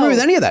don't disagree know. with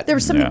any of that.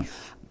 There's something, Yeah.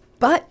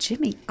 but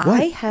Jimmy,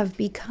 I have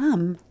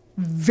become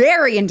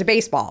very into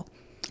baseball.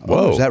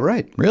 Whoa. is that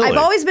right? Really? I've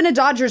always been a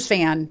Dodgers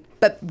fan,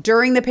 but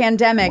during the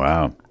pandemic,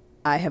 Wow.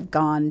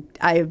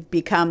 I've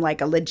become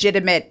like a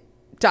legitimate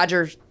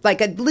Dodgers,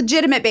 like a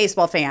legitimate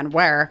baseball fan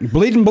where.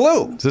 Bleeding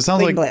blue. Does it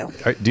sound like? Bleeding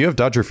blue. Do you have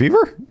Dodger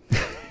fever?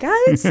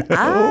 Guys, my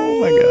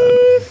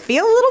I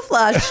feel a little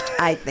flushed.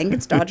 I think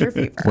it's Dodger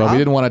fever. Well, we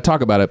didn't want to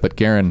talk about it, but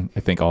Garen, I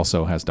think,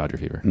 also has Dodger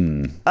fever.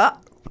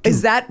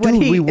 Is that what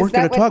Dude, he? we is weren't that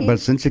going to what talk he- about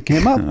it since it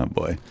came up. Oh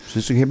boy.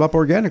 Since it came up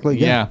organically,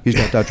 Yeah. he's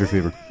got Dodger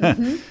fever.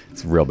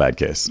 It's a real bad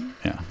case.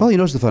 Yeah. Well, he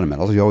knows the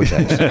fundamentals. He always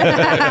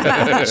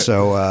has.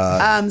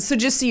 So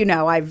just so you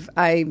know,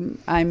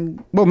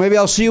 I'm. Well, maybe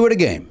I'll see you at a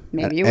game.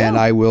 Maybe you And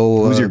will. I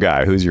will. Who's your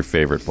guy? Who's your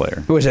favorite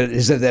player? Who is it?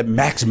 Is that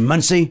Max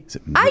Muncy?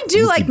 I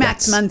do Mookie like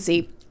Max Betts.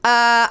 Muncy.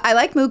 I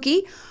like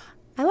Mookie.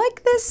 I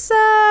like this.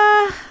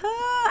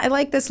 I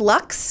like this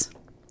Lux.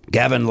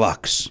 Gavin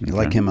Lux. You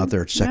like him out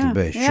there at second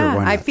base? Yeah, Sure,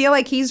 why not? I feel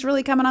like he's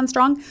really coming on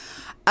strong.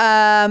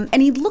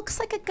 And he looks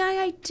like a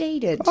guy I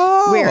dated.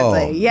 Oh.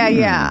 Weirdly,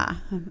 yeah.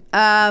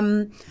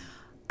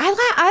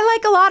 I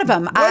like a lot of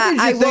them. What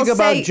did you think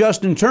about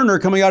Justin Turner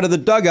coming out of the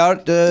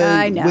dugout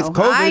I know. with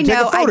COVID I and take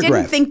a know. I photograph?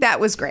 didn't think that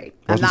was great.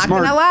 I'm Wasn't not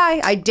smart. gonna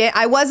lie.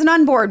 I wasn't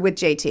on board with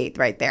JT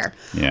right there.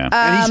 Yeah.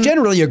 And he's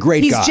generally a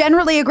great guy. He's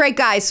generally a great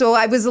guy. So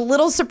I was a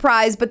little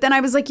surprised, but then I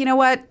was like, you know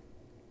what?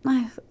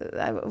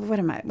 What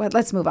am I?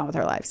 Let's move on with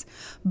our lives.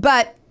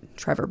 But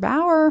Trevor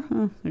Bauer,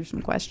 there's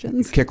some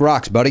questions. Kick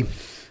rocks, buddy.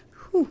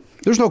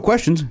 There's no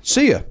questions.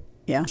 See ya.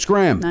 Yeah.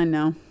 Scram. I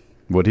know.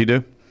 What'd he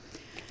do?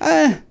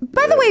 By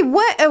the way,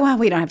 what? Well,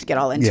 we don't have to get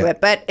all into Yeah.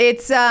 it, but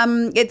it's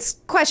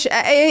question.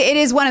 It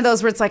is one of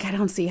those where it's like I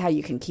don't see how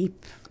you can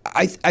keep.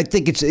 I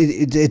think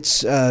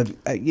it's.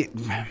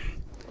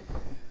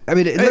 I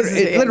mean, it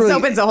It literally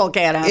opens a whole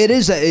can of. It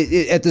is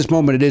at this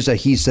moment. It is a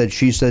he said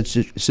she said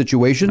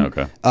situation.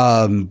 Okay.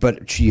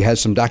 But she has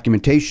some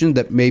documentation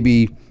that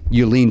maybe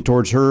you lean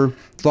towards her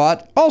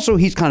thought. Also,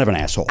 he's kind of an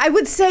asshole. I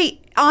would say,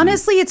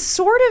 honestly, it's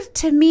sort of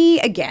to me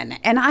again,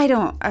 and I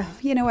don't.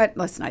 You know what?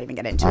 Let's not even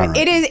get into it. right.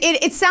 It is.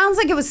 It sounds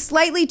like it was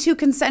slightly too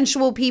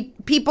consensual.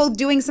 People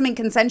doing something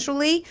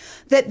consensually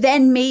that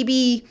then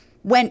maybe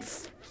went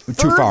Too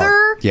further.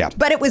 far. Yeah.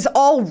 But it was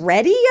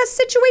already a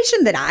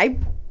situation that I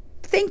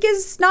think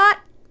is not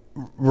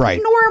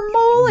right.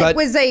 normal. But- It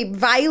was a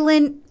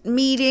violent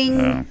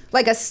meeting,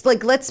 like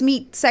let's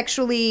meet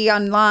sexually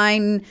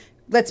online.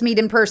 Let's meet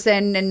in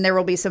person, and there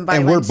will be some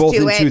violence. we're both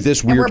to into it.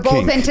 this And we're weird both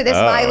kink. into this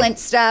violent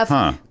stuff.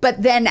 Huh.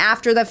 But then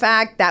after the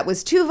fact, that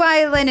was too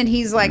violent, and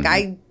he's like,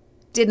 I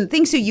didn't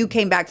think so. You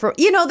came back for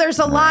there's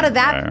a lot of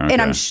that, right,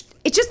 and okay.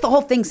 it's just the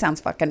whole thing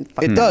sounds fucking.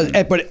 It does.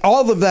 But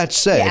all of that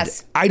said,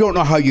 Yes. I don't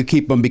know how you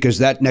keep them because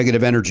that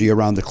negative energy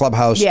around the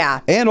clubhouse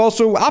and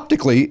also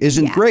optically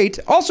isn't Yeah. great.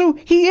 Also,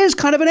 he is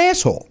kind of an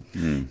asshole.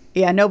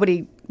 Yeah,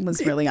 nobody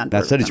was really on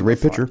board. That said, with he's a him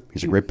great before. pitcher.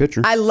 He's a great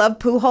pitcher. I love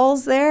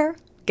Pujols there.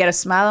 Get a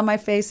smile on my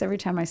face every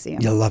time I see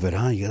him. You love it,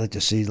 huh? You like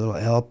to see little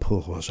El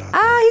Pujols out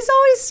there. He's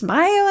always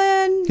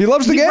smiling. He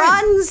loves the game. He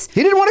runs.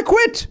 He didn't want to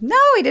quit. No,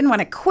 he didn't want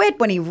to quit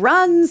when he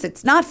runs.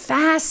 It's not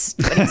fast,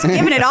 but he's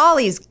giving it all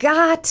he's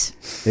got.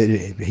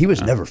 He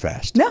was never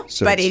fast. No,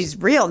 So but it's- he's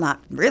really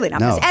not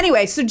No. fast.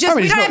 Anyway, so just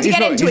we he's don't no- have to he's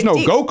get no- into he's it. no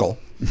deep.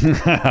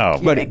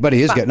 Gokul. But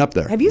he is getting up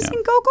there. Have you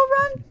seen Gokul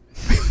run?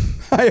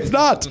 I have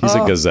not. He's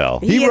a gazelle.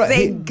 He ru- is a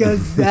he-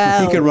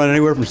 gazelle. He can run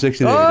anywhere from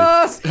 60 to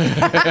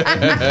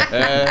 80.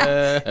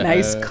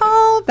 Nice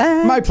call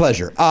back. My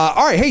pleasure.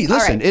 All right. Hey,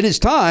 listen. right. It is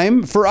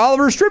time for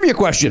Oliver's trivia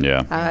question.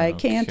 Yeah. I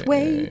can't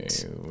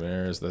wait.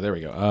 There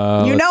we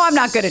go. You know I'm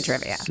not good at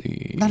trivia.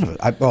 None of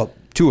it. Well,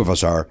 two of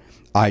us are.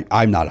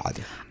 I'm not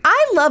either.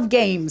 I love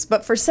games,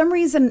 but for some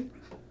reason,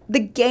 the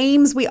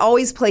games we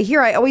always play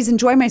here, I always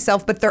enjoy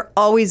myself, but they're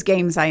always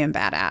games I am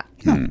bad at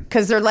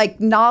because they're like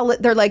knowledge.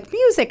 They're like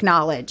music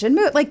knowledge and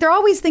like they're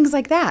always things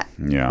like that.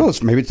 Yeah. Well,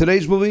 maybe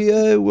today's will be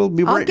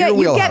right in your You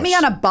wheelhouse. get me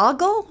on a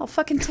boggle, I'll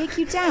fucking take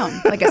you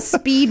down like a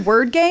speed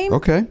word game.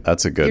 Okay.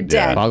 That's a good. You're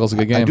dead. Boggle's a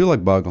good game. I do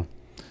like Boggle.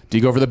 Do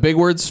you go for the big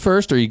words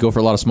first, or you go for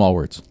a lot of small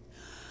words?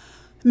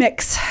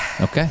 Mix.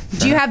 Okay.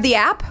 Do you have the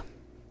app?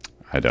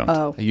 I don't.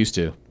 Oh, I used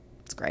to.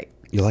 it's great.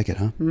 You like it,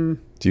 huh? Mm.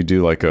 Do you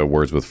do like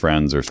words with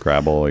friends or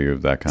Scrabble? Or you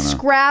that kind of?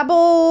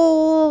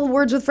 Scrabble,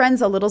 Words with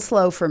Friends, a little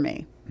slow for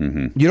me.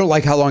 You don't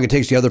like how long it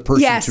takes the other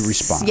person Yes, to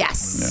respond.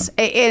 yes.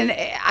 And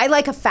I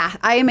like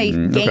I am a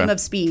game okay. of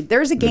speed.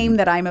 There's a game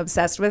that I'm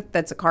obsessed with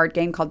that's a card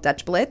game called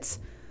Dutch Blitz.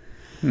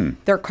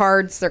 They're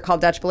cards. They're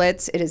called Dutch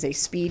Blitz. It is a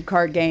speed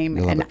card game,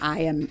 and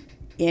I am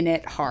in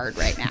it hard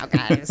right now,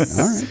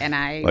 guys. And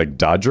I, Like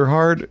Dodger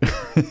Hard?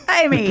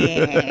 I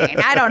mean,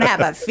 I don't have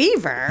a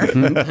fever.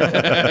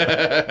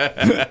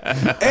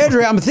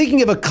 Andrea, I'm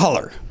thinking of a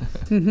color.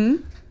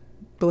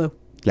 Blue.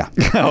 Yeah.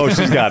 Oh,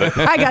 she's got it.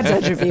 I got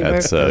Dodger fever.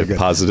 That's a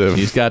positive.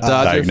 He's got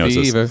Dodger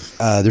diagnosis.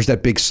 fever. There's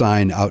that big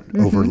sign out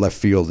over left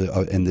field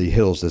in the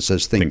hills that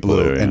says "Think, Think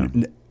Blue," Blue, yeah.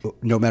 and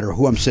no matter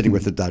who I'm sitting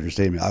with at Dodger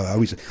Stadium, I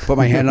always put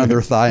my hand on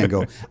their thigh and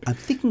go, "I'm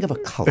thinking of a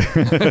color,"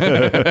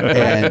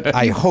 and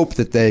I hope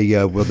that they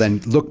will then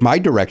look my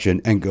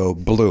direction and go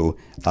blue.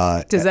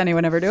 Does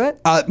anyone ever do it?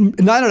 9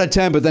 out of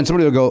 10, but then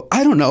somebody will go,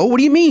 "I don't know. What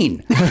do you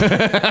mean?"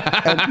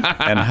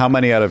 And how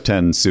many out of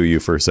 10 sue you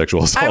for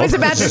sexual assault? I was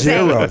about to say.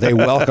 0. They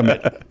welcome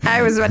it.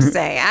 I was about to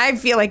say. I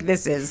feel like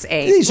this is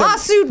a These are-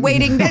 lawsuit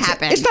waiting to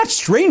happen. It's not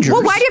strangers.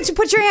 Well, why do you have to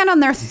put your hand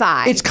on their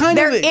thigh? It's kind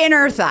their of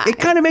inner thigh. It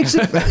kind of makes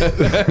it.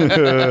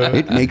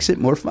 It makes it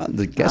more fun.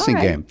 The guessing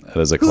All right. game. That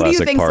is a Who do classic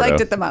you think Pardo.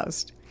 liked it the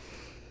most?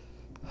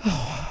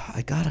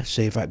 I gotta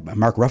say,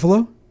 Mark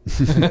Ruffalo.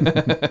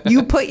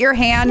 You put your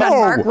hand on No.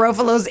 Mark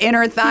Ruffalo's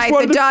inner thigh at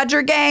wanted the to- Dodger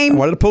I game.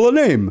 wanted to pull a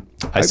name.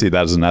 I see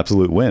that as an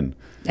absolute win.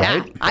 Yeah,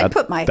 right? I'd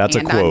put my That's a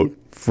hand quote on.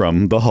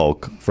 from the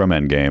Hulk from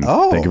Endgame.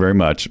 Oh. Thank you very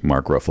much,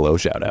 Mark Ruffalo.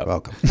 Shout out.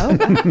 Welcome. Oh,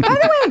 by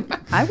the way,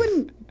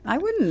 I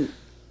wouldn't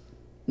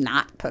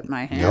not put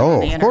my hand No, on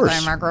the of end of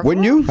course. Mark Ruffalo.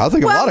 Wouldn't you? I'll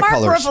think of a well, lot of Mark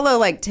colors. Ruffalo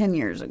like 10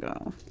 years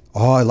ago.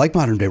 Oh, I like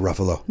modern day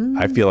Ruffalo.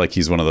 I feel like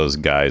he's one of those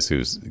guys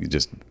who's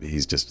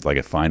he's just like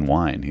a fine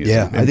wine. He's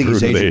Yeah, I think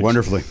he's improved with aging age.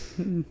 wonderfully.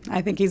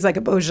 I think he's like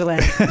a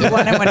Beaujolais. The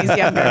one when he's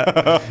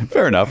younger.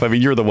 Fair enough. I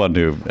mean, you're the one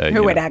who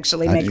Who would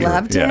actually make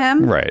love to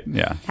him? Right.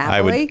 Yeah.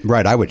 Happily?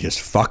 Right, I would just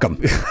fuck him.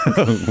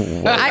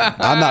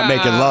 I'm not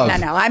making love.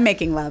 No, I'm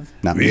making love.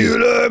 Not me.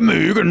 Feel like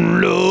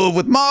making love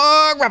with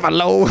Mark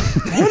Ruffalo.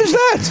 What is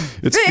that?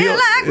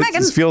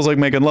 It feels like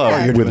making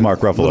love with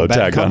Mark Ruffalo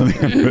tagged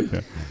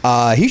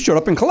on. He showed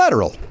up in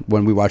Collateral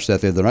when we watched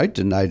that the other night,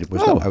 and I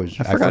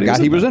forgot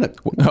he was in it.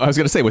 No, I was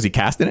going to say, was he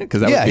cast in it?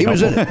 Because Yeah, he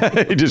was in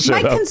it. He just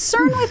My showed up.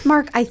 concern with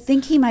Mark, I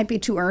think he might be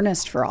too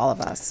earnest for all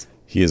of us.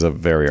 He is a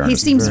very earnest. He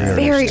seems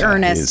very He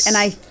earnest, is- and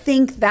I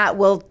think that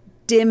will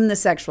dim the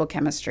sexual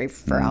chemistry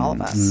for all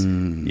of us.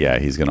 Yeah,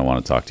 he's going to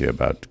want to talk to you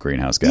about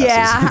greenhouse gases.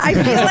 Yeah, I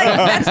feel like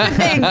that's the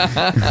thing.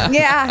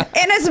 Yeah,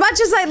 and as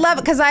much as I love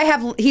it, because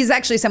he's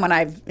actually someone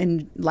I've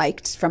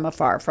liked from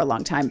afar for a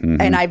long time,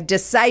 and I've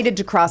decided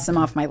to cross him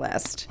off my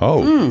list.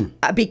 Oh.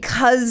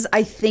 Because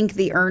I think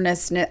the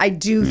earnestness, I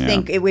do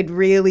think it would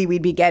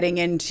we'd be getting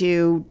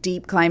into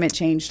deep climate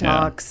change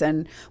talks,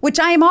 and which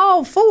I am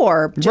all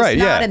for, just Right,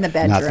 not yeah. in the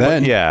bedroom. Not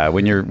then. Yeah,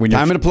 when you're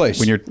Time and a place.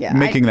 when you're Yeah,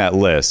 making that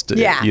list,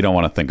 Yeah. you don't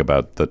want to think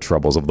about the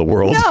troubles of the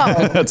world.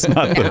 No. That's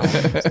not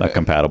it's not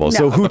compatible.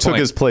 So who took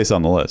his place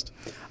on the list?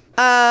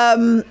 Or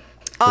is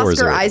Oscar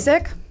there-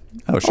 Isaac.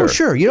 Oh, sure.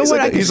 sure. You know He's what?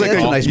 Like I a, can he's see like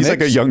that's a a nice he's like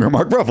a mix. younger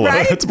Mark Ruffalo.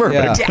 Right? That's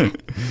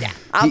perfect. Yeah,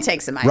 I'll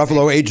take some Isaac.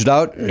 Ruffalo aged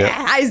out.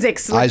 Yeah, Isaac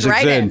slipped Isaac's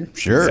right in.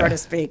 Sure. so to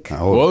speak.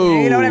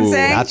 Oh, You know what I'm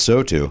saying? not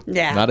so too.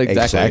 Yeah. Not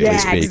exactly. Exactly. Yeah,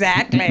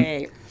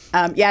 speak.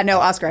 exactly. No,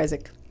 Oscar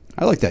Isaac.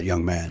 I like that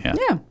young man. Yeah.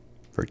 Yeah,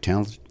 Very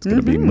talented. It's going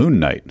to be Moon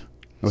Knight.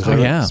 Oh, is that right?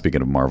 yeah.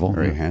 Speaking of Marvel.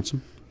 Very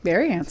handsome.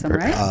 very handsome,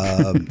 right?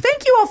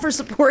 Thank you all for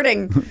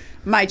supporting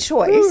my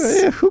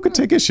choice. Yeah, who could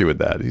take issue with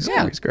that? He's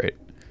great.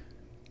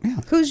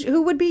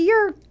 Who would be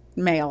your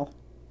male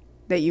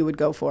that you would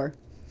go for?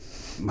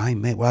 My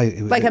man, well,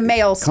 Like a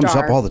male comes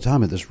star. up all the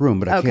time in this room,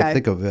 but I Okay. can't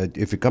think of it.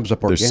 If it comes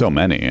up There's organic. so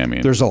many. I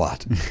mean, There's a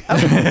lot.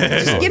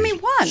 Just give me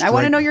one. I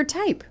want to know your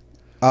type.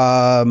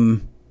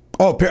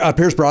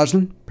 Pierce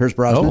Brosnan. Pierce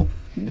Brosnan.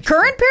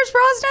 Current Pierce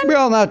Brosnan?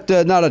 Well, not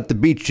at the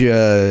beach.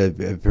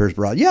 Pierce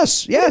Brosnan.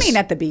 Yes. What do you mean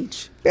at the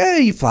beach? Yeah,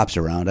 he flops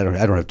around. I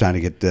don't have time to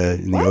get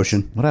in the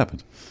ocean. what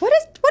happened? What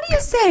are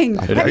you saying?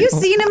 Have you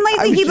seen him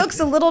lately? He looks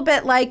a little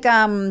bit like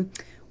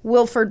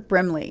Wilford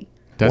Brimley.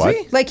 Does What?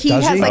 he? Like he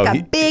Does has he? like Oh, a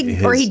he- big,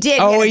 his- or he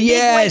did. Oh, he had a big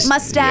yes. white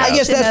mustache. I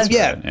guess and that's a-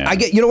 Yeah. I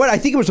get. You know what? I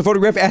think it was a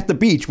photograph at the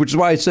beach, which is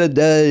why I said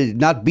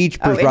not beach.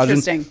 Pierce Brosnan,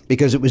 interesting.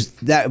 because it was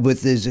that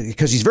with his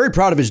because he's very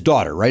proud of his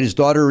daughter. Right, his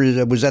daughter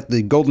was at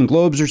the Golden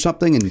Globes or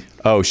something, and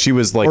Oh, she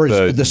was like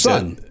Or the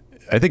son.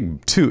 I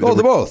think two. oh,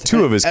 they're both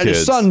Two of his and kids.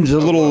 his son's a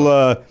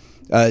little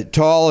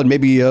tall and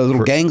maybe a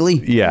little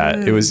gangly. Yeah,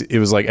 it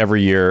was like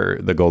every year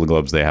the Golden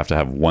Globes they have to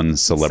have one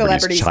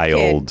celebrity's celebrity's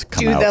child kid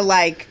come do out. the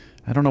like.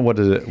 I don't know what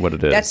it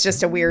is. That's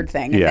just a weird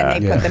thing. And Yeah.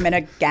 then they put them in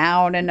a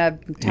gown and a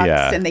tux,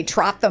 Yeah. and they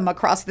trot them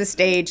across the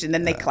stage, and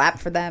then they clap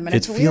for them. And It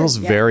it's feels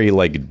weird. very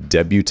like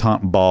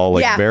debutante ball,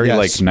 like Yeah. very Yes.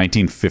 like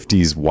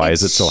 1950s. Why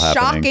is it still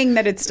happening? Shocking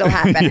that it's still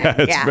happening. Yeah,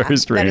 it's very That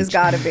has strange.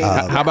 got to be.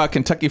 How about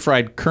Kentucky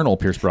Fried Colonel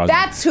Pierce Brosnan?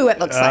 That's who it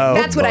looks like.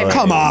 That's what I meant.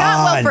 Come Not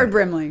on. Wilford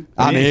Brimley.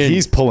 I'm in.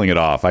 He's pulling it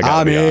off. I gotta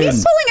I'm be in. honest.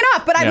 He's pulling it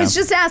off, but I Yeah. was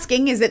just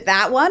asking, is it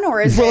that one or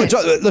is Well, it?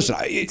 listen.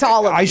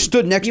 all of I them.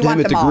 stood next You to him want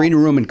at the them all. green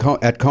room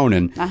at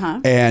Conan,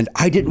 and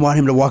I didn't want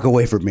him to walk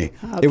away from me.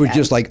 It was Okay.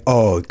 just like,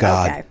 oh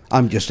God, Okay.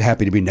 I'm just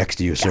happy to be next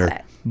to you, sir.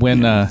 it.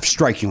 when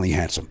Strikingly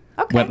handsome.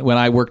 Okay. when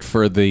I worked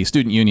for the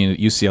student union at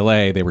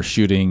UCLA, they were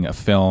shooting a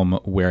film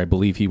where I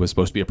believe he was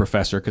supposed to be a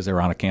professor because they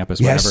were on a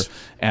campus, Yes. whatever.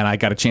 And I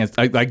got a chance.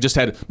 I just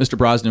had Mr.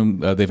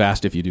 Brosnan. They've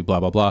asked if you do blah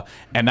blah blah,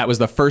 and that was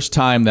the first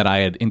time that I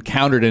had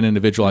encountered an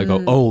individual. I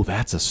go, oh,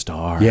 that's a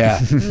star. Yeah,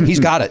 he's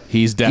got it.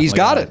 He's definitely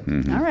got got it.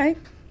 it. All right.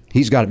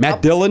 He's got it.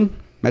 Matt Dillon.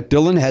 Matt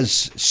Dillon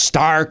has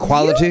star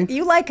quality.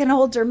 You like an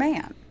older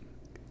man.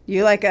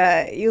 You like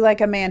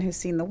a man who's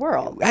seen the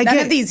world. I None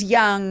get- of these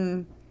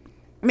young.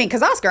 I mean,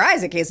 because Oscar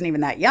Isaac isn't even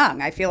that young.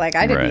 I feel like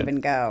I didn't Right. even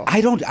go. I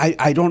don't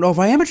know if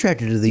I am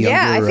attracted to the younger.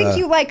 Yeah, I think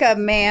you like a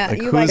man.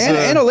 You like who's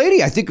and a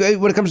lady. I think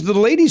when it comes to the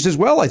ladies as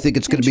well, I think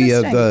it's going to be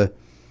of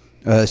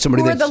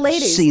somebody who are that's the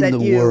ladies seen that the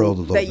you world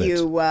a little that bit.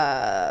 you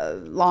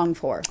long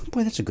for?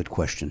 Boy, that's a good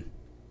question.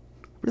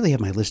 Really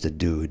have my list of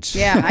dudes.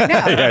 Yeah, I know.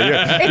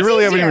 Yeah, you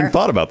really haven't even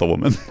thought about the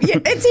woman. Yeah,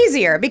 it's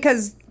easier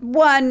because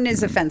one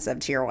is offensive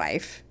to your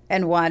wife,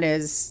 and one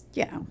is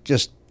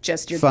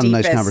Just your fun,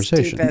 deepest, nice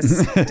conversation.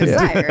 deepest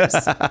desires.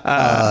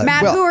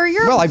 Matt, who are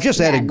your? Well, I've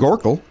just added men?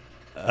 Gorkel.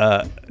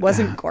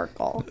 Wasn't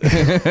Gorkel.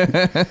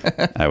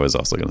 I was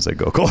also going to say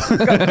Gokul.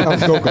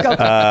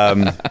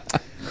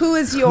 Who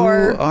is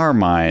your? Who are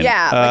mine?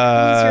 Yeah,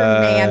 like who's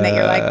your man that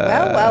you're like,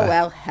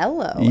 well,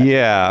 hello.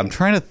 Yeah, I'm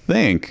trying to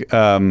think.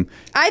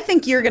 I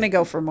think you're going to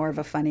go for more of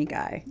a funny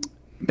guy.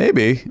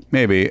 Maybe.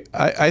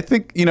 I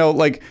think,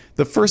 like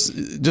the first,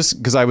 just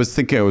because I was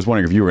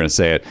wondering if you were going to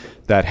say it,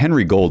 that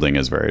Henry Golding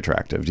is very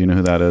attractive. Do you know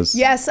who that is?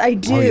 Yes, I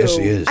do. Oh, yes,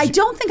 he is. I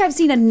don't think I've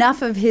seen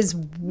enough of his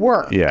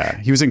work. Yeah,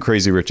 he was in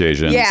Crazy Rich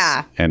Asians.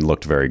 Yeah. And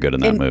looked very good in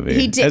that And movie.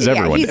 he did- As yeah,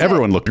 everyone. he's a-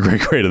 Everyone looked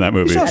great in that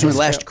movie. He's also in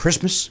Last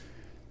Christmas.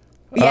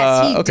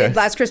 Yes, he okay. did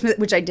Last Christmas,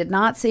 which I did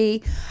not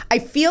see. I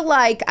feel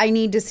like I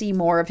need to see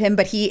more of him,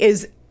 but he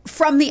is,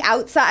 from the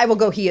outside, I will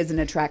go, he is an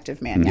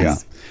attractive man,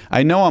 yes. Yeah.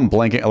 I know I'm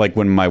blanking. Like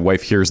when my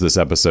wife hears this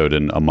episode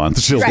in a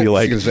month, she'll be Right.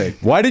 like, She's gonna say,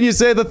 why didn't you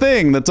say the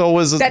thing that's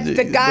always That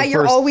the guy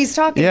you're first-" always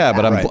talking Yeah,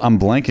 about. but Right. I'm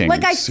blanking.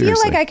 Like, I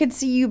seriously. feel like I could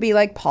see you be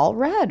like Paul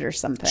Rudd or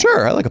something.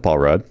 Sure, I like a Paul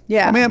Rudd.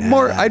 Yeah. I mean,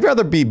 I'd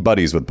rather be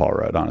buddies with Paul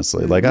Rudd,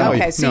 honestly. Like, I don't.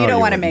 Okay, so No, you don't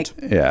you want to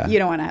wouldn't. make, Yeah. you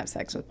don't want to have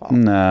sex with Paul.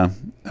 Nah.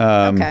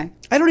 Okay.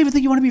 I don't even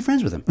think you want to be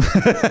friends with him.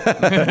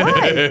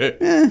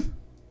 Why?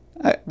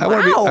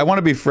 I want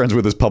to be friends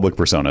with his public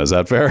persona. Is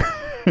that fair?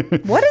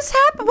 What has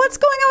happened? What's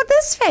going on with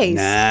this face?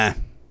 Nah.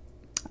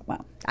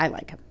 Well, I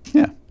like him.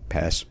 Yeah.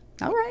 Pass.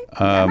 All right.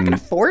 I'm not going to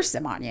force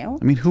him on you.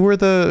 I mean, who are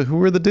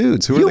the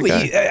dudes? Who are the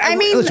guys? I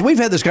mean- listen, we've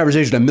had this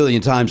conversation a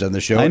million times on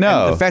the show. I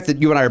know. And the fact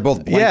that you and I are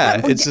both blank.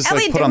 Yeah, it's just like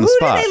Elliot, put on the who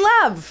spot. do they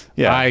love?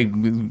 Yeah.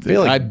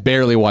 I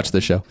barely watch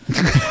the show.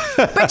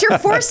 But you're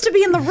forced to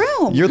be in the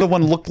room. You're the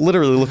one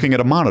literally looking at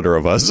a monitor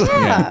of us.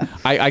 Yeah.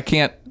 I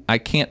can't.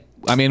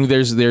 I mean,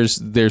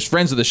 there's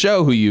friends of the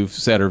show who you've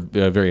said are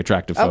very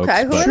attractive folks.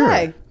 Okay, who but, are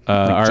they?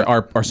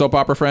 our soap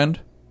opera friend.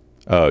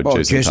 Oh,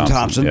 Oh, Jason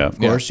Thompson, Yeah. of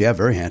course. Yeah,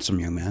 very handsome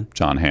young man.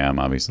 John Hamm,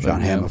 obviously.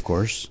 John Hamm, of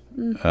course.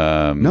 No,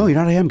 you're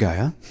not a ham guy,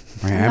 huh?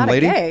 Or a ham Not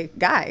lady? a gay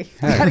guy.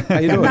 How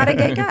you doing? Not a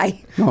gay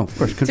guy. No, of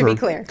course. be Confirmed.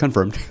 clear.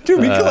 Confirmed. To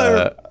be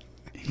clear.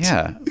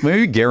 Yeah,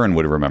 maybe Garen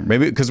would remember.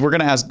 Maybe because we're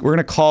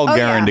gonna call Oh,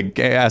 Garen yeah.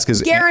 to ask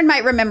his. Garen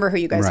might remember who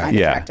you guys Right. find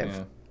Yeah.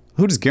 attractive.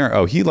 Who does Garen?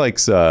 Oh, he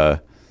likes.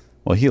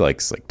 He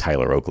likes like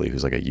Tyler Oakley,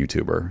 who's like a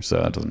YouTuber, so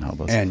that doesn't help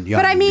us. And young.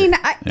 But I mean,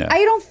 Yeah.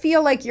 I don't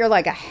feel like you're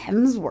like a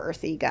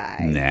Hemsworthy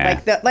guy.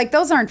 Nah. Like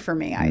those aren't for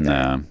me either.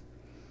 Nah.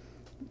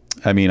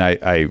 I mean,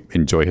 I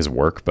enjoy his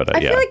work, but I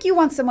yeah. feel like you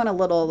want someone a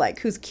little like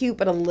who's cute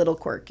but a little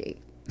quirky.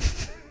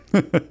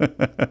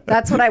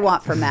 That's what I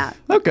want from Matt.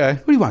 Okay.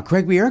 What do you want,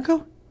 Craig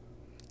Bierko?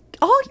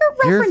 All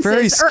your You're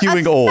references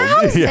very skewing are old.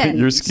 1,000. Yeah,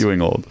 you're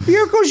skewing old.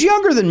 Bierko's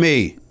younger than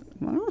me.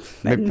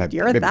 Then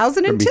you're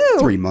 1,002. Maybe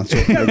 3 months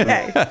old.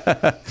 Okay.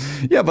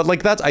 Yeah, but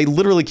like that's I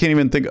literally can't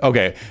even think.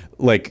 Okay,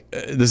 like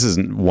this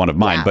isn't one of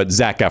mine, Yeah. but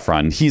Zac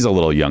Efron, he's a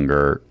little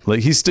younger. Like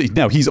he's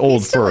still he's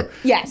old still- for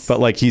yes. but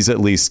like he's at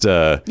least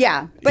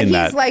Yeah, but in he's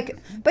that- like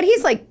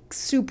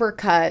super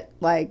cut.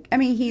 Like, I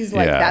mean, he's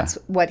like Yeah. that's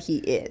what he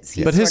is.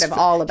 He's But sort of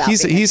all about.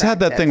 he's being had that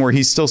attractive. thing where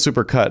he's still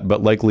super cut,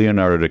 but like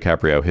Leonardo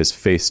DiCaprio, his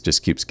face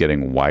just keeps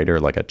getting wider,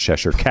 like a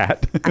Cheshire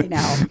cat. I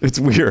know. It's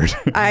weird.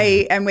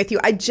 I am with you.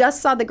 I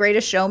just saw The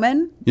Greatest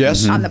Showman.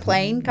 Yes. On the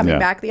plane coming Yeah.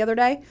 back the other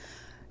day.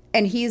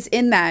 And he's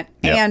in that.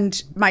 Yep.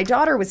 And my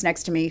daughter was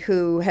next to me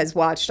who has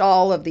watched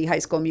all of the High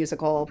School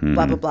Musical, Mm-hmm.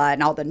 blah, blah, blah,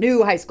 and all the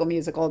new High School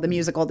Musical,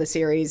 the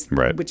series,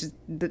 Right. which is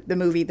the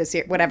movie, the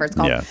series, whatever it's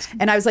called. Yeah.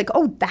 And I was like,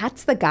 oh,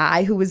 that's the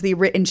guy who was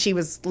and she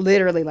was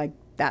literally like,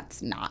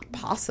 that's not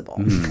possible.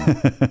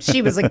 Mm-hmm.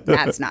 She was like,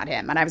 that's not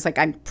him. And I was like,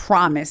 I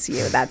promise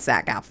you that's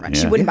Zac Efron.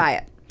 She Yeah. wouldn't buy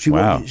it. She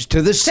Wow. went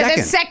to this To second.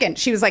 the second,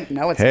 she was like,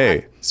 no, it's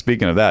Hey,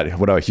 speaking of that,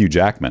 what about Hugh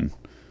Jackman?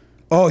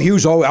 Oh,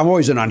 I'm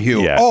always in on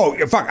Hugh. Yeah. Oh,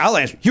 fuck, I'll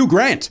answer. Hugh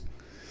Grant.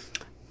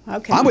 not.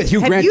 Okay. I'm with Hugh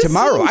Have Grant you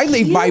tomorrow. seen I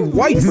leave my Hugh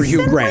wife for Hugh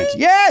recently? Grant.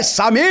 Yes,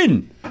 I'm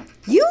in.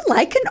 You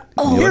like an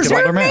older like an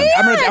older man.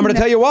 man. I'm gonna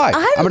tell you why.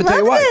 I I'm gonna love tell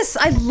you why. this.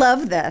 I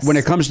love this. When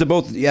it comes to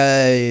both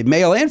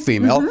male and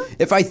female,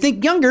 if I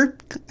think younger,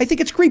 I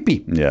think it's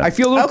creepy. Yeah. I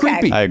feel a little Okay.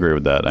 creepy. I agree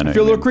with that. I know I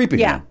feel a you little mean. creepy.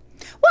 yeah.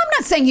 Well, I'm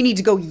not saying you need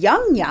to go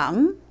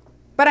young,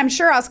 but I'm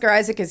sure Oscar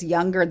Isaac is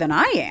younger than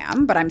I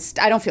am. But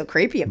I don't feel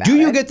creepy about it. Do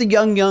you get the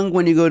young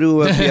when you go to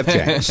PF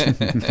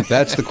Chang's?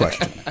 That's the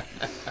question.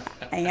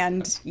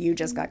 And you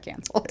just got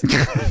canceled.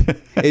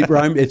 It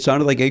rhymed. It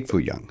sounded like egg foo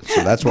young,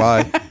 so that's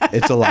why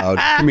it's allowed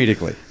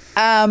comedically.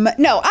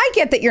 No, I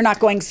get that you're not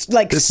going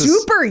like This is-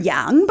 super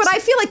young, but I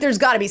feel like there's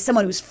got to be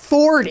someone who's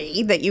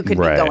 40 that you could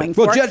Right. be going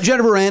for. Well,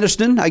 Jennifer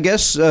Aniston, I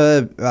guess,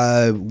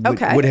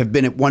 Okay. would have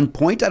been at one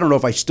point. I don't know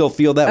if I still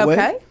feel that way.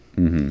 Okay.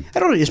 I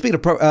don't know. Speaking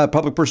of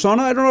public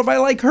persona, I don't know if I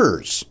like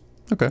hers.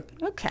 Okay.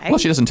 Okay. Well,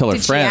 she doesn't tell her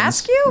Did friends. She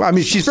ask you? I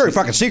mean, she's very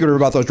fucking secretive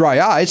about those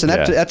dry eyes, and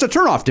Yeah. that's a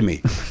turnoff to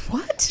me.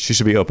 What? She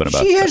should be open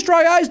about She it. has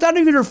dry eyes. Not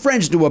even her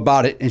friends knew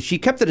about it, and she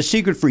kept it a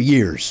secret for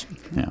years.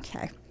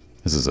 Okay.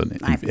 This is an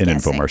I'm guessing.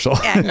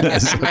 infomercial. Yeah, I'm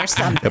guessing there's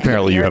something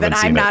Apparently you here haven't that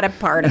seen I'm it. not a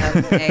part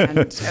of, and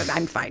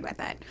I'm fine with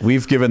it.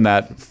 We've given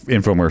that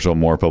infomercial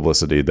more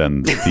publicity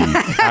than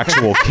the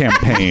actual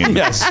campaign.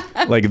 Yes.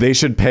 Like they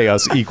should pay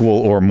us equal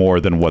or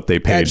more than what they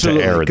paid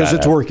Absolutely, to air that. 'cause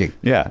it's ad. working.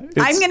 Yeah.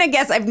 I'm going to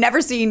guess, I've never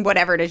seen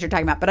whatever it is you're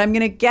talking about, but I'm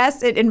going to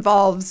guess it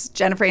involves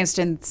Jennifer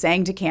Aniston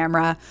saying to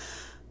camera,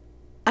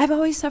 I've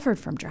always suffered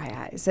from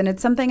dry eyes, and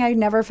it's something I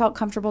never felt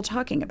comfortable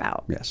talking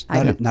about. Yes.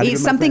 Not even my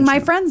it's something my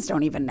friends friends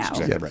don't even know.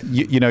 Exactly right.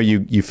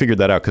 You figured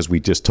that out because we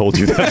just told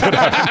you that.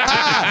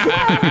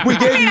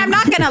 I'm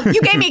not gonna.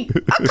 You gave me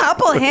a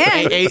couple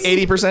hints,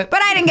 80%.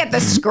 but I didn't get the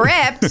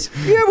script.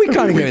 Yeah, we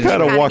kind of gave it. Kinda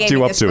Kinda walked gave you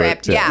me up the to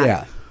it, script.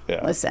 yeah.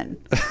 Yeah. Listen,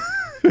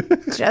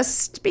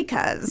 just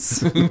because.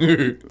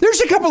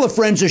 There's a couple of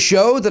friends of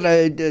show that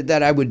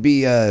I would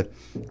be,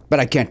 but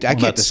I can't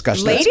discuss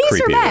that. Ladies or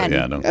Creepy. men?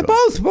 Yeah, don't go.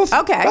 Both.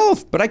 Okay.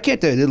 Both. But I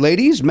can't.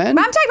 Ladies, men.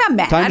 I'm talking about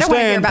men. Time I to don't want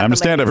to hear stand. about Time the to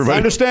stand, ladies. everybody.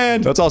 Time to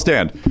stand. Let's all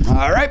stand.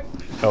 All right.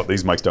 Oh,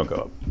 these mics don't go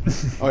up.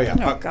 Oh yeah.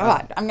 Oh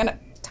God, I'm gonna.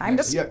 Time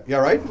to. Yeah. You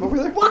all right over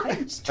there? What?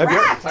 Have you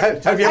ever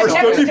I've never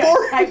stood before?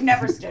 I've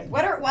never stood.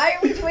 Why are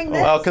we doing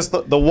this? Well, because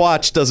the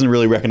watch doesn't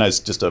really recognize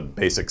just a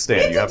basic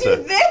stand. We You have have to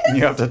to do this?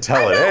 you have to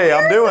tell I'm it. not Hey, I'm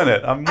wearing doing it.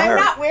 it. I'm I'm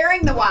wearing. not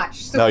wearing the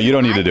watch. So No, you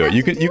don't need to do I it. You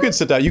have could do it?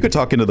 sit down. You could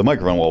talk into the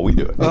microphone while we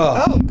do it.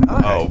 Oh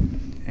God. Oh,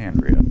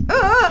 Andrea.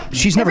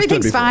 She's never stood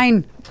Everything's before.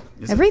 fine.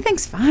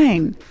 Everything's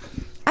fine.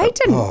 I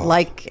didn't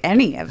like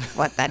any of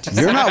what that just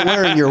You're said. not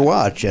wearing your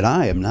watch, and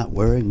I am not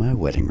wearing my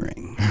wedding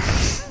ring.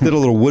 Did a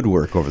little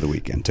woodwork over the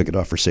weekend. Took it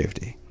off for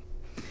safety.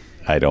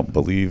 I don't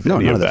believe No,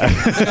 any none of of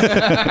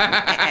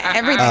that.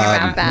 Everything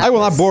about that. I will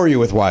not bore you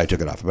with why I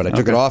took it off, but I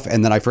took it off,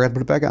 and then I forgot to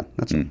put it back on.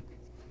 That's it.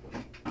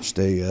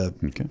 Stay.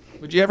 Okay.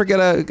 Would you ever get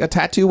a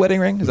tattoo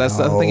wedding ring? Is that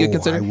something you'd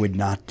consider? I would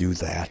not do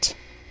that.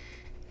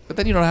 But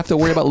then you don't have to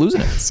worry about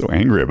losing it. So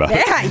angry about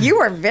it. Yeah, you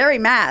were very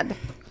mad.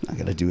 Not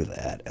gonna do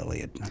that,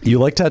 Elliot. You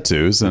like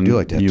tattoos, and do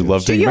like tattoos. you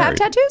love Do being you married.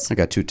 have tattoos? I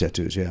got 2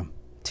 tattoos. Yeah,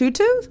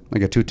 Tutus? I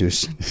got 2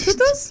 tattoos.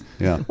 Tutus?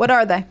 Yeah. What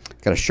are they?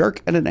 Got a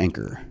shark and an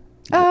anchor.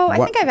 Oh, I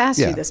One- think I've asked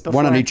yeah, you this before.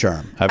 one on each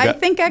arm. I've I got-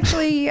 think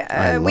actually we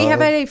love- have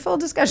had a full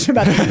discussion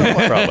about this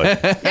before. Probably.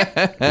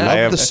 I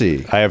have the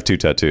sea. I have 2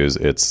 tattoos.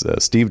 It's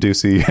Steve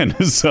Ducey and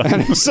his son.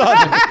 Run,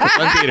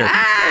 Peter.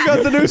 I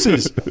got the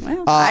nooses.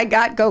 Well, I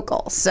got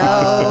Gokul, so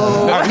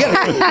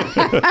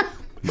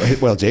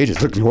Well, it's ages.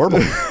 Looking horrible.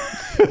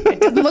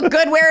 it doesn't look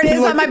good where it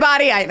is on my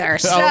body either.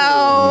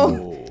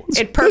 So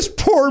This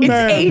poor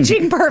man. It's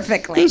aging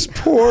perfectly. This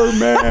poor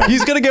man.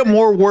 He's gonna get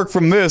more work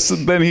from this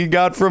than he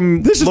got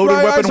from This is Loaded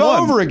Dry Weapon Eyes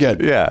all 1 over again.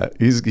 Yeah,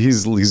 he's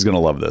gonna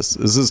love this.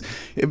 This is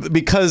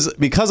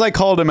because I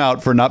called him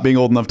out for not being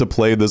old enough to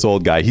play this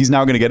old guy. He's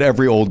now gonna get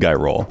every old guy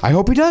role. I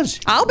hope he does.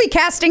 I'll be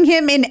casting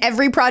him in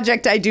every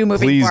project I do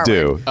moving Please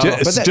forward. do.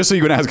 Just so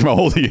you can ask him how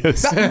old he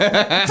is.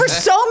 For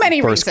so many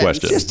First reasons.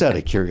 question. Just out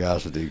of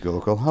curiosity,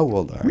 Gokul, how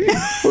old are you?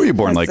 Who were you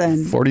born?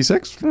 Listen. Like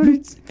 46?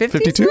 52?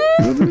 52?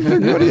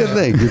 What do you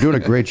think? You're doing a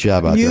great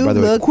job out there. By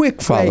the way,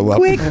 quick follow up.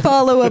 Quick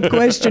follow-up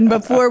question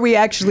before we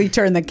actually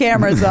turn the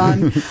cameras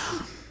on.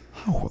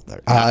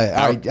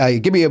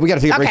 Give me. We got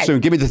to take a break Okay. soon.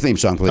 Give me the theme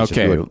song, please.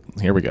 Okay, Do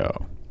it. here we go.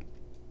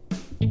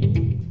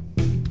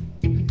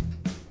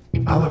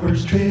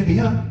 Oliver's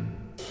Trivia.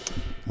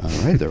 All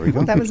right, there we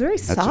go. That was very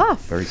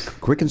soft. Very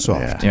quick and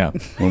soft. Yeah.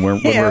 When we're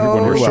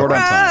short on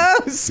time.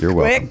 Gross, You're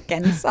welcome. quick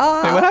and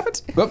soft. Hey, what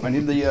happened? Oop, I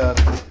need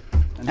the.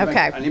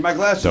 Okay. I need my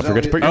glasses. Don't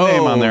forget to put Elliot.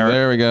 your name on there.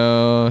 There we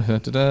go.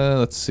 Da-da-da.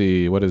 Let's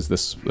see. What is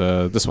this?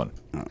 This one.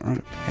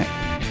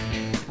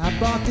 I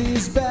bought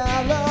these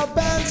Bella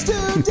Bands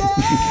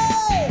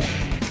today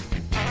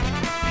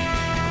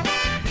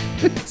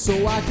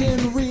so I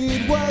can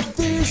read what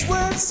these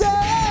words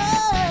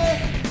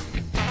say.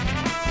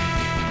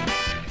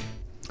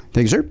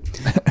 Thank you, sir.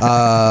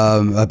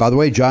 By the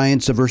way,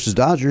 Giants versus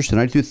Dodgers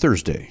tonight through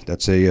Thursday.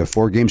 That's a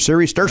 4-game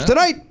series. Starts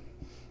tonight.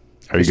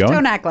 Are you going?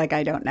 Don't act like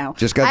I don't know.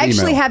 Just got I the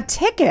actually email. have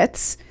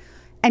tickets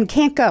and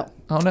can't go.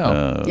 Oh,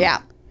 no.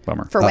 Yeah.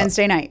 Bummer. For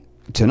Wednesday night.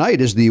 Tonight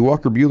is the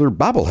Walker Buehler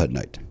bobblehead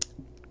night.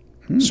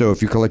 So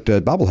if you collect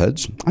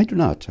bobbleheads, I do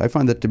not. I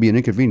find that to be an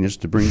inconvenience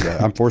to bring.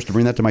 I'm forced to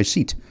bring that to my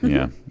seat.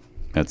 Yeah.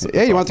 That's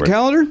Hey, you want the awkward.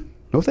 calendar?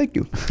 No, thank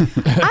you.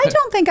 I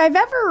don't think I've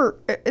ever,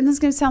 and this is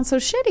going to sound so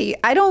shitty,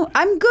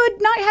 I'm good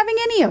not having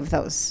any of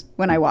those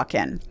when I walk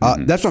in. That's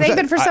what I'm Save saying.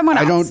 it for someone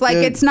I else. don't, Like,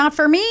 it's not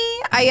for me.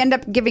 I end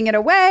up giving it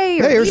away.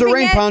 Or Hey, here's a leaving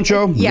rain it.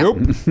 poncho. Yeah.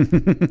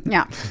 Nope.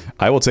 Yeah.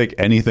 I will take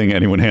anything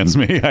anyone hands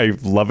me. I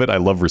love it. I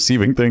love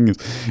receiving things.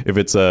 If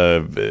it's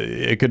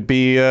it could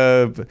be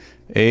a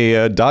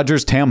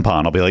Dodgers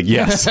tampon. I'll be like,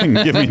 yes, give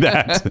me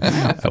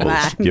that. I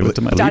will give it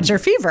to my Dodger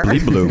fever.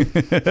 Bleed blue.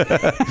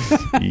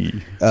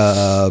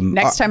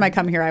 Next time I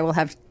come here, I will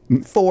have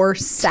 4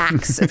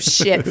 sacks of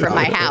shit from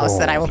my house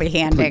that I will be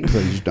handing.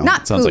 Please don't.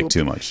 Not Sounds like poop,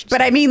 too much.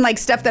 But I mean, like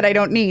stuff that I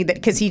don't need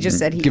because he just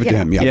said he Give it to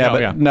him. Yeah. Yeah, Oh,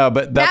 but yeah. no,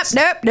 but that's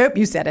Nope.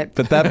 You said it.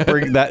 but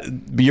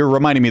that you're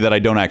reminding me that I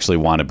don't actually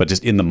want it, but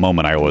just in the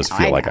moment I always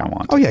feel I like I know.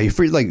 want Oh it. yeah, you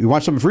free? Like you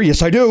want something free?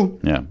 Yes, I do.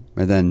 Yeah.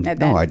 And then, And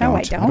no, then, I don't. no, I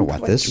I don't. don't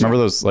want this. Remember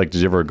those? Like,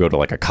 did you ever go to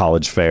like a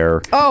college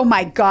fair? Oh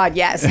my God,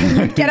 yes.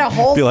 You'd get a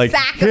whole Be like,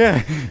 sack of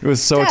yeah, it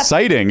was so stuff.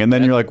 exciting, and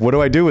then you're like, what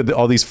do I do with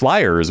all these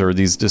flyers or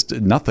these? Just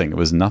nothing. It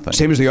was nothing.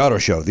 Same as the auto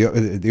show. The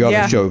auto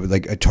Yeah. show,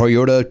 like a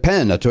Toyota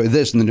pen,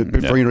 this, and then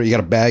before you know, it, you got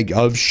a bag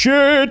of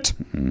shit.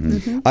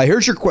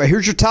 Here's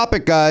your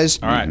topic, guys.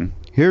 All right.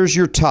 Here's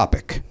your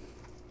topic.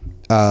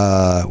 Wait,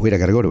 I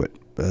got to go to it.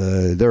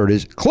 There it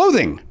is.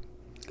 Clothing.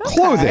 Okay.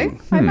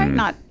 Clothing. I might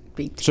not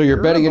be. So you're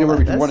betting terrible anywhere at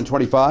between this. 1 and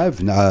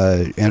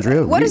 25,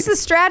 Andrea. What is the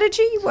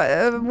strategy?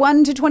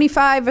 1 to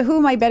 25. Who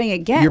am I betting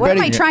against? You're What am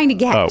I betting- trying to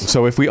get? Oh,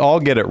 so if we all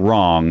get it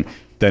wrong,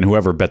 then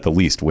whoever bet the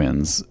least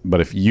wins. But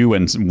if you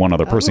and one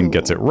other person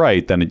gets it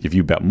right, then if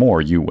you bet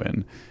more, you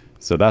win.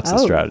 So that's the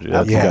strategy.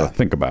 That's, you Yeah. gotta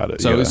think about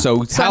it. So Yeah.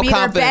 so So how I'm either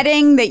confident?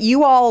 betting that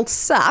you all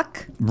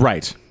suck,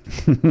 Right.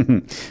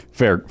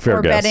 fair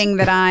or guess. betting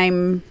that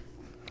I'm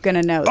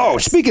gonna know. Oh,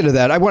 this. speaking of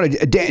that, I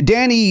wanted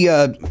Danny.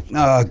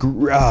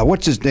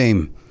 What's his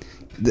name?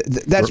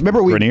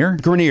 Remember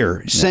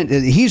Grenier sent.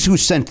 He's who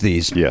sent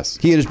these. Yes.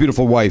 He and his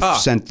beautiful wife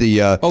sent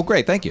the. Oh,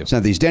 great. Thank you.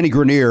 Sent these. Danny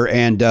Grenier,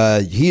 and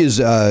he is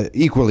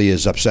equally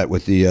as upset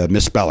with the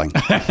misspelling.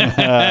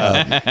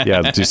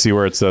 Yeah. Do you see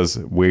where it says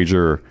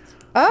wager?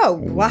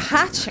 Oh,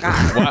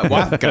 Wahacha.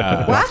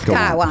 Waka.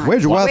 Waka.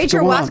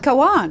 Wager Waka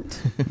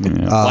want.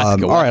 All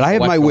right, I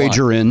have my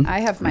wager in. I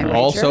have my wager.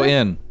 Also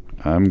in.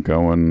 I'm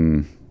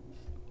going.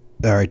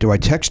 All right, do I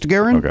text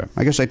Garen? Okay.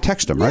 I guess I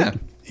text him, right?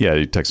 Yeah,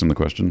 you text him the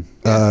question.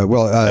 I'm you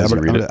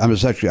read it. going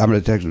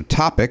to text him.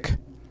 Topic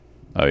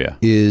Oh yeah.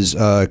 is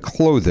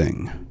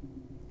clothing.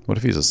 What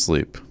if he's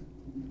asleep?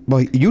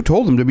 Well, you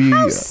told him to be.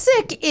 How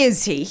sick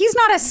is he? He's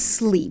not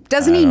asleep.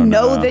 Doesn't he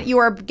know that you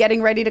are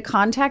getting ready to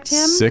contact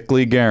him?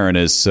 Sickly Garen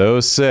is so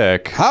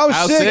sick. How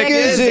sick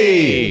is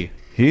he?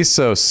 He's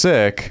so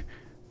sick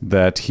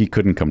that he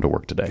couldn't come to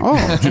work today. Oh,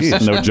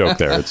 jeez. No joke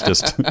there. It's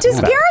just. Does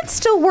Garrett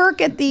still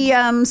work at the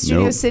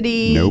Studio Nope.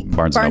 City Nope.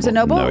 Barnes and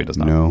Noble? No, he does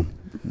not. No.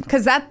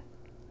 Because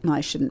well, I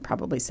shouldn't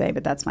probably say,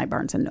 but that's my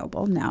Barnes and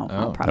Noble. Now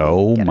I'll probably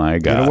Oh get it. my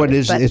God. You know what it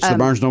is? But, It's the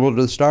Barnes Noble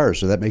to the stars,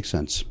 so that makes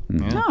sense.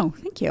 Oh,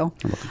 thank you.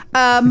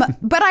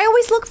 But I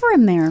always look for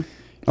him there.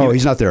 Oh,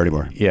 he's not there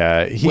anymore.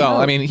 Yeah. Well,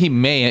 I mean, he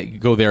may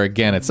go there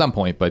again at some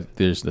point, but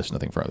there's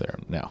nothing for there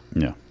now.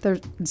 Yeah.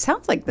 It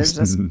sounds like there's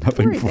just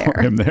Nothing story for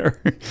there. him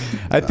there.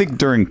 I think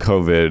during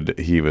COVID,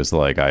 he was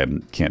like, I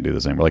can't do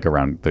this anymore. Like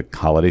around the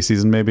holiday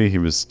season, maybe he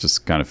was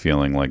just kind of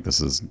feeling like this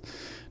is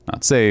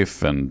not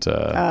safe. And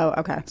Oh,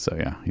 okay. so,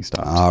 yeah, he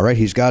stopped. All right,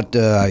 he's got.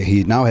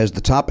 He now has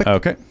the topic.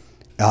 Okay.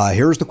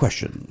 Here's the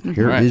question.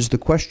 Here is right. the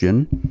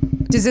question.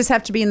 Does this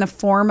have to be in the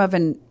form of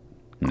an?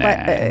 Nah.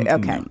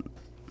 Okay.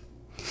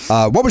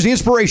 What was the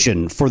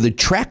inspiration for the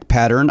track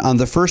pattern on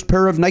the first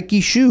pair of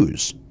Nike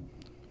shoes?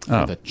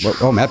 The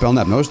Oh, Matt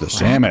Belknap knows this.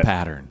 Damn it.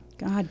 pattern.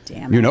 God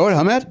damn it. You know it,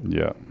 huh, Matt?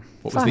 Yeah.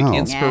 What was Fuck. the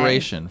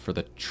inspiration for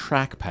the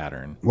track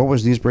pattern? What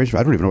was the inspiration?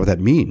 I don't even know what that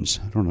means.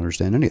 I don't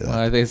understand any of that.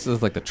 I think this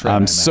is like the track.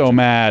 I'm so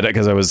mad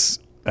because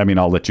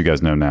I'll let you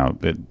guys know now.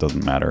 It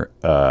doesn't matter.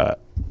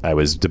 I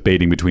was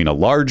debating between a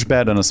large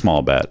bet and a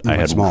small bet. I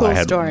had small. I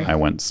Cool story. I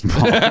went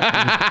small.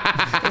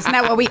 Isn't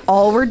that what we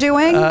all were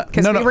doing?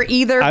 Because we were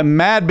either. I'm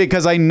mad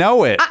because I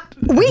know it.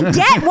 We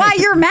get why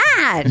you're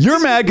mad. You're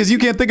mad because you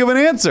can't think of an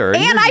answer.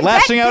 and you're I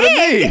lashing bet out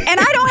big, at me. and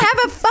I don't have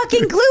a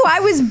fucking clue. I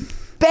was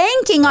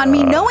banking on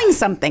me knowing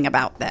something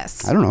about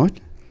this. I don't know it.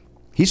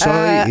 He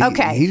saw.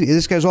 Okay.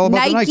 This guy's all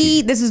about the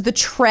Nike. This is the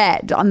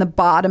tread on the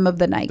bottom of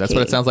the Nike. That's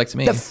what it sounds like to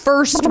me. The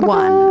first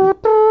one.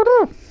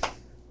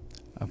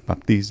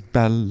 About these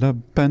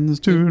Balabans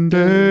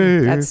today.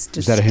 That's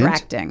that a hint?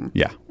 distracting.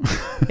 Yeah.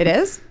 It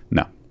is?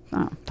 No.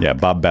 Oh. Yeah,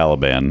 Bob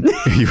Balaban.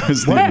 He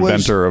was the What was-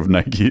 inventor of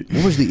Nike.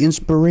 What was the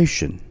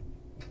inspiration?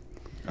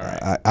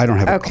 I don't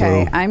have a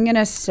Okay, clue. I'm going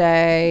to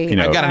say. You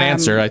know, I got an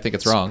answer. I think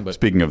it's wrong, but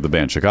Speaking of the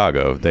band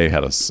Chicago, they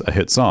had a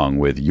hit song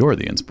with "You're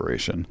the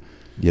Inspiration,"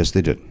 Yes,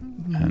 they did.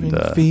 and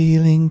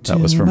feeling that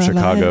was from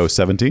Chicago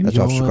 17. That's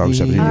off Chicago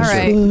 17. All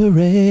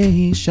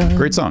right.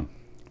 Great song.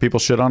 People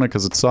shit on it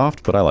because it's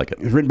soft, but I like it.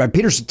 It was written by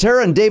Peter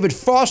Cetera and David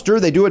Foster.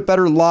 They do it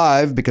better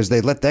live because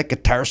they let that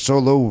guitar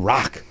solo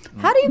rock.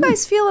 How do you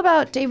guys feel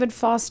about David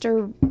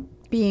Foster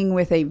being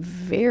with a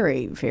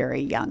very, very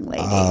young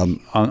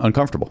lady?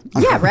 Uncomfortable.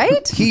 Yeah,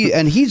 right?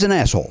 He's an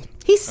asshole.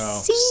 He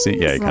seems Yeah,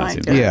 he kinda like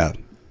seems it. like Yeah,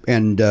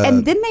 and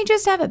And didn't they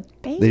just have a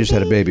baby? they just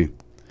had a baby.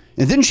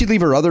 And didn't she leave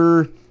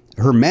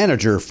her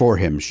manager for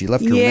him? She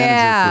left her Yeah.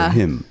 manager for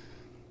him.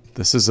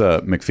 This is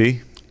McPhee.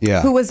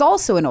 Yeah, Who was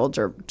also an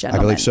older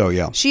gentleman. believe so,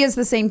 yeah. She has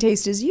the same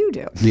taste as you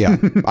do. yeah.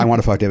 I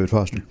want to fuck David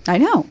Foster. I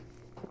know.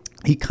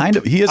 He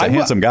is a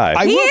handsome guy.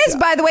 I He will- is,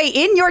 by the way,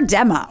 in your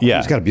demo. yeah.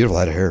 He's got a beautiful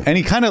head of hair. And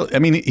he kind of,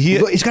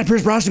 He's got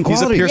Pierce Brosnan he's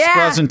a quality. Pierce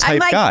Brosnan I'm type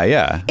like, guy,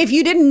 yeah. If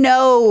you didn't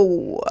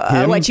know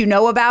what you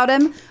know about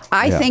him,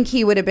 I Yeah. think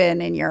he would have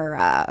been in your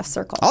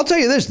circle. I'll tell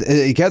you this: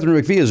 Catherine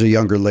McPhee is a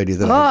younger lady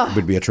that I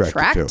would be attracted to.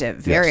 Attractive,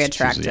 very Yes.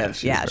 attractive.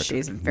 she's Yeah, attractive.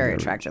 she's a very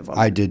attractive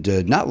woman. I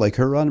did not like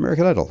her on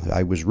American Idol.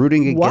 I was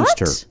rooting against What?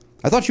 her.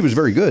 I thought she was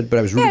very good, but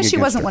I was rooting yeah, against she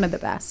her. wasn't one of the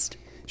best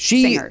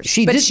She singers.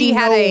 didn't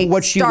had know a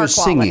what she star was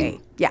quality.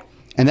 singing. Yeah.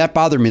 And that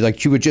bothered me. Like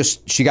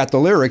she got the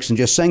lyrics and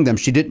just sang them.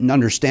 She didn't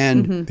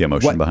understand Mm-hmm. The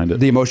emotion behind it.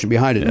 The emotion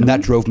behind it, and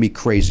that drove me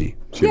crazy.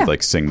 She Yeah. would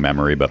like sing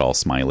Memory, but all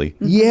smiley.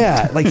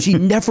 Yeah, like she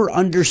never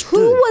understood.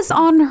 Who was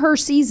on her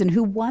season?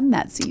 Who won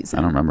that season?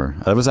 I don't remember.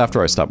 That was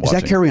after I stopped Is watching.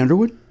 that Carrie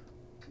Underwood?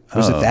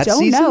 Was it that Don't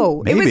season?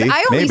 know. It was. Maybe,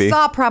 I only maybe.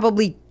 saw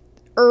probably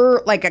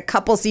like a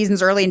couple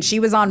seasons early, and she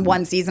was on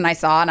one season I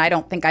saw, and I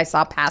don't think I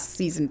saw past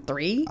season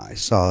 3. I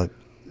saw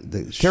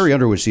the Carrie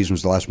Underwood season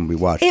was the last one we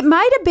watched. It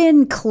might have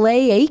been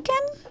Clay Aiken.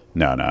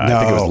 No, I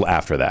think it was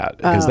after that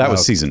because that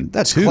was season.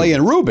 That's 2. Clay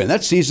and Ruben.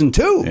 That's season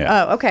 2.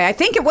 Yeah. Oh, okay. I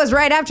think it was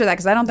right after that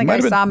because I don't think Might I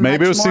have been- saw much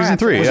maybe it was more season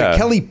after 3, that. yeah.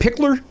 Kelly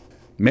Pickler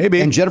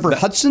Maybe and Jennifer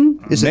Hudson.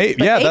 Is it?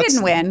 But they that's-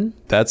 didn't win.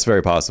 That's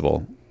very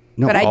possible.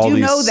 No, But I all do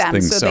these know them,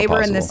 things so so they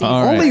were in the possible. season.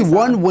 All right. Only I saw.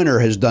 one winner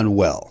has done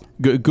well.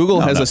 Google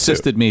has no,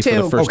 assisted me for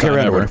Two. the first Carrie time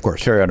Underwood, ever. of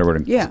course. Carrie Underwood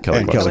and Yeah. Kelly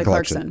And Clarkson. Kelly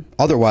Clarkson. Clarkson.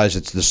 Otherwise,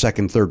 it's the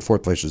second, third,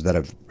 fourth places that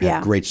have Yeah.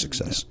 had great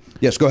success.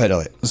 Yes, go ahead,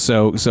 Elliot.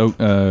 So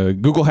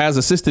Google has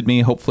assisted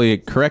me, hopefully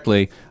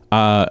correctly.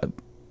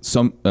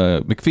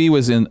 McPhee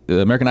was in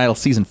American Idol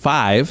season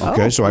 5.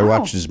 Okay, so I wow.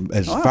 watched as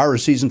far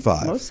as season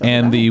 5.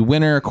 And the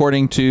winner,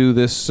 according to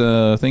this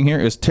thing here,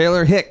 is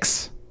Taylor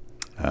Hicks.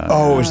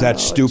 Is that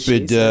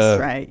stupid, Jesus,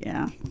 right?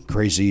 Yeah.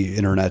 crazy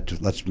internet?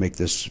 Let's make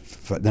this.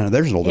 No,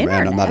 there's an older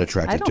man I'm not Internet?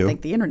 attracted I don't to.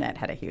 think the internet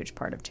had a huge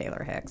part of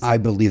Taylor Hicks. I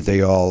believe they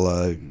all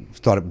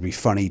thought it would be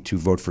funny to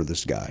vote for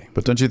this guy.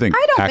 But don't you think I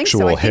don't think so.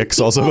 actual I think Hicks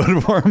also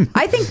voted for him?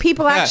 I think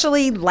people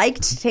actually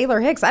liked Taylor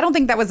Hicks. I don't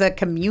think that was a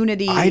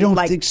community. I don't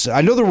like, think so. I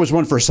know there was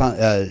one for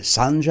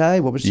Sanjay.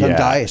 What was it? Yeah.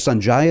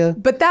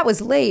 Sanjaya? But that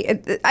was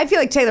late. I feel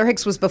like Taylor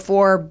Hicks was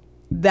before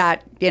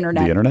that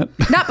internet. The internet?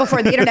 Not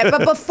before the internet,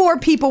 but before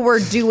people were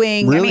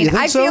doing. Really? I mean, You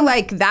think I feel so?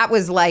 like that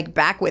was like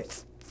back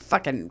with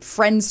fucking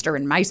Friendster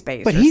and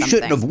MySpace. But or he something.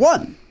 shouldn't have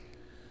won.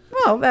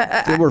 Well,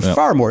 There were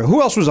far more.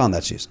 Who else was on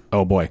that season?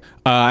 Oh boy,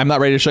 I'm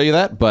not ready to show you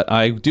that, but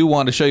I do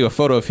want to show you a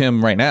photo of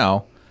him right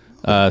now.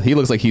 He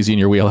looks like he's in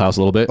your wheelhouse a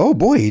little bit. Oh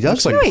boy, he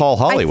does. Looks like Paul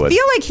Hollywood. I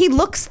feel like he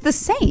looks the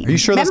same. Are you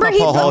sure that's Remember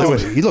not Paul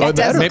Hollywood? He looked That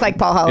does better. look like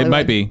Paul Hollywood. It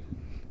might be,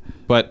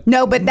 but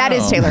No, but that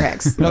is Taylor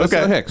Hicks. no, that's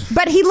Okay. Taylor Hicks.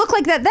 But he looked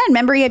like that then.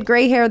 Remember, he had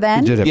gray hair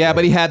then. He did have Yeah, gray.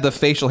 but he had the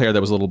facial hair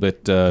that was a little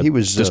bit he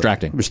was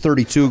distracting. He was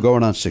 32,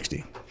 going on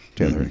 60.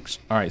 Taylor Hicks.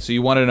 All right, so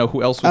you wanted to know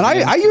who else was And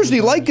in? I usually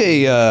like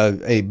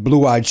a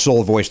blue-eyed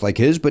soul voice like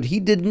his, but he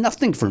did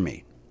nothing for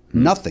me.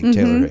 Nothing,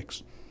 Taylor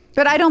Hicks.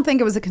 But I don't think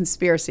it was a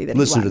conspiracy that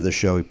Listen he to won. this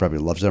show. He probably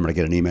loves it. I'm going to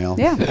get an email.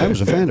 Yeah. I was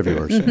a fan of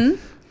yours.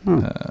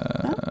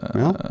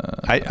 Well,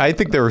 I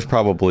think there was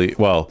probably,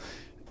 well,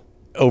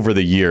 over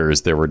the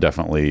years, there were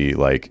definitely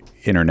like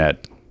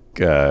internet,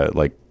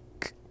 like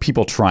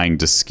people trying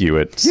to skew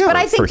it. But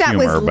I think for that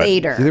humor, was but-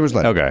 later. it was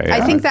like Okay. I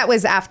yeah. think that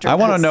was after. I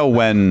want to this. know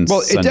when. well,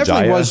 it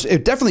definitely Sanjaya- was.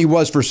 It definitely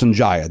was for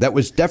Sanjaya. That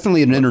was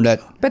definitely an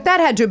internet. But that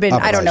had to have been.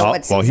 I don't know Well,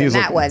 what well, season he's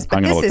that look- was. But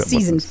I'm gonna this look is at what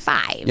season this-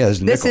 5. Yeah, this is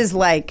this Nickel. is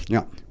like.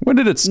 Yeah, When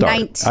did it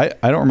start? I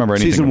don't remember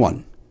anything. season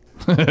 1.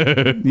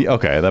 Yeah,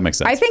 okay, that makes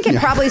sense. I think it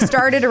probably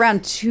started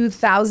around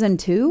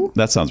 2002.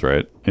 that sounds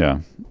right. Yeah.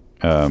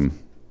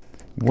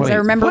 Because I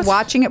remember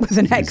watching it with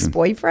an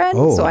ex-boyfriend,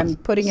 Oh. so I'm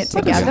putting it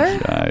together.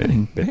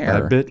 Bit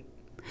Hair. by bit,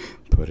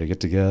 Putting it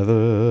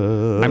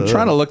together. I'm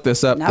trying to look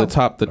this up. No. The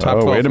top. Oh,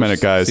 12 wait a for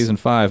minute, guys. Season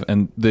 5,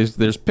 and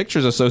there's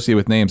pictures associated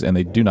with names, and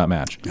they do not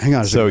match. Hang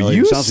on a So second. Elliot.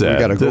 you It sounds like we said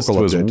got a this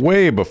Google was update.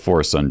 way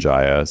before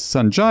Sanjaya.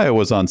 Sanjaya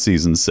was on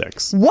season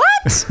 6. What?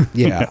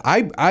 Yeah,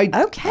 I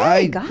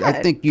Okay, God. I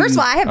think you. First of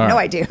all, I have no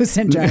idea who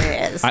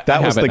Sanjaya is. I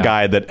That was have it the now.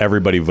 guy that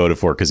everybody voted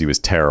for because he was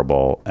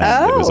terrible,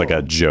 and it was Oh. like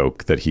a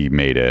joke that he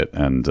made it.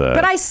 And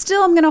But I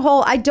still am going to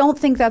hold. I don't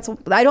think that's.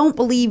 I don't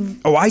believe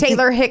I think-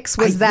 Taylor Hicks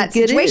was I that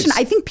think it situation. is.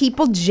 I think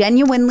people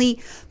genuinely.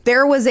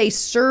 There was a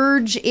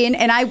surge in,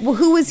 and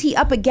who was he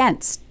up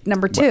against?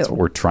 Number 2. that's what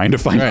we're trying to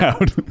find Right.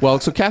 out. Well,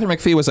 so Catherine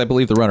McPhee was, I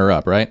believe, the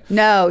runner-up, right?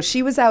 No,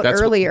 she was out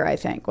That's- earlier. I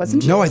think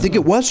wasn't she? No, I think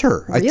it was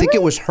her. I think Really?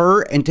 it was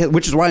her, and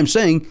which is why I'm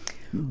saying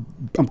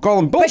I'm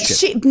calling But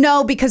bullshit.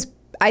 no, because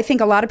I think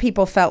a lot of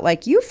people felt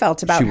like you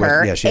felt about She was-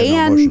 her. yeah, she had no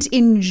and emotion.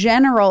 in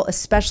general,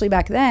 especially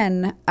back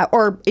then,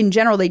 or in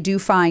general, they do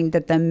find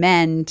that the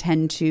men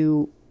tend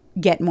to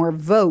get more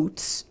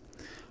votes.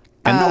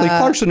 and Nellie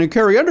Clarkson and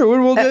Carrie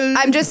Underwood will.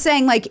 I'm just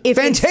saying, like, if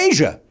it's-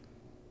 Fantasia.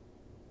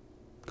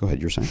 Go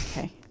ahead. You're saying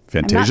Okay.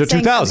 Fantasia I'm not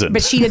saying- 2000.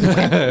 But she didn't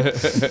win.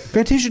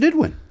 Fantasia did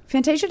win.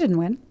 Fantasia didn't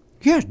win.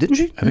 Yeah, didn't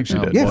she? I think she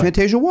did. Yeah, What?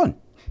 Fantasia won.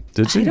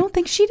 Did she? I don't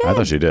think she did. I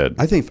thought she did.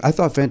 I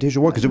thought Fantasia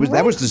won because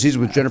that was the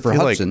season with Jennifer I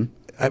feel like- Hudson.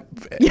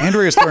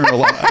 Andrea's throwing a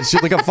lot,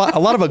 she's like a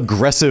lot of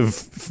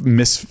aggressive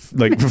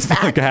like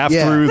half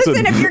Yeah. truths.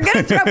 Listen, if you're going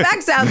to throw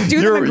facts out, do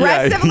them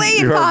aggressively and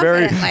you are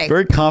very, confidently.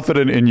 very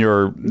confident in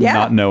your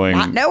not knowing.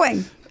 Not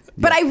knowing.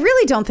 But I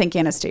really don't think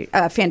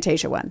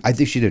Fantasia won. I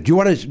think she did. Do you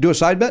want to do a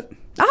side bet?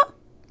 Oh,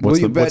 What's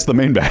Will you what's the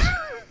main bet?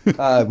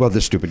 Well,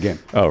 this stupid game.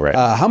 Oh, right.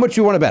 How much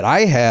you want to bet?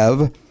 I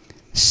have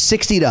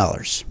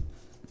 $60.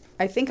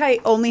 I think I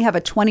only have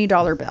a $20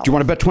 bill. Do you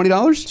want to bet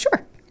 $20?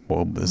 Sure.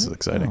 Well, this is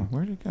exciting.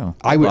 Where'd it go?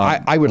 I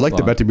would like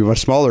the bet to be much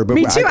smaller, but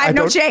Me too. I have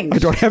no don't- change. I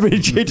don't have any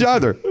change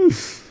either.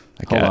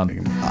 Hold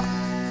on.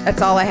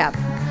 That's all I have.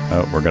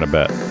 Oh, we're gonna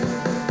bet.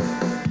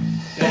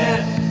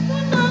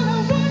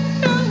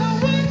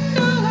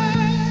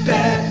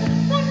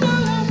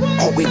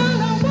 Oh wait,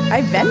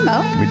 I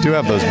Venmo, We do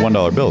have those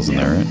 $1 bills in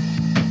there, right?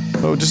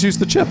 Oh, just use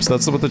the chips.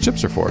 That's what the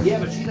chips are for.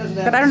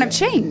 but I don't have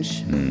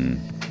change.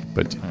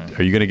 But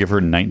are you gonna give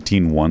her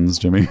 19 ones,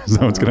 Jimmy? Is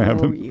that what's gonna Oh,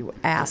 happen? you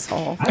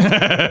asshole.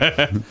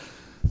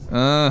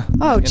 Oh,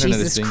 Oh,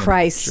 Jesus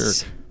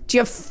Christ. Do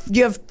you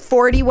have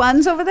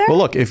 41s over there? Well,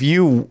 look, if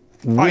you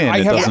win, I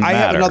it have doesn't I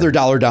have matter. another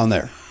dollar down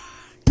there.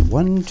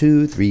 1,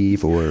 2, 3,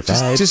 4,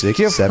 5, just 6,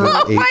 give 7,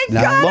 her- 8, my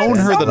 9, God, loan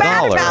I'm her so the mad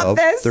dollar. about 12,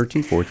 this.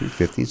 13, 14,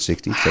 15,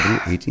 16,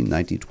 17, 18,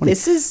 19, 20.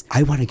 This is-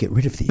 I want to get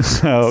rid of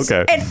these. Oh,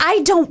 okay. And I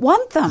don't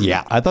want them.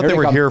 Yeah. I thought Here they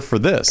were come. here for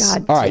this.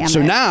 God All right, damn so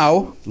it.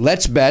 now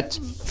let's bet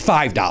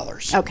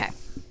 $5. Okay.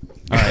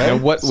 All right.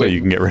 And what? So you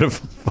can get rid of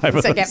 5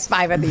 of So those. get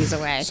 5 of these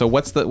away. So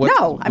what's the?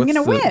 No, I'm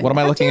gonna win. What am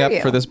I How looking dare up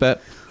you. for this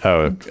bet?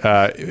 Oh,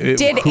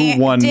 who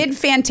won? Did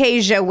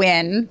Fantasia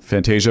win?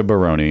 Fantasia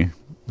Baroni.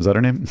 Is that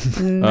her name?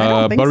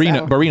 I don't think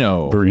so.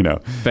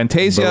 Barino.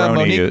 Fantasia Baroni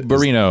Monique is-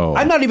 Barino.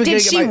 I'm not even Did gonna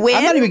she get my, win?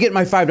 I'm not even getting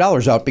my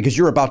 $5 out because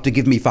you're about to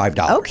give me $5.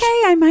 Okay,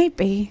 I might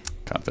be.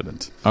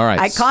 Confident. All right.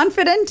 I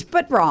confident,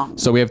 but wrong.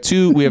 So we have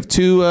two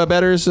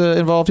bettors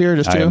involved here.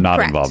 Just two. I am not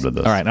Correct. involved in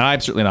this. All right. No, I'm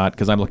certainly not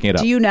because I'm looking it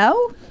up. Do you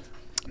know?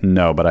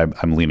 No, but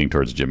I'm leaning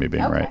towards Jimmy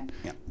being Okay. right.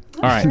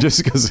 All right.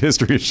 Just because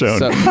history has shown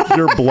So-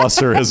 your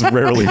bluster has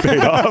rarely paid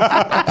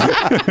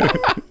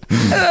off.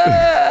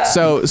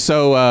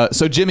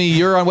 So Jimmy,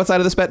 you're on what side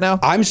of this bet now?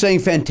 I'm saying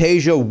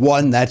Fantasia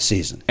won that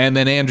season. And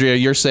then Andrea,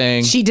 you're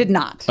saying She did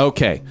not.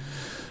 okay.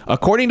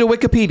 According to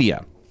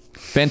Wikipedia,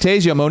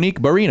 Fantasia Monique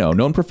Barino,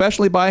 known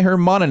professionally by her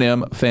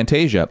mononym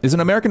Fantasia, is an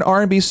American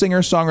R&B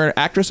singer, songwriter,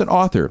 actress, and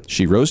author.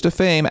 She rose to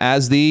fame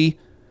as the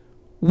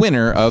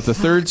winner of the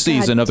third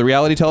season of the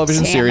reality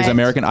television Damn series it.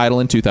 American Idol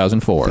in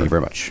 2004. Thank you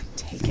very much.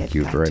 Take Thank it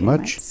you back very to much.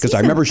 my- Because I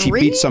Season remember she 3?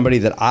 beat somebody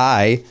that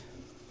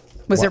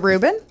Was it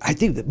Ruben? I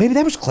think that maybe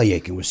that was Clay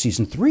Aiken was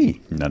season 3.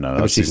 No,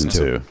 that was season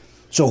 2.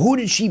 So who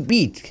did she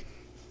beat?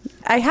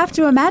 I have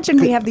to imagine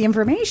we have the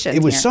information.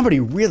 It was here. somebody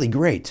really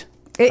great.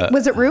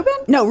 Was it Ruben?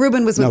 No,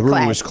 Ruben was with No, Clay.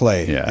 Ruben was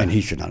Clay. Yeah. And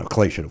he should not have.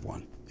 Clay should have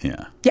won.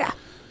 Yeah. Yeah.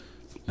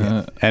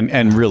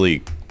 And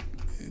really,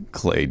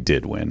 Clay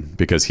did win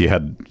because he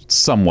had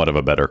somewhat of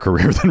a better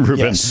career than Ruben,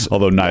 Yes.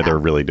 although neither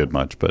really did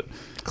much. But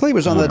Clay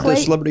was on the Clay-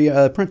 Celebrity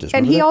Apprentice.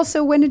 And remember he that?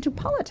 also went into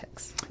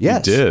politics.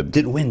 Yes. He did.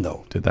 Didn't win,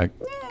 though. did that?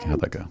 How'd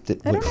that go?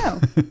 I don't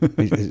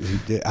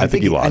know. I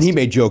think he lost. And he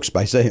made jokes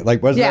by saying,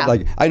 like, wasn't Yeah. that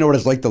like, I know what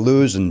it's like to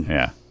lose. And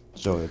Yeah.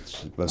 so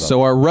it's.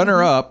 So our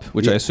runner-up,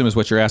 which I assume is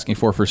what you're asking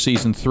for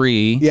season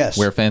 3, Yes.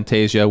 where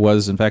Fantasia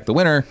was in fact the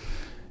winner,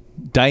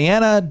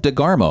 Diana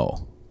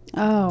DeGarmo.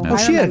 Oh, well, I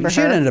she remember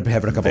had her. ended up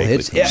having a couple of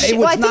hits. Vaguely. It was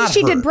Well, I think not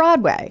she her. did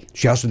Broadway.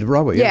 She also did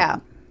Broadway. Yeah.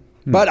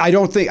 But I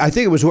think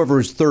it was whoever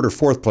was third or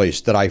fourth place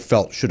that I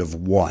felt should have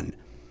won.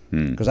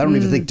 Because I don't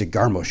even think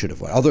DeGarmo should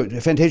have won. Although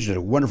Fantasia did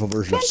a wonderful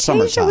version of Fantasia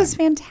Summertime. was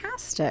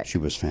fantastic. She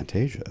was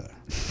Fantasia.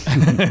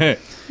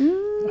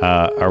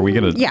 Are we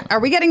gonna? Yeah.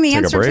 Are we getting the Take a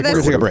answer break? to We're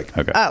this? going to take a break.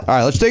 Okay. Oh. All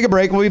right, let's take a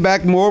break. We'll be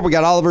back more. We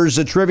got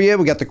Oliver's trivia.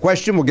 We got the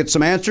question. We'll get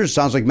some answers.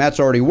 Sounds like Matt's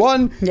already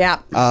won. Yeah.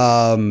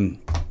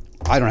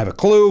 I don't have a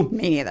clue.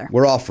 Me neither.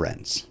 We're all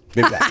friends.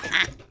 Be back.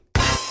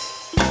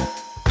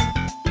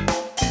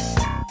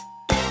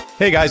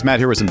 Hey guys, Matt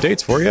here with some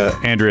dates for you.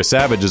 Andrea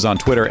Savage is on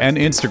Twitter and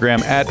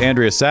Instagram at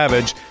Andrea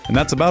Savage, and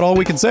that's about all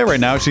we can say right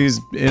now. She's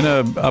in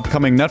an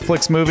upcoming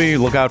Netflix movie.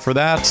 Look out for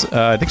that.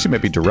 I think she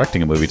might be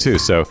directing a movie too,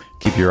 so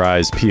keep your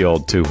eyes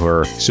peeled to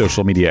her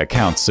social media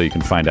accounts so you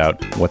can find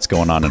out what's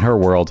going on in her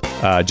world.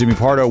 Jimmy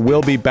Pardo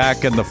will be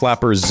back in the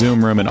Flappers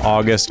Zoom room in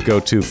August. Go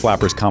to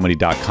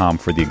flapperscomedy.com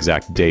for the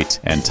exact date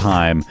and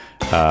time.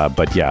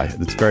 But yeah,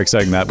 it's very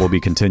exciting. That will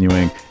be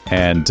continuing.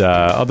 And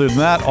other than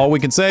that, all we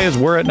can say is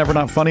we're at Never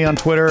Not Funny on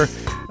Twitter.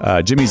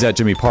 Jimmy's at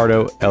Jimmy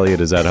Pardo. Elliot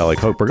is at Elliot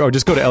Hochberg. Oh,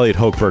 just go to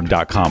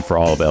ElliotHochberg.com for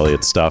all of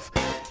Elliot's stuff.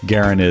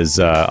 Garen is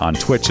on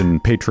Twitch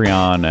and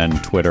Patreon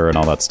and Twitter and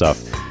all that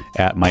stuff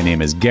at My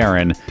Name is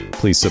Garen.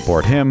 Please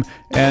support him.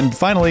 And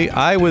finally,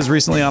 I was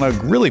recently on a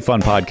really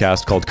fun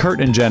podcast called Kurt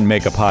and Jen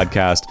Make a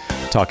Podcast,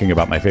 talking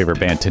about my favorite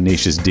band,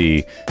 Tenacious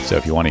D. So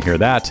if you want to hear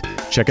that,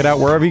 check it out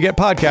wherever you get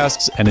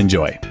podcasts and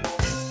enjoy.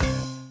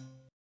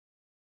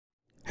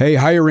 Hey,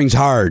 hiring's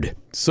hard.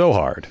 So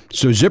hard.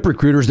 So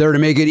ZipRecruiter's there to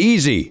make it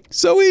easy.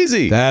 So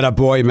easy. That a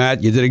boy,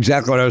 Matt. You did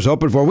exactly what I was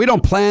hoping for. We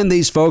don't plan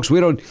these, folks. We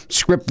don't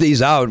script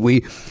these out.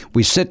 We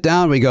sit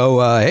down. We go,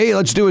 hey,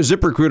 let's do a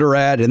ZipRecruiter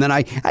ad, and then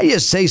I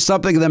just say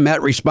something, and then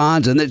Matt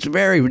responds, and it's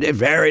very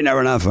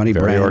Never Not Funny.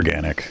 Very brand.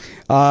 organic.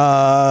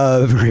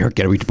 Very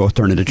organic. We both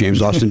turned into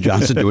James Austin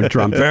Johnson doing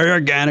Trump. Very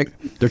organic.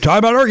 They're talking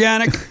about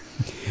organic.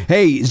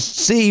 Hey,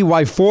 see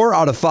why 4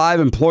 out of 5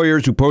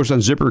 employers who post on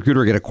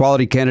ZipRecruiter get a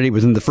quality candidate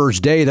within the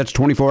first day. That's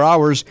 24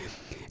 hours.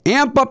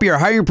 Amp up your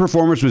hiring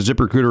performance with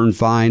ZipRecruiter and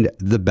find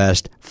the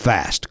best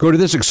fast. Go to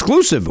this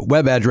exclusive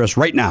web address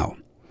right now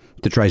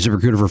to try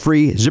ZipRecruiter for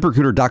free.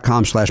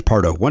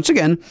 ZipRecruiter.com/Pardo. Once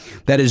again,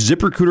 that is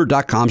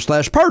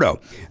ZipRecruiter.com/Pardo.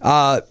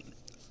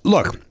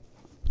 Look,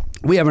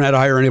 we haven't had to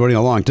hire anybody in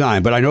a long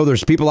time, but I know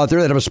there's people out there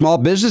that have a small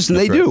business and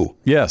they do.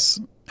 Yes.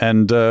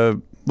 And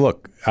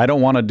look, I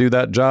don't want to do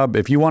that job.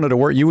 If you wanted to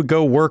work, you would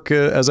go work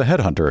as a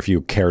headhunter if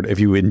you cared, if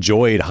you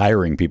enjoyed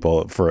hiring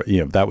people for,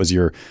 if that was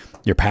your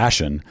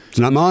passion. It's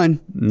not mine.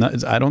 No,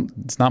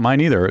 it's not mine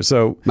either.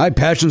 So My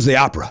passion's the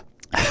opera.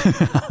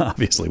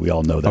 obviously we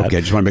all know that.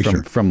 Okay, just want to make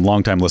sure. From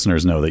longtime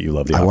listeners know that you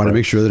love the opera. I want to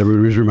make sure that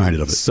everybody's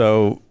reminded of it.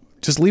 So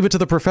just leave it to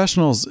the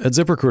professionals at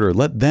ZipRecruiter.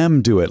 Let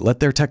them do it. Let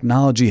their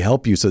technology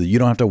help you so that you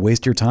don't have to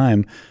waste your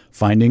time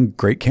finding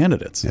great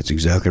candidates. That's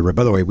exactly right.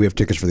 By the way, we have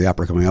tickets for the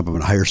opera coming up. I'm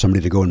going to hire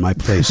somebody to go in my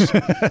place.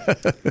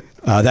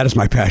 That is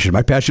my passion.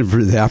 My passion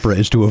for the opera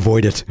is to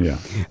avoid it. Yeah.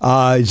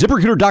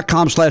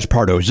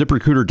 ZipRecruiter.com/Pardo.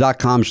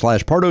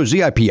 ZipRecruiter.com/Pardo.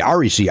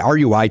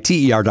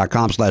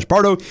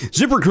 ZipRecruiter.com/Pardo.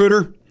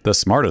 ZipRecruiter. The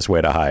smartest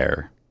way to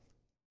hire.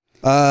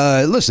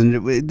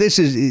 Listen, this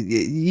is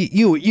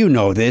you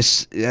know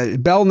this.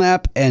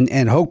 Belknap and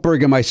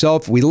Hochberg and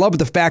myself, we love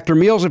the Factor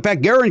meals. In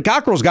fact, Garen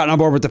Cockrell's gotten on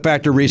board with the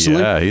Factor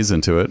recently. Yeah, he's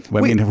into it. I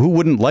mean, who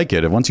wouldn't like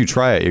it? Once you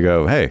try it, you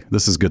go, hey,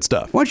 this is good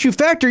stuff. Once you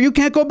Factor, you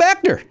can't go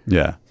back there.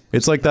 Yeah.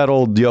 It's like that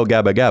old Yo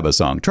Gabba Gabba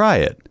song. Try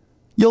it.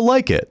 You'll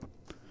like it.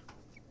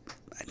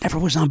 I never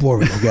was on board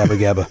with Yo Gabba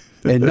Gabba.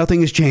 And nothing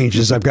has changed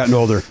as I've gotten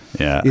older.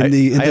 Yeah. In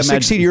the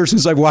 16 years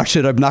since I've watched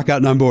it, I've not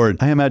gotten on board.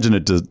 I imagine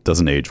it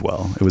doesn't age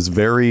well. It was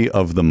very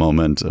of the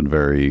moment and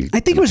very. I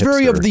think it was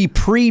very of the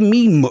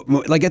pre-me.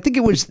 Like, I think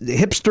it was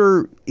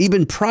hipster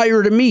even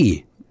prior to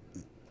me.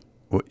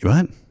 What?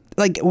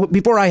 Like,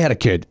 before I had a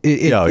kid.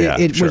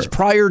 It was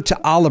prior to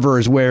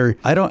Oliver's where.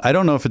 I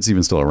don't know if it's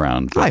even still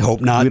around. I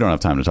hope not. We don't have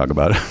time to talk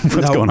about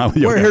what's going on with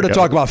Yo We're Gabba here to Gabba.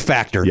 talk about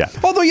Factor. Yeah.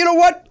 Although, you know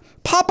what?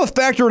 Pop a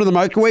Factor into the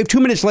microwave.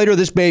 2 minutes later,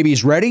 this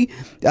baby's ready.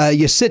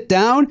 You sit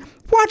down,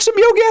 watch some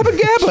Yo Gabba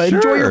Gabba. Sure.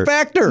 Enjoy your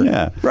Factor.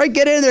 Yeah. Right?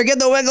 Get in there. Get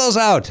the Wiggles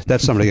out.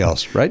 That's somebody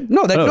else, right?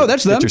 No,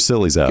 that's them. Get your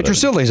sillies out. Get your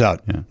sillies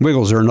out. Yeah.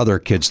 Wiggles are another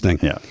kid's thing.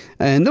 Yeah.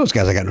 And those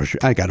guys, I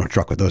got no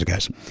truck with those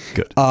guys.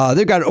 Good.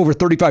 They've got over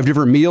 35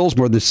 different meals,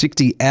 more than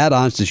 60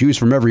 add-ons to choose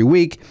from every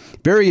week.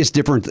 Various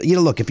different,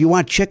 look, if you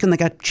want chicken, they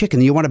got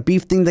chicken. You want a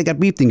beef thing, they got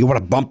beef thing. You want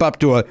to bump up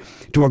to a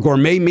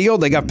gourmet meal,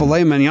 they got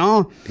filet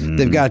mignon.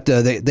 They've got,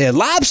 they had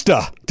lobster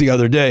the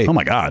other day. Oh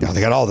my God. Yeah,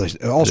 they got all sorts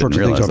of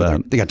things over there.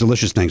 that. They got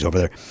delicious things over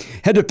there.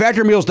 Head to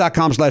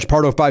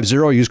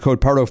factormeals.com/Pardo50. Use code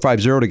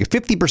Pardo50 to get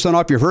 50%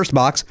 off your first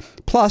box,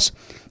 plus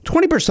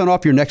 20%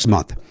 off your next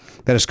month.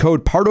 That is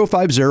code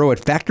Pardo50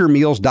 at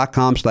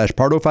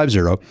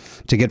factormeals.com/Pardo50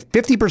 to get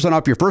 50%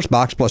 off your first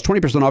box, plus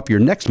 20% off your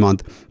next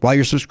month while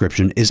your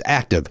subscription is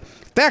active.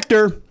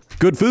 Factor.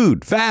 Good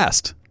food,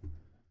 fast.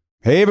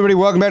 Hey, everybody,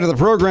 welcome back to the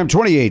program.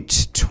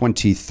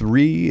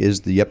 2823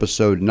 is the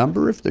episode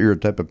number. If you're a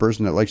type of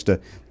person that likes to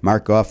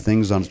mark off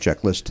things on a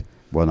checklist,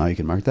 well, now you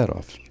can mark that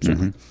off.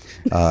 Certainly.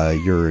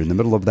 You're in the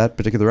middle of that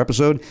particular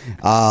episode.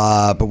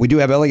 But we do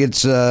have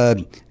Elliot's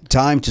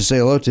time to say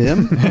hello to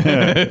him.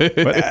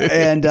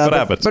 What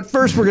happens? But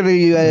first, we're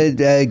going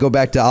to go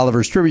back to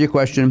Oliver's trivia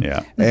question,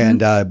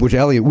 and which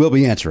Elliot will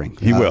be answering.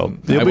 He will.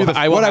 What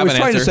I was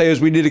trying to say is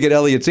we need to get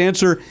Elliot's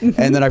answer,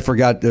 and then I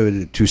forgot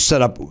to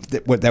set up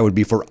what that would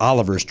be for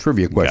Oliver's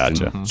trivia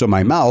question. Gotcha. So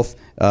my mouth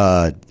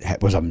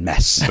was a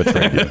mess.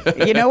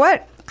 You know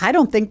what? I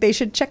don't think they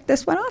should check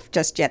this one off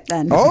just yet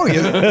then. Oh,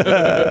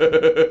 yeah.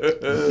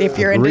 If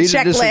you're into Agree to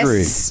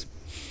checklists.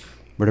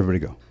 Where'd everybody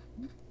go?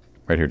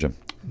 Right here, Jim.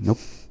 Nope.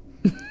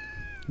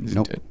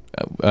 Nope.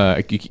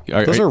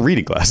 Those are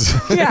reading glasses.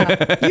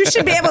 Yeah. You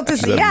should be able to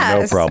see. No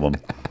Yes. problem.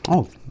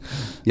 Oh,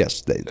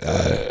 yes.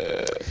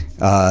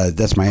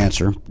 That's my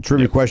answer.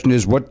 Trivia question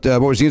is what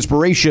was the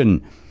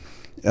inspiration?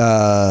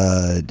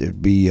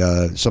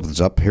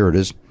 Something's up. Here it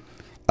is.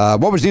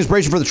 What was the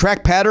inspiration for the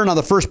track pattern on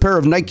the first pair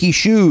of Nike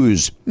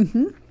shoes?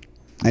 Mm-hmm.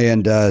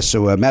 And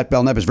so Matt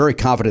Belknap is very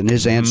confident in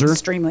his answer.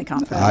 Extremely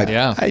confident. I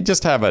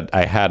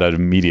had an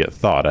immediate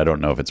thought. I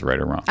don't know if it's right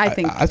or wrong. I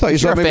think. I thought you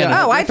saw maybe.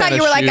 Oh, I thought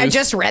you were like, I shoes.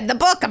 just read the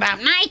book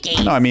about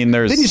Nike. No, I mean,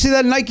 there's. Didn't you see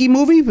that Nike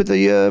movie with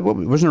the?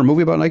 Wasn't there a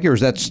movie about Nike, or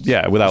is that?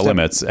 Yeah, Without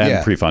Limits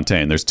and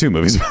Prefontaine. There's two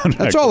movies about Nike.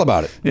 That's all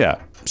about it.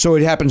 Yeah. So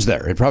it happens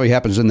there. It probably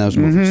happens in those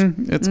movies.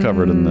 It's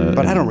covered in the.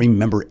 But I don't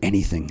remember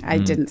anything. I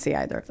didn't see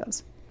either of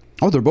those.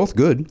 Oh, they're both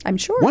good. I'm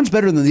sure. One's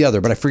better than the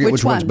other, but I forget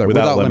which one's one? better.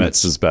 Without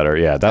Limits is better.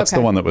 Yeah, that's Okay.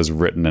 the one that was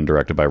written and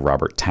directed by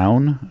Robert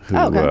Towne,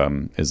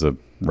 who is a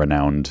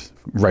renowned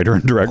writer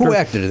and director. Who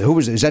acted it?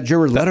 Is that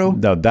Jared Leto?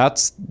 No,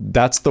 that's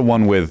the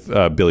one with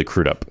Billy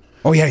Crudup.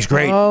 Oh yeah, he's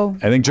great. Oh,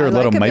 I think Jared I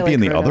like Leto a might be Billy in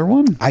the Crudup. other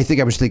one. I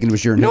think I was thinking it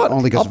was Jared. You know what?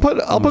 Only because I'll put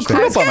Crudup on my list.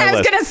 I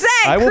was gonna say,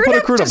 I will put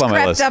a Crudup Crudup just on my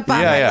crept list. up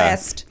on my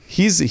list.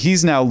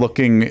 He's now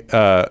looking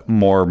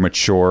more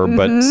mature,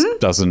 but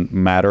doesn't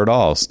matter at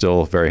all.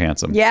 Still very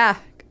handsome. Yeah.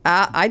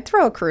 I'd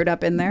throw a crude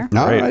up in there.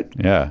 All Great. right.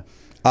 Yeah.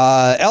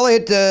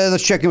 Elliot,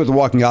 let's check in with the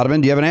Walking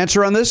Ottoman. Do you have an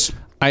answer on this?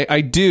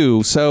 I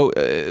do. So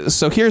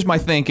here's my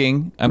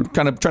thinking. I'm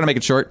kind of trying to make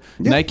it short.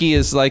 Nike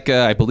is like,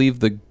 I believe,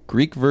 the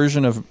Greek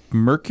version of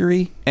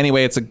Mercury.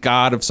 Anyway, it's a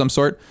god of some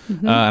sort,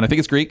 and I think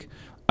it's Greek.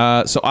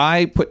 So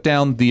I put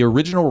down the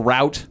original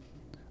route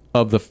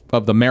of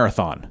the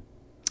marathon.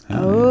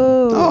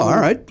 Oh, all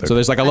right. So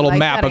there's like a little like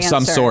map that of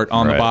some answer. sort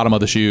on the Right. bottom of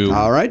the shoe.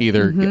 All right.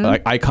 Either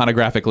like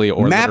iconographically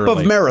or Map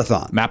literally. of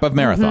marathon. Map of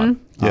marathon.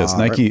 Yes,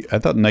 Nike. I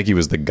thought Nike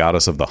was the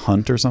goddess of the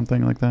hunt or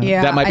something like that.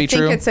 Yeah, That might be I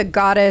true. think it's a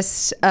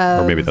goddess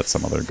of. Or maybe that's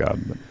some other god.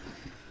 But.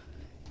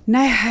 No,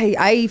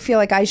 I feel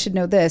like I should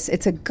know this.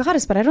 It's a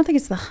goddess, but I don't think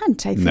it's the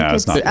hunt. I think No,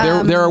 it's not.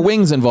 There are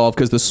wings involved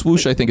because the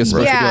swoosh I think is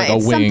supposed to be like a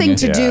it's wing. something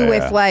to do Yeah,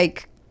 with yeah.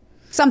 like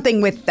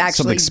something with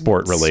actually Something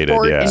sport related,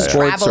 sport yeah, and yeah.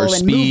 travel Sports or and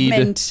speed.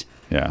 movement.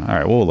 Yeah. All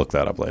right. We'll look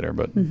that up later.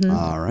 But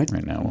All right.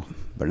 right now,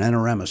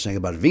 Bananarama saying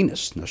about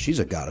Venus. Now, she's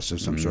a goddess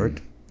of some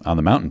sort. on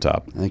the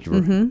mountaintop. Thank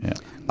you. Yeah.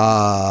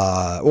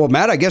 Well,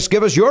 Matt, I guess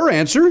give us your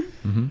answer.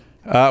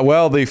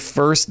 Well, the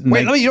first.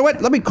 Wait, you know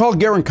what? Let me call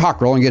Garen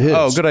Cockrell and get his.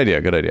 Oh, good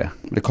idea. Good idea.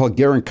 I'm going to call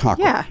Garen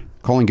Cockrell. Yeah.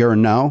 Calling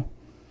Garen now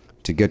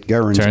to get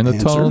Garen's Turn the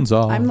answer. tones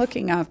off. I'm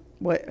looking up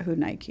who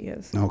Nike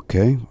is.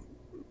 Okay.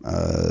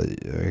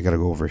 I got to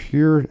go over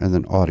here and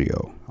then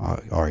audio.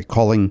 All right,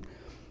 calling.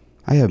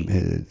 I have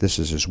this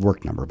is his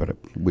work number, but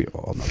we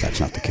all know that's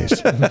not the case.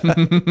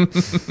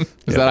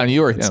 Is that on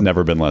you or him? It's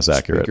never been less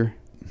accurate. Speaker.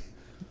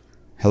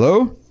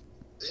 Hello?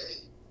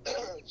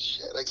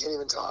 Shit, I can't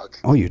even talk.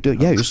 Oh, you do?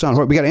 Yeah, you sound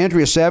horrible. We got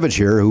Andrea Savage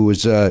here, who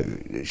is,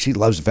 she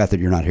loves the fact that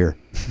you're not here.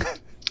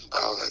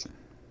 Oh,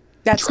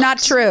 That's not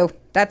true.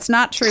 That's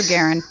not true,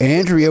 Garen.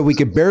 Andrea, we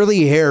could barely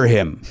hear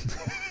him.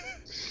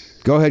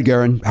 Go ahead,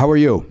 Garen. How are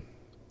you?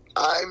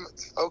 I'm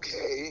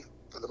okay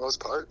for the most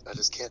part. I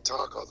just can't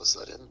talk all of a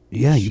sudden.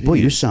 Yeah,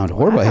 you sound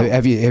horrible. Wow.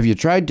 Have you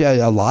tried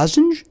a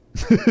lozenge?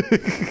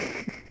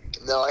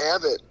 No, I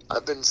haven't.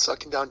 I've been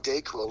sucking down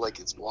Dayquil like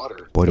it's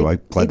water. Boy, do I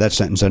glad that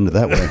sentence ended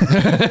that way.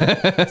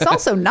 It's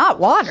also not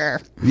water.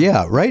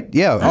 Yeah, right?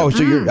 Yeah. Oh,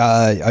 so you're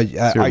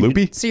You're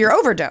loopy? So you're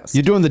overdosed.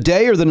 You doing the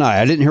day or the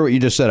night? I didn't hear what you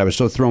just said. I was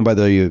so thrown by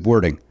the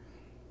wording.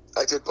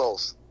 I did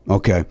both.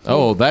 Okay.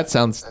 Oh, that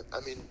sounds.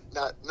 I mean,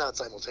 not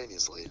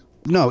simultaneously.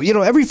 No,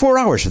 every 4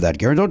 hours for that,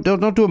 Garen. Don't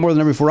do it more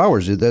than every 4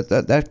 hours.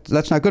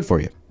 That's not good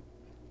for you.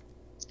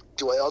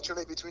 Do I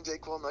alternate between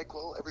Dayquil and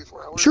NyQuil every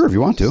 4 hours? Sure, if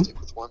you want to. Stick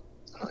with one.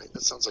 All right,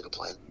 that sounds like a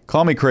plan.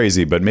 Call me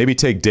crazy, but maybe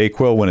take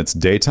Dayquil when it's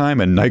daytime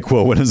and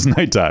NyQuil when it's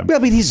nighttime. Well,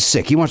 I mean, he's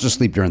sick. He wants to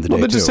sleep during the day,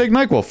 Well, then just too. take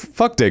NyQuil.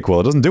 Fuck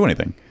Dayquil. It doesn't do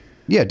anything.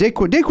 Yeah,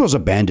 Dayquil's a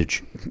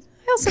bandage. I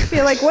also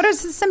feel like, what are the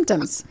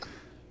symptoms?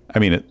 I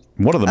mean,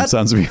 one of them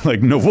sounds to me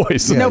like no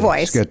voice. No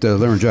voice. He's got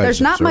laryngitis.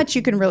 There's not sir. much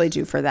you can really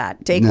do for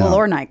that, Dayquil No.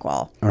 or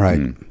NyQuil. All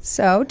right.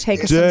 So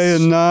take Day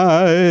and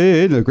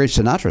night. The great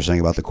Sinatra sang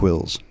about the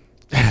quills.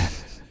 Oh,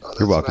 that's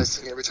You're what welcome. I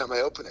sing every time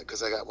I open it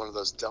because I got one of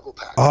those double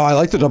packs. Oh, I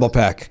like the double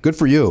pack. Good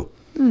for you.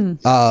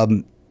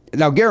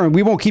 Now, Garen,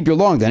 we won't keep you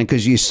long then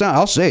because you sound,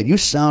 I'll say it, you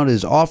sound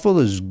as awful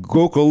as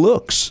Gokul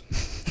looks.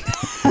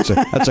 That's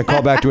a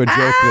callback to a joke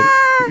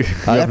that You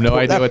have no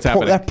idea what's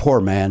happening. That poor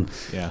man.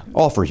 Yeah.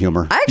 All for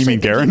humor. I actually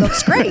mean think Garen? he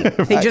looks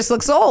great. He just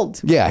looks old.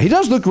 Yeah, he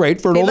does look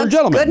great for an He older looks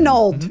gentleman. good and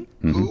old.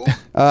 Ooh,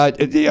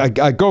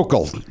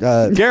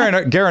 Gokul.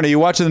 Garen, are you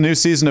watching the new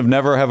season of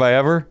Never Have I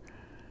Ever?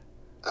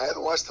 I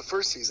haven't watched the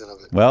first season of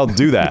it. Well,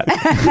 do that.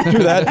 do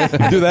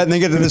that, and then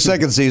get to the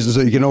second season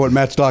so you can know what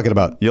Matt's talking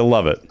about. You'll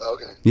love it.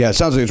 Okay. Yeah, it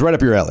sounds like it's right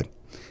up your alley.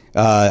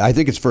 I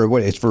think it's for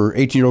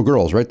 18-year-old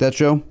girls, right? That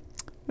show.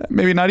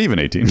 Maybe not even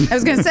 18. I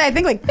was going to say, I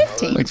think like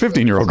 15. Like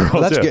 15-year-old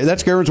girls.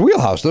 That's Garen's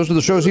wheelhouse. Those are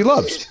the shows he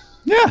loves.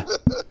 Yeah.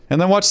 And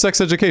then watch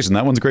Sex Education.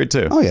 That one's great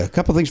too. Oh yeah, a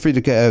couple things for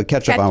you to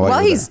catch up on. Well,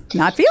 he's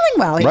not feeling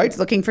well. He's Right.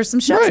 looking for some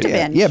shows to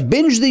binge. Yeah,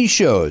 binge these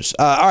shows.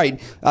 All right.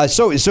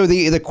 So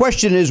the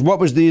question is, what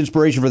was the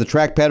inspiration for the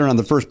track pattern on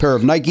the first pair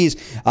of Nikes?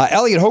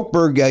 Elliot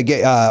Hochberg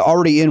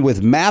already in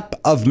with map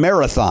of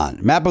marathon.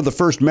 Map of the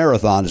first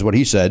marathon is what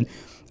he said.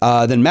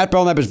 Then Matt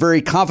Belknap is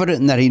very confident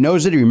in that he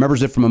knows it. He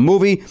remembers it from a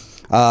movie.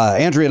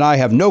 Andrea and I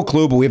have no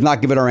clue, but we have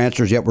not given our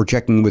answers yet. We're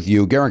checking with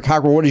you. Garen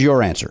Cockrell, what is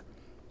your answer?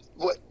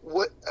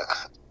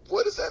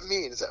 What does that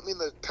mean? Does that mean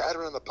the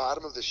pattern on the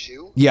bottom of the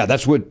shoe? Yeah,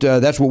 that's what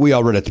we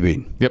all read it to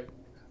be. Yep.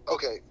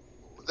 Okay,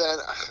 then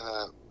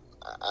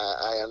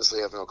I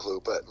honestly have no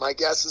clue, but my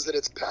guess is that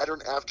it's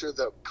patterned after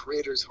the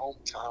creator's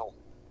hometown,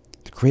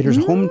 The creator's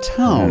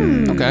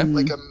hometown. Okay.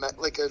 like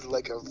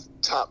a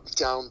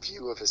top-down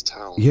view of his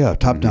town. Yeah,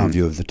 top-down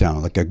view of the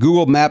town, like a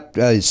Google Map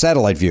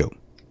satellite view.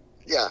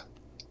 Yeah.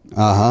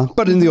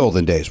 But in the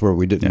olden days where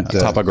we didn't.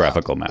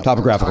 Topographical map.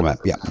 Topographical map,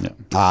 yeah.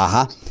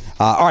 All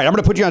right, I'm going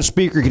to put you on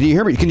speaker. Can you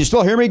hear me? Can you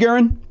still hear me,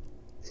 Garen?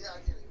 Yeah,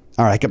 I hear you.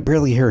 All right, I can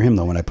barely hear him,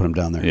 though, when I put him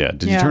down there. Yeah.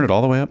 Did you Yeah. turn it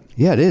all the way up?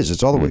 Yeah, it is.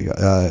 It's all the way.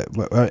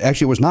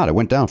 Actually, it was not. It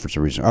went down for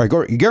some reason. All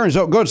right, Garen,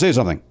 go and say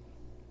something.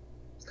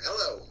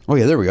 Hello. Oh,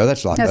 yeah, there we go.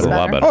 That's a lot That's better. A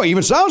lot better. Oh, he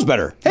even sounds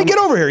better. Hey, get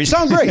over here. You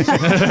sound great.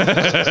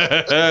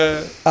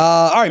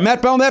 All right,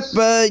 Matt Belknap,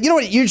 you know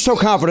what? You're so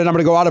confident I'm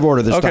going to go out of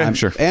order this Okay, time.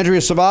 sure.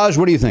 Andrea Savage,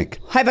 what do you think?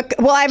 I have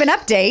an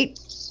update.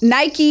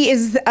 Nike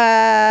is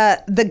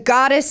the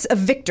goddess of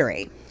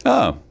victory.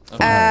 Oh.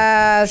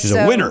 She's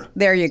a winner.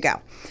 There you go.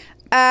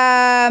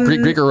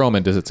 Greek or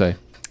Roman, does it say?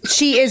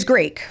 She is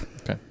Greek.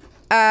 Okay.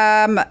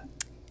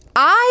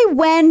 I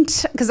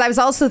went, because I was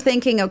also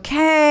thinking,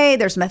 okay,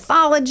 there's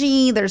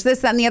mythology, there's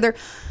this, that, and the other.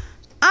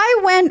 I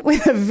went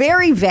with a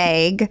very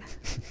vague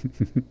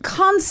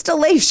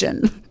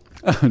constellation.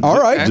 All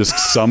right. Just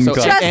some So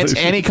constellation.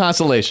 any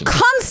constellation.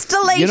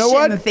 Constellation You know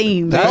what?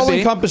 theme. That Could be.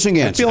 all-encompassing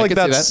I answer. feel like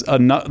I could see that's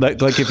enough.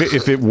 Like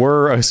if it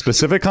were a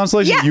specific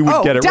constellation, Yeah. you would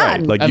Oh, get it done.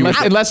 right. Like you would,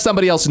 Unless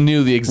somebody else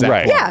knew the exact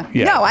Right. one.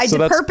 Yeah. No, I So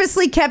that's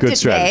purposely kept good it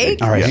strategy.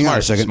 vague. All right, hang on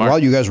a Smart, second. smart. While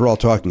you guys were all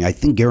talking, I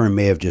think Garen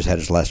may have just had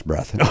his last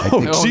breath. I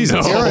think-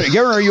 Jesus. no.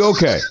 Garen, are you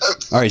okay?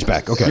 All right, he's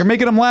back. Okay. You're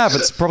making him laugh.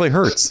 It's probably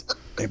hurts.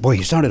 Boy,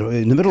 he sounded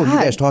in the middle of you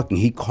guys talking.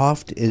 He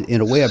coughed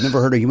in a way I've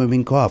never heard a human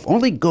being cough.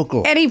 Only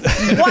Gokul. And he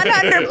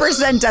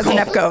 100% doesn't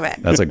have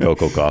COVID. That's a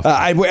Gokul cough.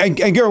 And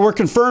Gary, we're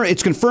confirmed.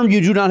 It's confirmed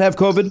you do not have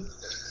COVID.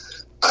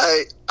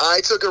 I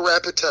took a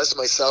rapid test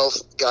myself,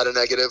 got a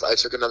negative. I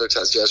took another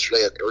test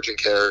yesterday at urgent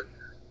care,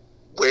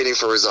 waiting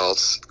for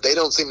results. They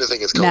don't seem to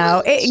think it's COVID.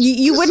 No,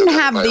 you It's wouldn't something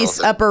have quite these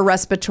often. upper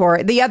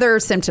respiratory. The other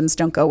symptoms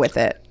don't go with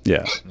it.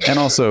 Yeah. And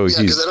also,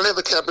 Yeah, because I don't have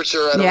a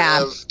temperature. I don't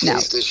have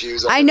taste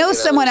issues. I know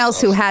someone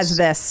else who has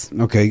this.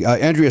 Okay,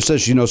 Andrea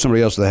says she knows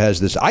somebody else that has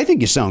this. I think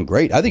you sound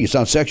great. I think you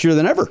sound sexier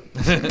than ever.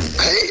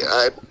 Hey,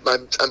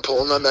 I'm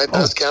pulling on my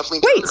best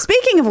Kathleen. Wait,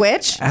 speaking of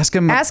which, Ask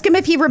him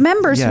if he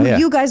remembers who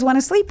you guys want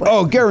to sleep with.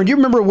 Oh, Garen, do you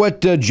remember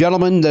what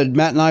gentleman that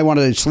Matt and I want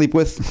to sleep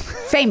with?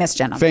 Famous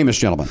gentleman. Famous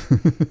gentleman.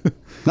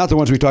 Not the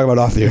ones we talk about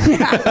off the air.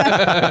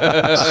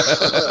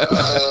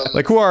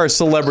 like, who are our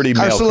celebrity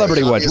male? Our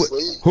celebrity ones.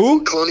 Obviously.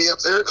 Who? Clooney up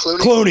there. Clooney.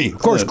 Clooney. Of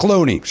course,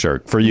 Clooney.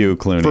 Sure. For you,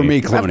 Clooney. For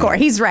me, Clooney. Of course,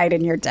 he's right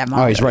in your demo.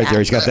 Oh, he's right there.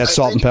 He's got that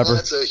salt and I think pepper.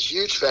 Matt's a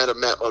huge fan of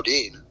Matt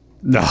Modine.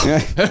 No.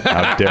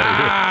 How dare you.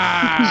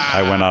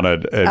 I went on a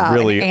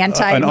really an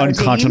anti-Modine.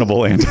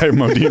 unconscionable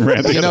anti-Modine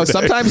rant. the You know, other day.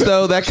 sometimes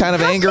though that kind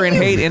of anger and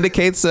hate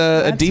indicates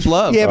a deep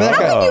love. Yeah, but How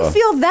can you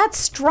feel that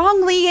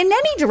strongly in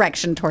any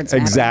direction towards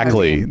Matt?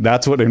 Exactly.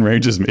 That's what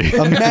enrages me.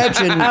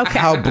 Imagine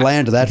how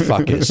bland that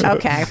fuck is.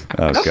 Okay.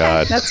 Oh,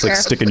 God. that's It's like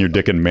fair. sticking your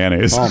dick in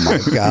mayonnaise. Oh, my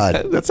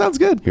God. That sounds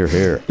good. Here,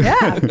 here.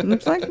 Yeah,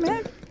 it's like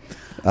man.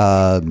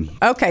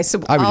 Okay,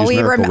 so I would all use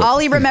Miracle Whip. all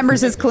he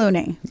remembers is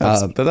Clooney.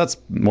 That's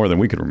more than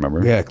we could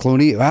remember. Yeah,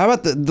 Clooney. How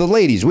about the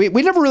ladies? We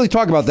never really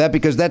talk about that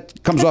because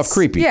that comes off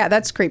creepy. Yeah,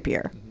 that's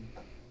creepier.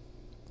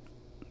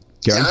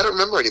 Yeah, I don't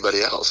remember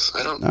anybody else.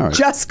 I don't. All right.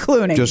 Just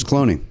Clooney. Just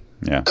Clooney.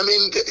 Yeah. I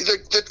mean,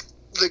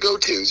 the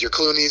go-tos, your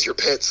Clooney's, your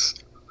Pitts.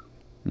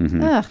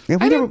 Ugh. Yeah,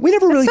 we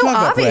never really so talk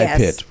about Brad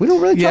obvious. Pitt. We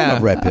don't really talk Yeah.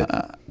 about Brad Pitt.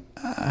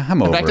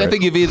 I'm over In fact, it. I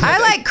think you've either. I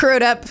like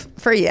Crude Up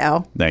for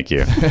you. Thank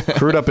you.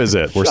 Crude Up is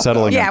it. We're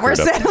settling Yeah, on we're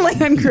Crude Up.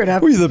 settling on Crude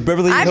Up. Were you the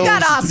Beverly I've Hills?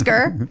 got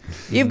Oscar.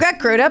 You've got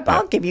Crude Up.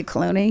 I'll give you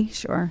Clooney.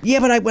 Sure.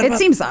 Yeah, but It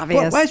seems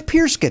obvious. Why does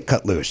Pierce get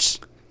cut loose?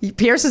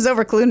 Pierce is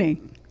over Clooney.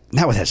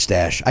 Not with that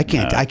stash. I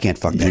can't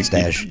fuck that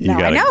stash. No,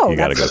 I know. You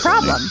gotta That's go the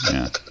Clooney. problem.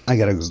 Yeah. I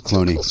gotta go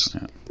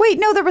Clooney. Wait,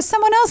 no, there was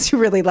someone else you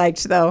really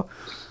liked, though.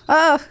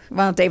 Oh,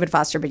 well, David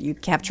Foster, but you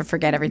have to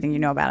forget everything you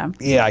know about him.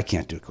 Yeah, I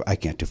can't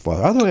do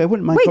far. Although I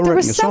wouldn't mind Wait, there co-writing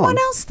was a song. someone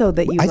else, though,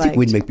 that you I liked. think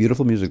we'd make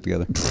beautiful music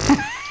together.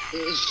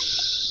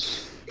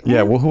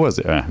 Yeah, well, who was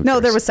it? Who No,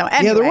 cares? there was so.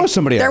 Anyway, Yeah, there was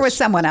somebody There else. was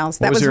someone else.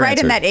 That was was your right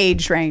in answer? that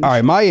age range. All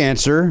right, my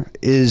answer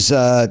is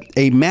a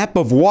map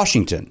of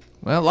Washington.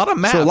 Well, a lot of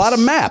maps. So a lot of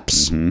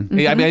maps.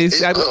 Yeah, I mean,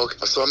 Oh,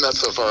 so I'm not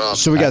so far off.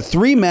 So we got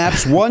 3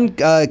 maps, 1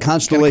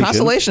 constellation.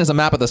 constellation is a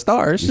map of the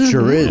stars. It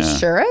sure is.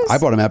 Sure is. I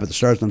bought a map of the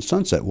stars on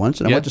Sunset once,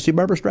 and I Yeah. went to see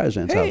Barbara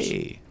Streisand's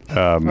Hey.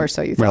 house. Or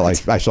so you thought. Well,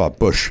 I saw a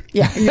bush.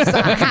 Yeah, you saw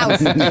a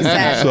house. You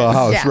said. Saw a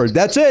house. Yeah. Right.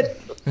 That's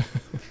it.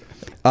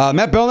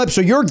 Matt Belknap,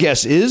 so your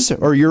guess is,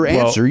 or your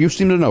answer, you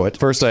seem to know it.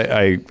 First,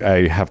 I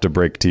have to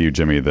break to you,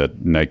 Jimmy,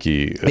 that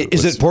Nike...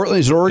 Is it Portland?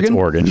 Is it Oregon? It's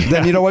Oregon.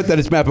 Then you know what? Then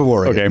it's map of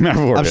Oregon. Okay, map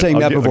of Oregon. I'm saying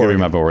I'll map gi- of I'll give you Oregon.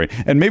 map of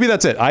Oregon. And maybe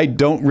that's it. I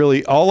don't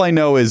really... All I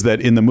know is that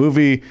in the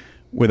movie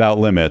Without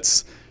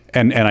Limits,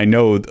 and I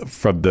know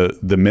from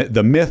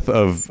the myth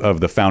of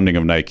the founding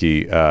of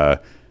Nike,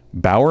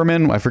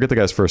 Bowerman, I forget the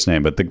guy's first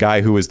name, but the guy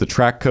who was the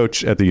track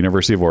coach at the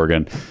University of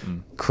Oregon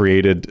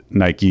created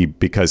Nike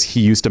because he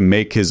used to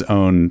make his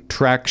own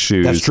track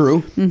shoes. That's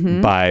true.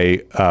 By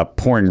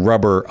pouring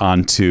rubber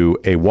onto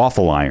a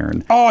waffle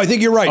iron. Oh, I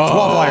think you're right. 12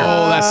 iron.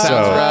 Oh, that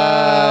sounds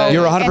right.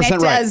 You're 100% And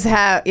it right. does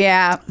have,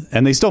 yeah.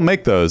 And they still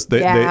make those.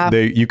 Yeah.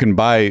 You can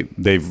buy.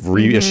 They've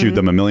reissued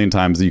them a million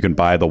times. You can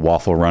buy the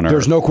waffle runner.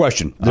 There's no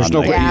question. There's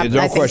no, Nike. Yeah, I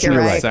no think question.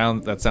 you're You're right.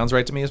 right. That sounds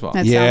right to me as well.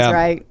 That Yeah. sounds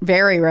right.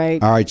 Very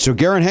right. All right, so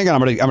Garen, hang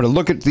on. I'm gonna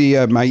look at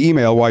the my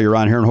email while you're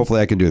on here, and hopefully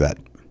I can do that.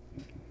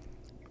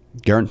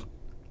 Garen.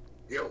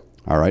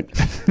 All right.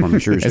 Want to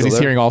make sure you're As still he's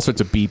there. hearing all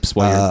sorts of beeps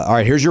while you're All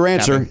right, here's your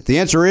answer. Happening. The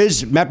answer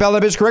is, Matt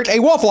Belknap is correct, a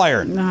waffle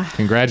iron.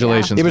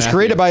 Congratulations. It was Matthew.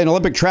 created by an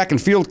Olympic track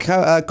and field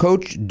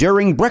coach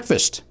during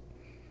breakfast.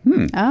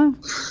 Oh.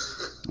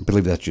 I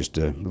believe that's just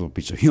a little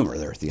piece of humor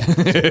there at the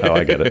end. Oh,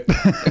 I get it.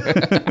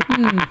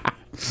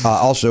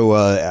 Also,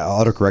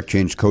 autocorrect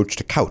changed coach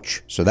to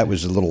couch, so that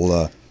was a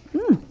little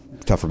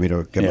tough for me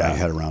to get my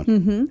head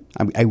around.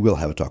 I will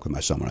have a talk with my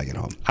son when I get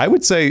home. I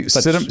would say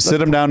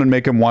sit him down and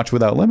make him watch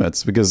Without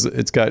Limits because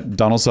it's got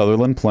Donald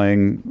Sutherland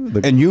playing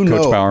the And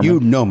Coach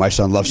Bowerman. my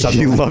son loves He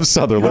Sutherland. loves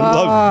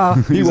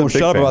Sutherland. He He's a won't big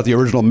shut up fan. about the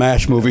original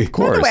MASH movie. Of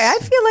By the way, I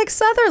feel like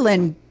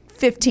Sutherland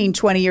 15,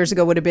 20 years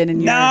ago would have been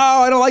in your... No,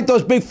 I don't like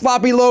those big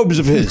floppy lobes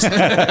of his. You like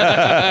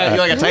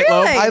a tight Really?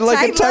 lobe? I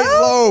like a tight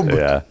lobe.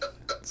 Yeah,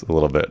 it's a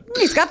little bit.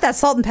 He's got that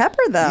salt and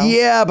pepper, though.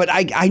 Yeah, but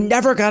I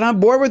never got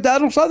on board with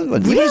Donald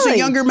Sutherland. Even as a Really?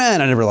 younger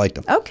man, I never liked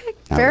him. Okay,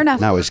 fair enough.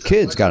 Now his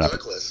kids got up.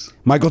 Douglas.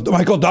 Michael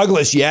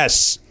Douglas,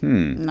 yes.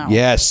 No.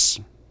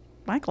 Yes.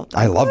 Michael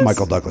Douglas. I love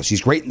Michael Douglas.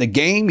 He's great in the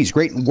game. He's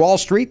great in Wall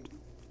Street.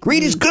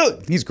 Greed is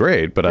good. He's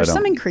great, but There's I don't.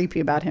 something creepy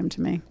about him to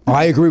me. Oh,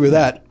 I agree with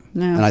that.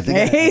 And I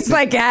think He's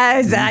like,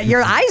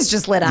 your eyes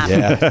just lit up.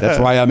 yeah, that's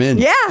why I'm in.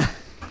 Yeah.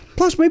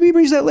 Plus, maybe he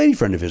brings that lady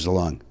friend of his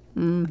along.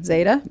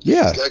 Zeta?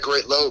 Yeah. Got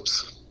great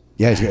lobes.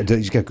 Yeah,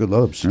 he's got good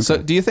lobes. So,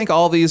 do you think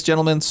all these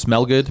gentlemen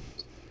smell good?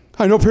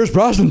 I know Pierce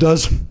Brosnan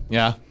does.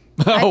 Yeah.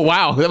 Oh,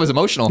 wow. That was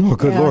emotional. Oh,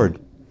 good Lord.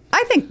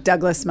 I think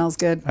Douglas smells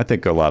good. I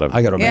think a lot of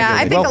I got to Yeah,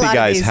 I think a wealthy lot of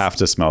guys these- have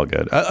to smell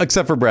good,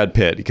 except for Brad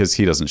Pitt because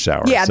he doesn't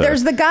shower. Yeah, so.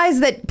 there's the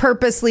guys that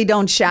purposely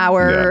don't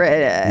shower.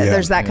 Yeah.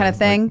 There's that kind of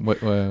thing.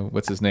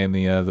 What's his name?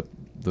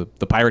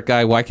 The pirate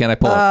guy. Why can't I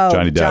pull Oh,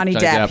 it? Johnny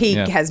Depp. He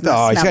yeah. has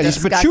No, he's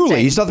smelled patchouli. disgusting.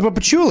 He's nothing but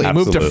patchouli. He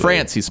moved to Absolutely.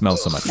 France. He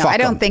smells so much. No, I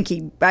don't think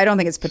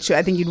it's patchouli.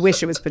 I think you'd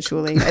wish it was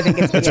patchouli. I think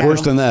it's It's BO.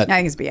 worse than that. I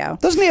think it's BO.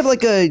 Doesn't he have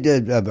like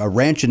a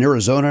ranch in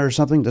Arizona or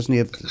something? Doesn't he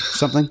have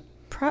something?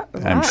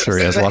 I'm sure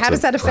he has But lots how does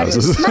of that affect his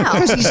roses.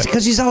 smell?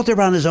 Because he's out there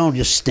on his own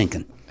just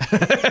stinking.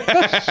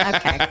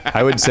 Okay.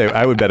 I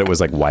would bet it was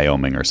like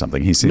Wyoming or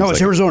something. He seems No, it's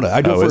like, Arizona.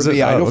 I know Oh, is it?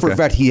 I know Oh, for a okay.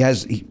 fact he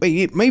has.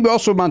 Maybe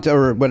also Montana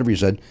or whatever you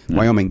said,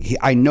 Wyoming.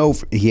 I know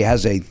he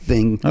has a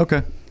thing.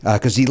 Okay.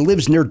 Because he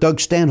lives near Doug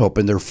Stanhope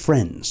and they're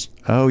friends.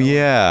 Oh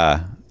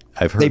yeah,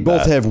 I've heard They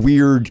both that. have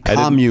weird I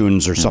didn't-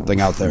 communes or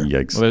something out there.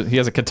 Yikes. Well, he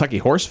has a Kentucky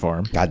horse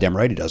farm. Goddamn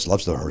right he does.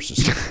 Loves the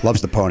horses.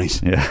 Loves the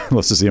ponies. Yeah,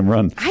 loves to see him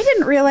run. I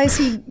didn't realize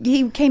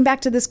he came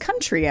back to this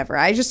country ever.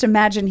 I just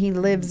imagine he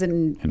lives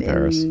in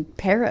Paris.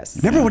 Paris.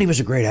 Remember when he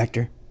was a great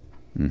actor?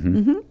 Mm-hmm.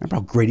 Remember how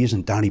great he is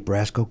in Donnie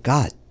Brasco?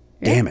 God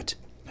damn it.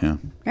 Yeah.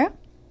 Yeah.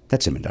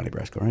 That's him in Donnie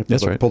Brasco, right?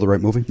 That's right. Pull the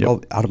right movie? Yep.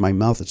 Well, out of my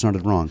mouth, it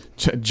sounded wrong.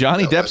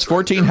 Johnny Depp's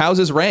 14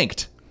 houses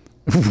ranked.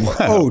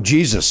 Oh,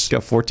 Jesus. He's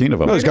got 14 of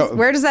them. No, he's got-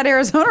 Where does that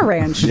Arizona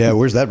ranch? Yeah,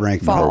 where's that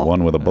rank? Fall. Or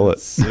one with a bullet.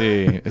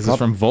 See, is this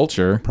from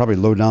Vulture? Probably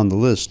low down the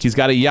list. He's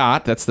got a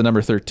yacht. That's the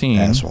number 13.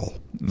 Asshole.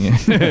 Yeah.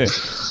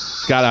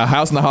 Got a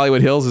house in the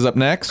Hollywood Hills is up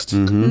next.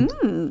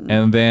 Mm-hmm.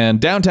 And then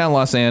downtown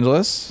Los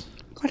Angeles.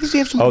 Why does he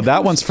have so Oh, many that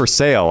houses? one's for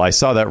sale. I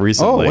saw that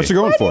recently. Oh, what's he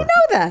going for? Know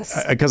this.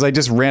 Because I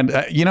just ran.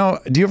 Do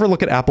you ever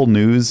look at Apple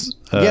News?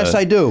 Yes,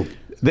 I do.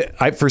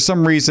 For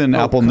some reason,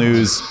 Apple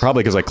News,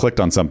 probably because I clicked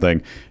on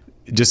something,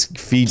 just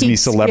feeds me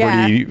Keeps-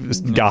 celebrity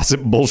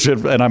gossip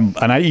bullshit, and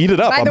I eat it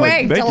up. By I'm the like,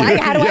 way, thank you.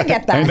 how do I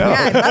get that? I know. Yeah,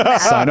 I love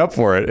that. Sign up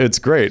for it. It's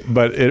great.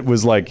 But it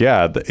was like,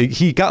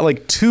 he got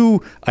like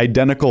 2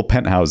 identical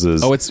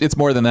penthouses. Oh, it's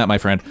more than that, my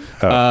friend.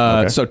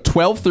 okay. So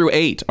 12 through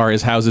 8 are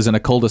his houses in a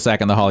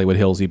cul-de-sac in the Hollywood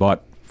Hills. He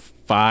bought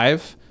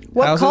 5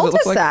 What houses, it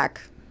looks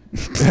like.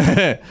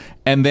 cul-de-sac?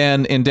 And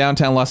then in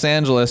downtown Los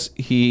Angeles,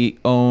 he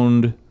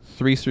owned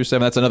 3 through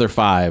 7. That's another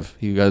 5.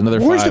 He got another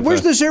 5.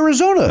 Where's this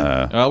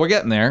Arizona? Oh, we're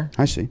getting there.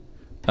 I see.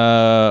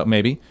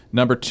 Maybe.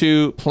 Number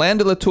 2, Plan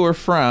de la Tour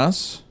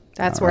France.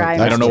 That's where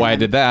I don't know why I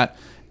did that.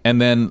 And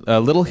then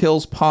Little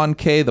Hills Pond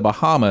Cay, the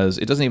Bahamas.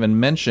 It doesn't even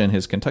mention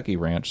his Kentucky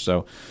ranch.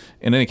 So,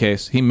 in any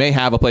case, he may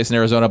have a place in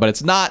Arizona, but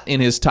it's not in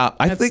his top.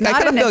 I It's think I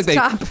not kind of in feel its like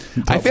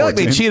top. I feel like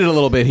they 14. cheated a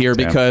little bit here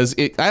because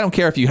I don't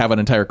care if you have an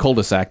entire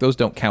cul-de-sac; those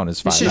don't count as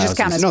 5 should just houses.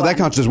 count as No, that one.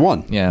 counts as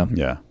one. Yeah.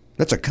 Yeah.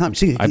 That's a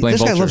See, I blame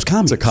this guy Vulture. loves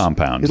comedy. It's a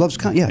compound. He loves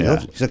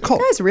he's a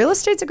cult. Guys, real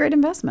estate's a great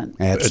investment.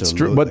 Absolutely. It's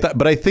true.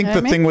 But I think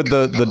the thing with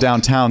the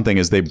downtown thing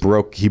is he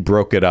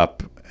broke it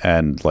up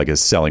and like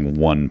is selling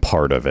one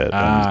part of it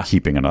and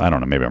keeping another. I don't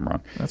know. Maybe I'm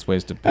wrong. That's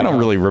ways to. I don't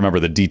really remember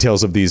the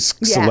details of these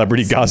Yeah.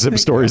 celebrity gossip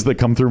stories that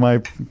come through my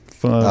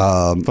phone.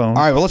 All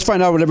right, well, let's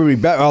find out what everybody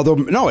bet. Although,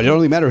 no, it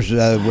only matters what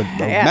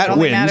Yeah, Matt it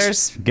only wins.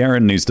 matters.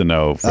 Garen needs to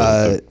know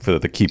for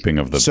the keeping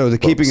of the So the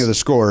keeping of the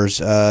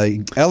scores.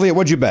 Elliot,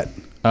 what'd you bet?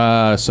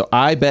 So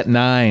I bet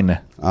 9.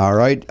 All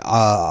right.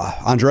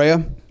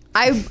 Andrea?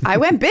 I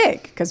went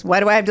big because what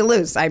do I have to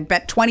lose? I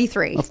bet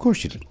 23. Of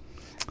course you did.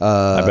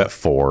 I bet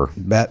 4.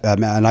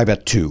 And I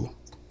bet 2.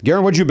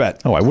 Garen, what'd you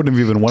bet? Oh, I wouldn't have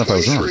even won if I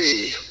was wrong.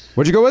 23.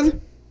 What'd you go with?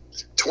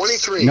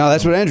 23. No,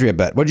 that's what Andrea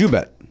bet. What'd you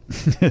bet?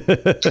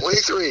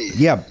 23.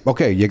 Yeah,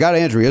 okay. You got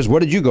Andrea's. What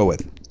did you go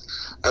with?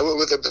 I went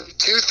with a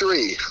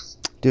 2-3.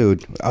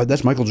 Dude,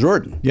 that's Michael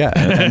Jordan. Yeah,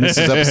 and this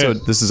is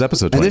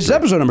episode 23. And this is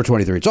episode number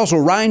 23. It's also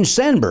Ryan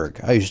Sandberg.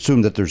 I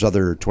assume that there's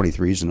other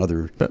 23s and on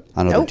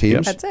other Nope,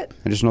 teams. that's it.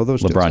 I just know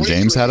those LeBron two.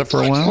 James had it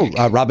for a while.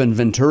 Robin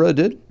Ventura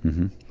did.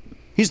 Mm-hmm.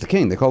 He's the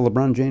king. They call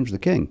LeBron James the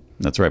king.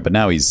 That's right, but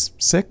now he's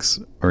 6,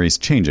 or he's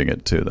changing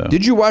it too, though.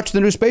 Did you watch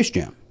the new Space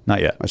Jam?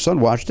 Not yet. My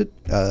son watched it.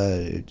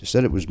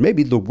 Said it was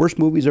maybe the worst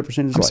movie he's ever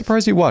seen in his I'm life.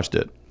 surprised you watched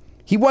it.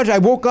 He watched. I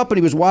woke up and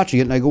he was watching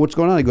it, and I go, "What's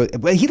going on?" I go,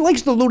 well, "He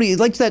likes the Looney. He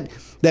likes that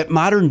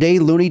modern day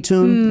Looney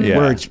Tune Yeah.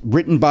 where it's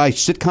written by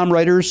sitcom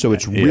writers, so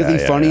it's really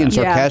funny and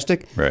Yeah.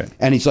 sarcastic." Right.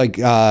 And he's like,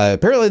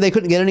 apparently they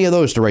couldn't get any of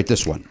those to write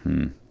this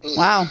one.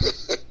 Wow.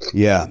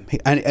 Yeah,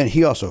 and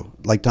he also,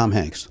 like Tom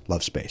Hanks,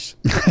 loves space.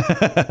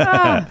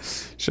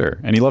 Sure,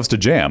 and he loves to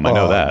jam. I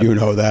know that. You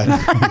know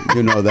that.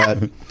 You know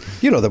that.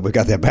 You know that we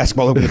got that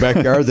basketball hoop in the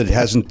backyard that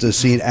hasn't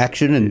seen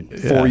action in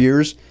 4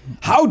 years.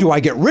 How do I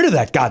get rid of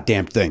that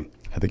goddamn thing?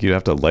 I think you'd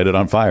have to light it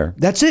on fire.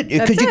 That's it.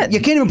 Because That's it. you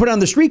can't even put it on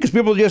the street because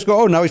people just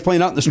go, "Oh, now he's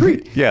playing out in the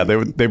street." Yeah,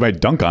 they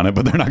might dunk on it,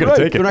 but they're not going Right,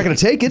 to take it. They're not going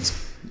to take it.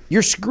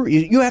 You're screwed.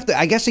 You have to.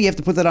 I guess you have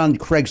to put that on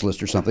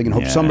Craigslist or something and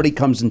hope Yeah. somebody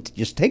comes and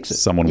just takes it.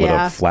 Someone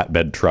Yeah. with a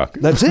flatbed truck.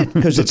 That's it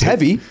because it's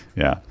heavy.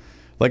 Yeah.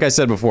 Like I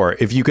said before,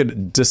 if you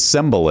could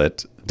disassemble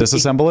it,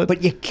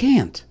 But you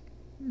can't.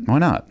 why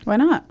not? Why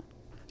not?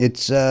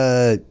 It's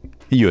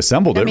You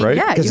assembled I it, mean, right?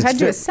 yeah, 'Cause you it's had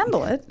to fit-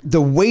 assemble it.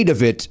 the weight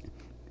of it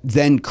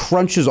then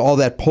crunches all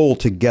that pole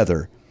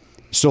together.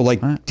 So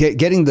like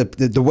getting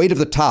the weight of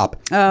the top,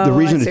 Oh, the I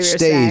reason see it what you're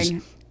stays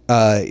saying.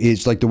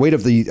 is like the weight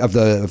of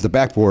the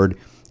backboard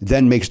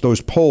then makes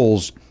those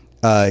poles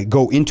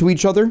go into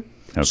each other.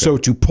 Okay. So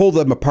to pull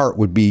them apart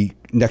would be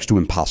next to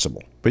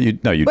impossible. But you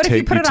What if you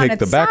take put it on the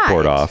its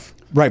backboard side? off.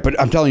 Right, but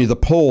I'm telling you, the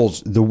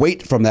poles, the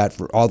weight from that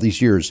for all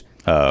these years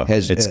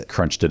has It's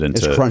crunched it into.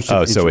 it's crunched it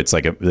oh, so into- it's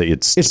like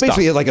it's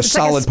basically stuck. like a It's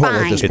like a solid pole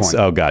at this spine. point.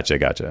 It's gotcha. I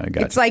gotcha.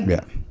 It's like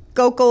Yeah.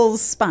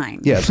 Gokul's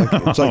spine. Yeah,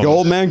 it's like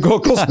old man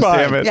Gokul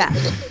spine. Damn it. Yeah.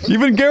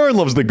 Even Garen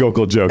loves the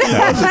Gokul joke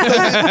now.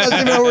 Doesn't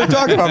even know what we're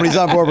talking about, but he's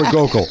on board with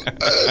Gokul.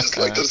 I just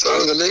like the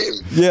sound of the name.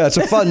 Yeah, it's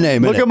a fun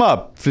name. Look isn't it? him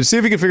up. See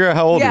if you can figure out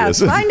how old Yeah, he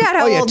is. find out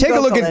how Oh yeah, old take a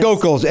look Gokul at is.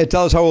 Gokul and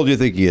tell us how old you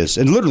think he is.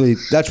 And literally,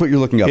 that's what you're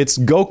looking up. It's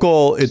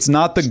Gokul. It's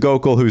not the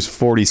Gokul who's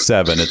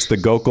 47. It's the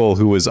Gokul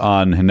who was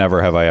on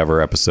Never Have I Ever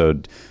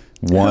episode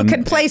 1. Who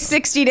can play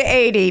 60 to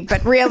 80,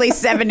 but really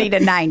 70 to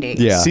 90.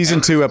 yeah.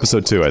 Season 2,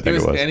 episode 2, I think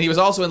it was. And he was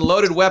also in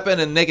Loaded Weapon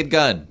and Naked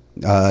Gun.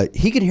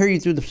 He can hear you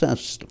through the sound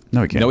system.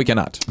 No, he can't. No, he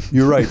cannot.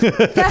 You're right.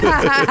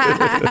 Goekel.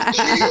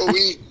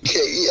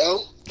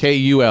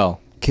 K-U-L.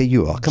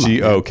 KUL. Come on.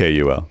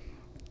 Gokul.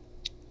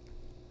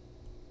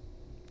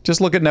 Just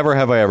look at Never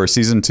Have I Ever,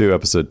 season 2,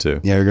 episode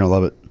 2, Yeah, you're gonna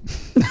love it.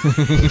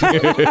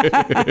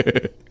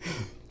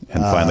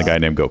 and find the guy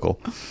named Gokul.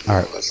 All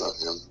right. That's not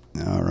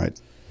him. All right.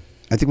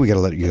 I think we got to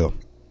let you go.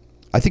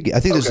 I think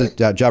this is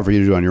a job for you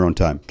to do on your own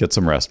time. Get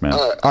some rest, man.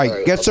 All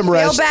right, get some Feel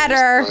rest.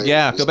 better.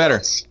 Yeah, feel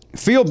better.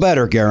 Feel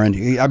better, Garen.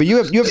 I mean, you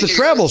have to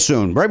travel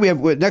soon, right? We have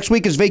next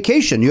week is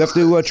vacation. You have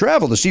to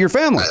travel to see your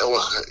family.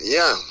 Well,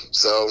 yeah,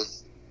 so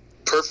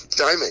perfect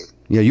timing.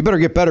 Yeah, you better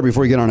get better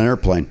before you get on an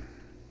airplane.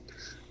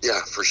 Yeah,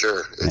 for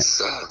sure.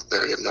 It's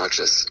very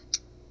obnoxious.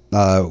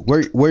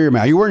 Wear your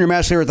mask. Are you wearing your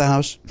mask here at the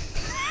house?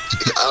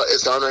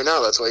 It's on right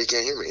now. That's why you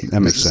can't hear me.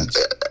 That makes sense.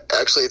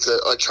 Actually, it's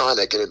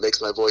electronic, and it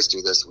makes my voice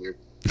do this weird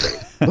thing.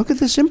 Look at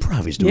this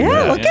improv he's doing.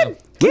 Yeah, now. look at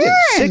Look at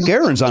Sid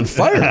Garen. Garen's on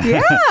fire.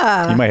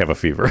 Yeah. You might have a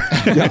fever.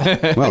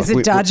 Well, Is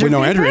it Dodger we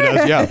know fever?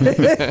 Andrea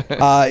does,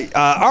 yeah.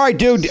 All right,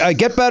 dude.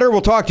 Get better.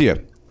 We'll talk to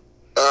you.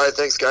 All right,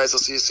 thanks, guys. I'll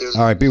see you soon.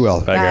 All right, be well.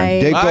 Bye,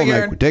 Garen. Day Bye, cool,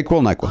 Garen. Day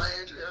cool, night cool.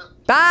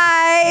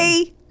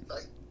 Bye.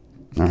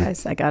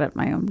 Guys, I got it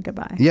my own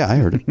goodbye. Yeah, I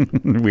heard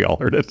it. We all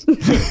heard it. I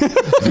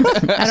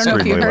don't know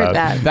if you extremely heard loud.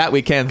 that. That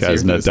we can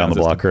Guys see. net down the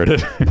block heard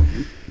it.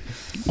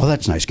 Well,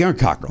 that's nice. Garen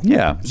Cockrell.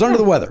 Yeah. He's under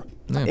the weather.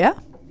 Yeah.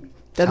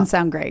 Doesn't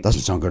sound great.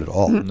 Doesn't sound good at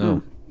all.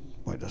 No.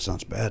 Boy, that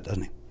sounds bad,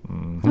 doesn't he?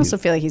 I also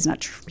feel like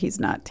he's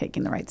not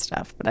taking the right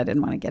stuff, but I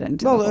didn't want to get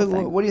into the whole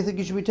thing. What do you think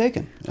you should be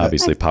taking?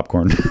 Obviously,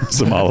 popcorn,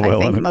 some olive I oil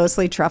think in it.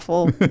 mostly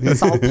truffle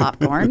salt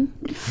popcorn.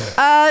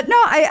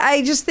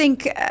 I just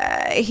think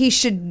he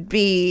should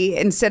be,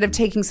 instead of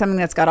taking something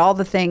that's got all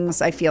the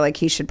things, I feel like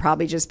he should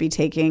probably just be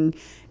taking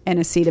an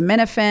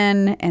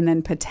acetaminophen and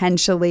then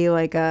potentially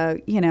like a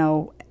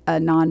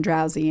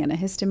non-drowsy and a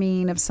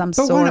histamine of some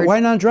But sort. why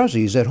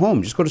non-drowsy? He's at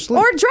home. Just go to sleep.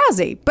 Or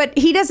drowsy, but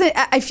he doesn't.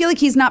 I feel like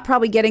he's not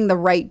probably getting the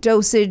right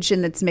dosage,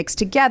 and it's mixed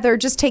together.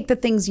 Just take the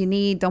things you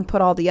need. Don't put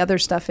all the other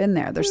stuff in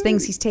there. There's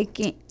things he's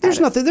taking.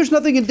 There's nothing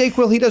in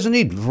Dayquil he doesn't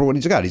need for what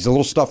he's got. He's a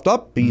little stuffed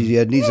up. He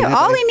needs an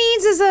All he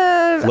needs is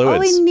a Fluids.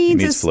 All he He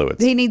needs needs is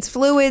fluids. He needs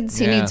fluids.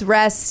 He Yeah. needs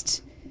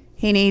rest.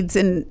 He needs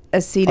an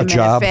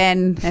job.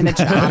 acetaminophen and a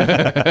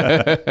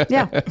job.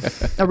 Yeah,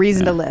 a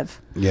reason to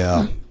live.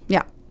 Yeah.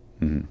 Yeah.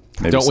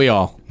 Maybe Don't we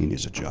all? He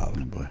needs a job.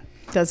 Boy.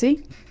 Does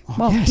he?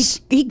 Well,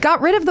 yes. he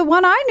got rid of the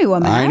one I knew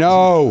him. I at.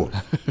 know.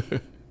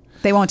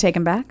 They won't take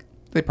him back.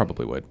 They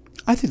probably would.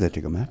 I think they'd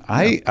take him, man.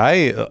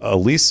 I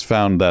Elise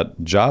found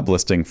that job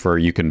listing for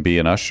you can be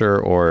an usher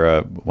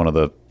or one of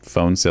the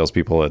phone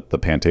salespeople at the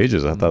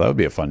Pantages. I thought that would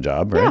be a fun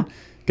job, right? Yeah.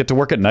 Get to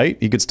work at night.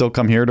 You could still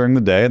come here during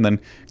the day and then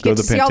go Get to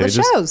to the see all the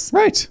Pantages. shows.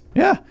 Right.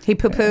 Yeah. He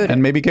poo-pooed and it.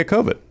 maybe get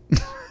COVID.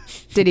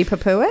 Did he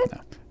poo-poo it?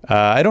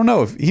 I don't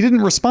know if he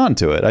didn't respond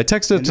to it. I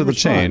texted it to the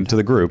chain, respond. to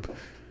the group.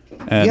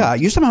 And Yeah,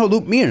 you somehow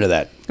looped me into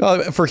that.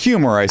 for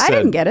humor, I I said,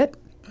 didn't get it.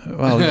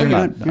 well, you're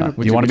not.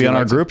 You want to be on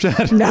our group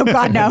chat? No,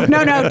 God, no.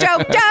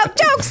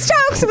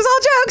 Jokes. It was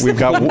all jokes.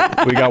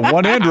 we got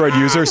one Android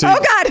user, so Oh, you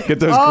God. get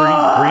those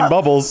green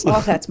bubbles.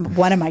 Oh, that's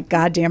one of my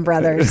goddamn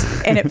brothers.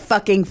 And it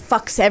fucking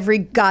fucks every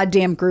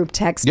goddamn group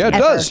text Yeah, it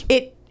ever. does.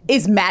 It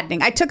is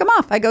maddening. I took him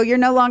off. I go, you're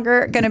no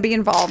longer going to be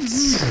involved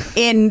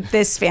in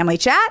this family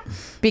chat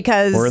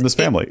because... Or in this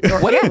family.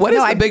 What is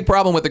no, the big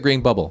problem with the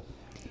green bubble?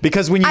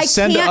 Because when you I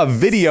send can't- a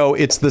video,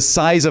 it's the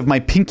size of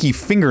my pinky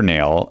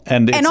fingernail,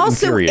 and it's And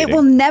also, infuriating. it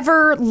will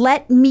never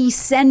let me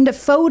send a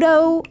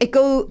photo.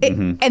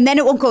 And then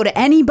it won't go to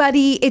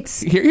anybody.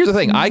 It's Here's the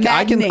thing.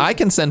 maddening. I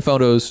can send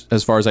photos,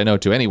 as far as I know,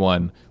 to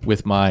anyone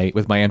with my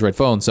Android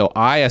phone. So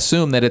I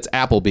assume that it's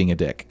Apple being a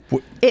dick.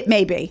 It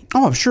may be.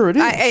 Oh, I'm sure it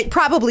is. It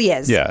probably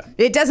is. Yeah.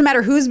 It doesn't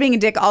matter who's being a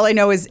dick. All I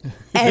know is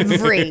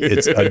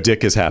It's a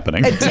dick is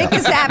happening. A dick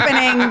is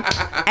happening,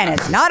 and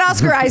it's not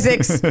Oscar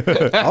Isaacs,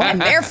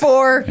 and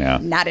therefore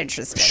not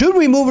interested. Should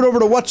we move it over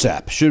to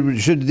WhatsApp?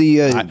 Should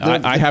the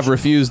I have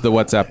refused the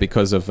WhatsApp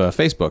because of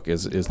Facebook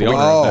is the owner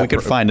of that. We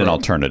could find an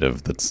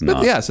alternative that's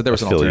not so there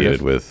was an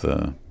affiliated with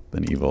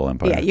an evil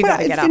empire. Yeah, you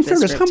got to get off this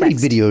group How many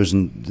text.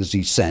 videos does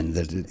he send?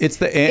 It's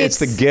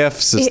the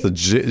gifs,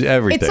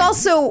 everything. It's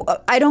also,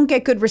 I don't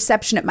get good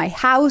reception at my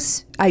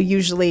house. I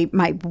usually,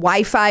 my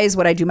Wi-Fi is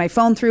what I do my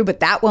phone through, but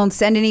that won't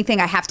send anything.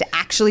 I have to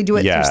actually do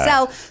it through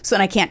cell, so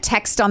then I can't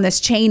text on this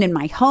chain in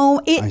my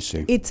home. I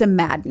see. It's a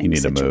maddening You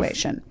need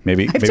situation. to move.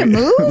 Maybe I have to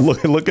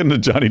move? look into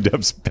Johnny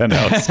Depp's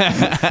penthouse.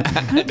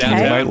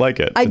 Okay. You might like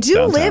it. I It's do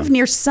downtown. live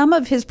near some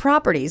of his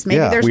properties. Maybe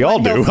there's we all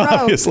one Hill do, Road.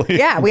 obviously.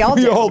 Yeah, we all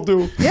do. We all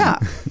do. Yeah.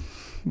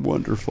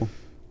 Wonderful.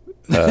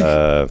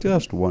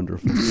 Just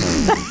wonderful.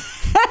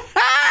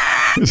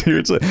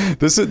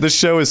 This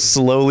show is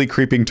slowly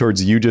creeping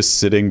towards you just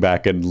sitting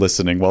back and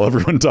listening while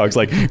everyone talks.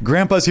 Like,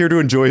 Grandpa's here to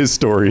enjoy his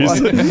stories.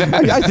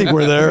 I think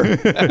we're there.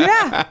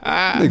 Yeah.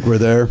 I think we're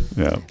there.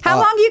 Yeah. How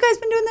long have you guys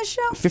been doing this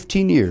show?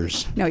 15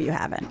 years. No, you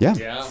haven't.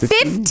 Yeah.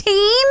 15?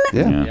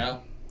 Yeah.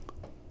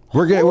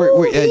 We're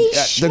Holy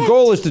the shit.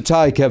 goal is to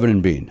tie Kevin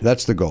and Bean.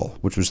 That's the goal,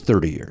 which was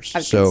 30 years. I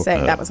was going to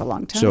say, that was a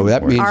long time. So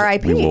that means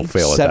R.I.P. we will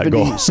fail at that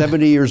goal.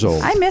 70 years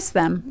old. I miss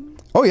them.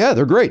 Oh, yeah,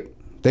 they're great.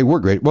 They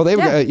were great. Well,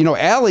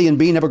 Allie and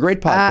Bean have a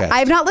great podcast. I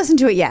have not listened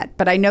to it yet,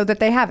 but I know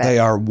that they have it. They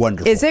are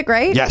wonderful. Is it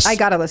great? Yes. I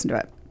got to listen to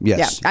it.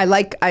 Yes.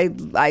 Yeah.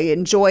 I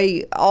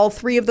enjoy all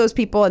three of those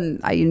people,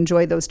 and I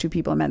enjoy those two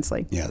people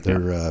immensely. Yeah,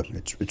 they're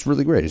it's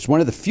really great. It's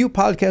one of the few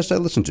podcasts I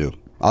listen to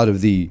out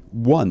of the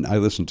one I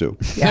listen to.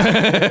 Yeah,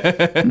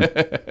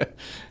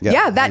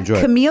 that I enjoy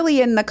it.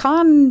 Chameleon, the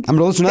con I'm going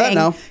to listen to that thing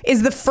now.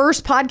 is the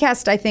first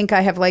podcast I think I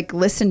have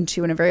listened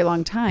to in a very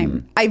long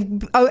time. I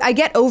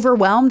get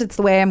overwhelmed. It's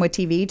the way I am with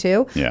TV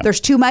too. Yeah.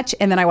 There's too much,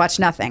 and then I watch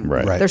nothing.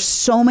 Right. There's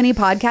so many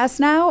podcasts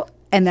now,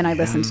 and then I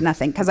listen to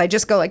nothing because I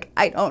just go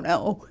I don't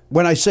know.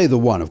 When I say the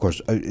one, of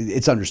course,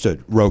 it's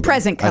understood. Rogan.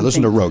 Present I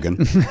listen to Rogan.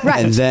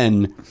 Right. And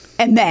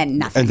then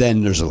nothing. And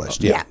then there's a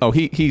list. Yeah. Oh,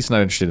 he's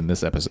not interested in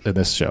this episode, in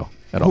this show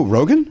at all. Who,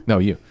 Rogan? No,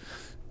 you.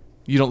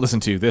 You don't listen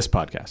to this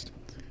podcast.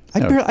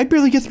 I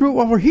barely get through it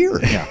while we're here.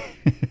 Yeah.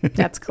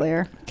 That's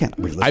clear. Can't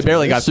we listen I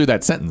barely to got this? through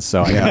that sentence,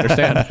 so I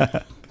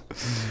understand.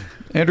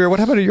 Andrea, what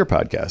happened to your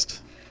podcast?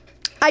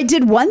 I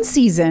did one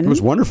season. It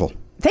was wonderful.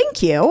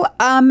 Thank you.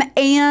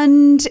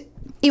 And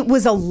it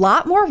was a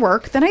lot more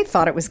work than I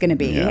thought it was going to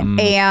be.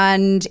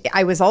 And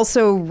I was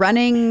also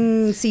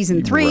running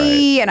season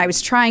 3 and I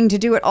was trying to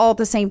do it all at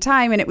the same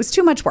time. And it was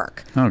too much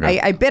work. Okay.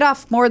 I bit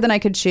off more than I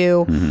could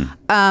chew.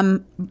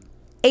 And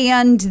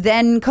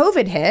then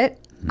COVID hit.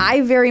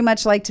 I very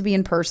much like to be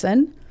in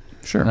person.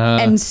 Sure.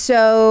 And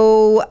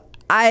so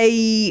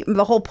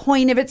the whole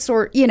point of it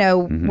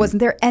wasn't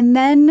there. And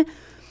then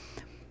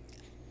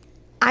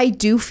I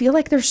do feel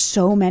like there's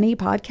so many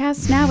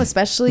podcasts now,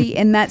 especially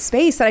in that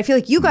space, that I feel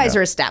like you guys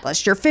are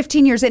established. You're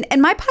 15 years in,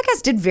 and my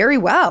podcast did very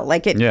well.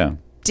 It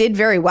did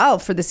very well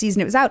for the season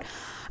it was out.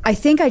 I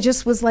think I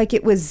just was like,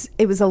 it was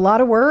a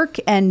lot of work,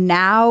 and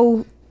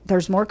now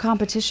there's more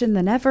competition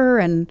than ever,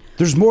 and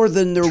There's more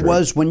than there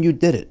was when you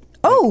did it.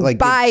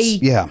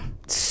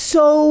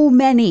 so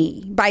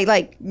many by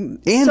and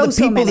the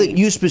people that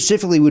you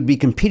specifically would be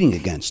competing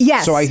against.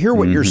 Yes. So I hear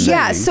what you're saying.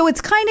 Yeah, so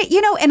it's kind of,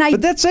 and I.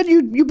 But that said,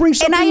 you bring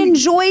something. And I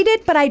enjoyed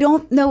it, but I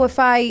don't know if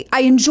I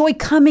enjoy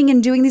coming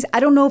and doing these. I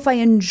don't know if I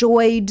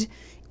enjoyed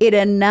it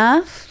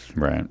enough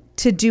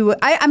to do it.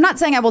 I'm not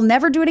saying I will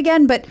never do it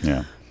again, but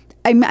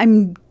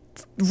I'm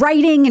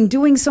writing and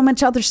doing so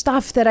much other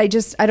stuff that I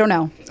don't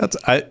know.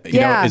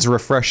 It's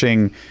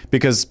refreshing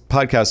because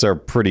podcasts are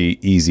pretty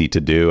easy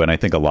to do, and I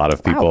think a lot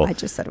of people. Wow, I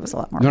just said it was a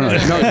lot more. No,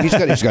 he's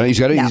got to finish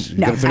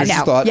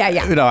his thought.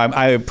 Yeah.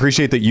 I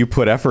appreciate that you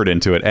put effort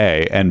into it,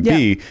 A, and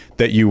B,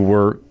 that you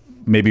were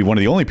maybe one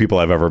of the only people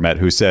I've ever met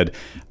who said,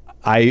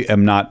 I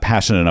am not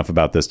passionate enough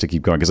about this to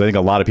keep going. Because I think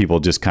a lot of people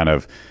just kind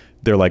of,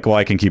 they're like, well,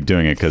 I can keep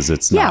doing it because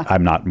it's not.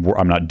 I'm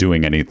not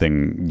doing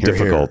anything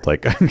difficult.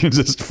 Like I can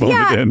just phone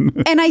it in.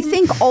 And I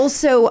think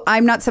also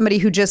I'm not somebody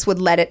who just would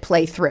let it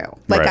play through.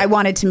 Like I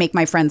wanted to make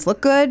my friends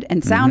look good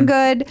and sound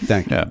good.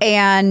 Thank you.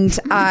 And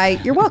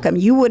you're welcome.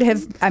 You would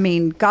have. I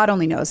mean, God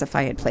only knows if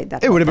I had played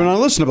that. It would have been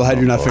unlistenable had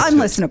you not fixed it.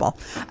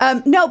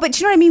 Unlistenable. No, but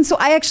you know what I mean. So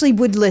I actually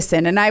would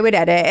listen and I would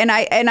edit and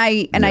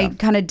I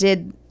kind of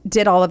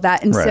did all of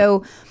that. And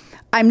so.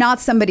 I'm not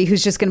somebody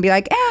who's just going to be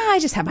like, I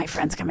just have my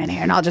friends come in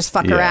here and I'll just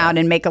fuck around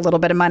and make a little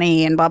bit of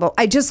money and blah, blah.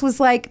 I just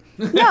was like,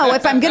 no,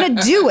 if I'm going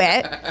to do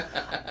it,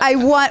 I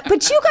want,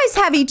 but you guys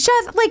have each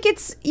other,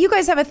 you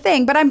guys have a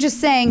thing, but I'm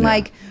just saying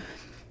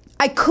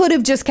I could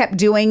have just kept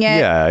doing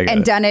it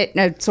and done it in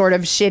a sort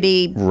of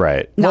shitty,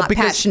 not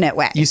passionate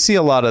way. You see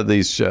a lot of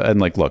these shows, and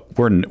look,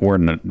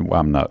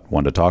 I'm not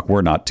one to talk.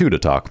 We're not two to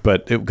talk,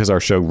 but because our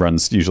show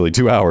runs usually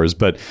 2 hours,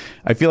 but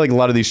I feel like a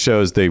lot of these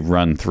shows, they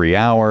run 3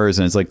 hours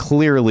and it's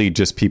clearly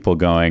just people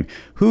going,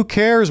 who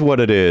cares what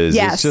it is?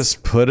 Yes. It's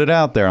just put it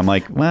out there. I'm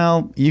like,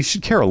 well, you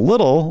should care a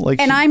little.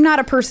 And I'm not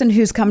a person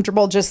who's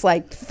comfortable just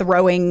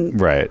throwing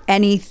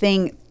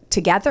anything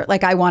together.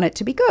 Like I want it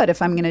to be good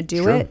if I'm going to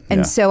do it. And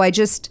yeah. so I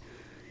just,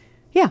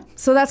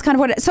 so that's kind of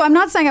what, so I'm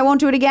not saying I won't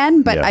do it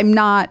again, but Yeah. I'm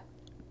not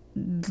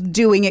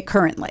doing it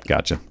currently.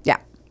 Gotcha. Yeah.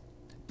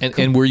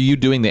 And were you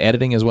doing the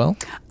editing as well?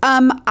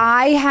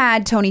 I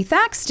had Tony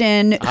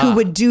Thaxton who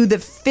would do the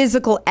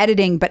physical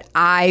editing, but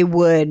I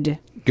would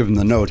Give him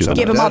the notes.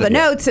 give him all the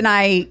notes, and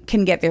I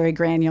can get very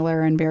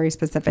granular and very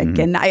specific.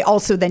 And I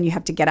also, then you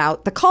have to get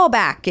out the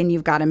callback, and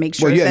you've got to make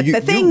sure that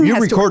the thing you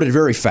has recorded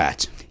very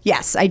fat.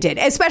 Yes, I did.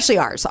 Especially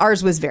ours.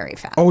 Ours was very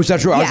fast. Oh, is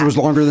that true? Ours was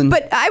longer than...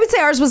 But I would say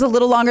ours was a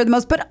little longer than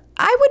most, but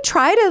I would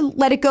try to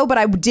let it go, but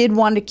I did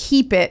want to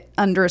keep it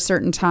under a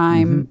certain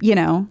time, you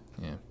know.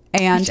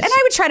 And I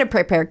would try to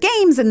prepare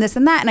games and this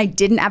and that, and I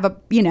didn't have a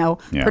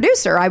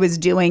producer. I was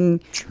doing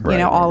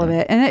all of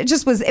it, and it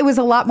was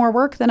a lot more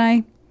work than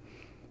I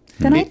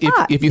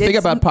thought. If you think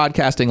about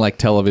podcasting like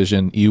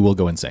television, you will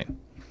go insane.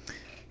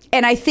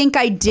 And I think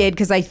I did,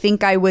 because I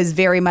think I was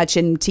very much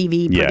in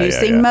TV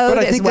producing mode as well. But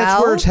I think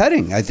that's where it's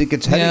heading. I think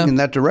it's heading in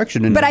that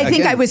direction. And but I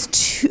think I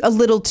was a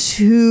little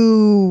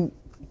too.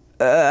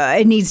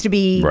 It needs to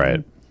be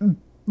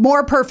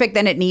more perfect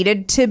than it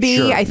needed to be.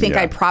 Sure, I think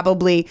I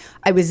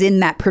was in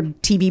that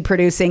TV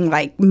producing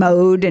like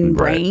mode and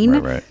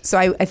brain. Right. So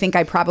I think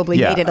I probably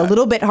made it a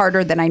little bit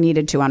harder than I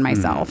needed to on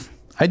myself.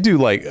 I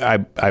do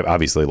I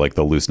obviously like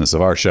the looseness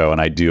of our show, and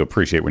I do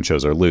appreciate when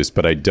shows are loose,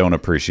 but I don't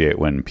appreciate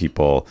when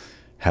people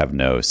have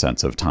no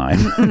sense of time.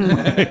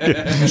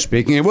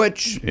 Speaking of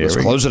which, let's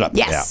close it up.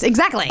 Yes,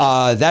 exactly.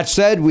 That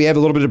said, we have a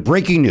little bit of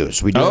breaking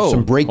news. We do have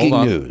some breaking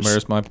news.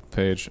 Where's my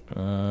page?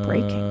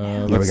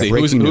 Breaking news. Let's see.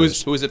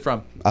 Who is it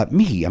from?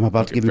 Me. I'm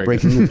about to give you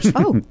breaking news.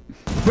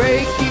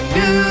 Breaking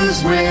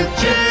news with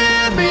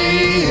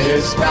Jimmy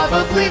is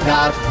probably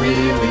not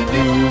really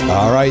news.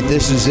 All right,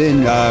 this is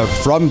in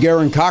from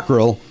Garen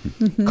Cockrell.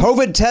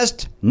 COVID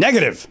test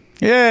negative.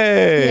 Yay!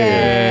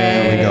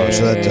 There we go.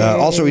 So that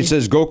also he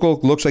says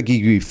Gokul looks like he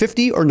could be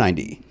 50 or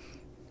 90.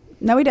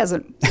 No, he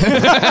doesn't.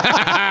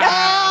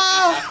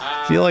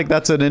 I feel like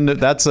that's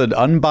an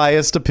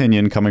unbiased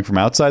opinion coming from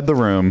outside the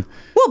room.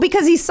 Well,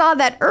 because he saw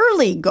that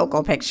early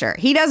Gokul picture.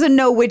 He doesn't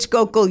know which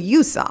Gokul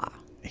you saw.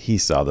 He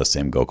saw the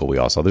same Gokul we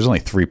all saw. There's only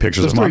 3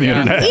 pictures of him on the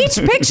internet. Each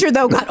picture,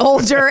 though, got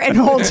older and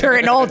older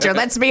and older.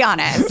 Let's be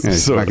honest.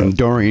 It's fucking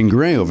Dorian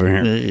Gray over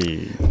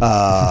here.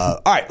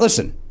 All right,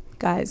 listen.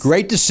 Guys.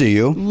 Great to see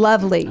you.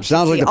 Lovely.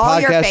 Sounds like the all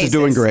your podcast is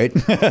doing great.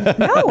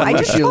 No, I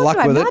just told you,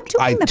 I'm not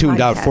doing I the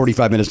tuned out podcast.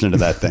 45 minutes into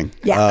that thing.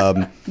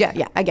 Yeah,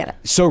 I get it.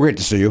 So great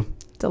to see you.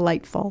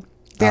 Delightful.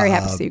 Very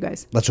happy to see you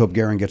guys. Let's hope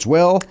Garen gets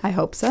well. I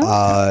hope so.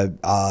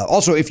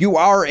 Also, if you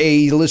are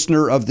a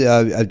listener of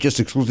the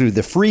just exclusively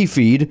the free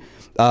feed,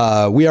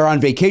 we are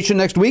on vacation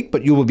next week,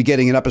 but you will be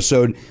getting an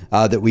episode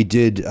that we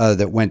did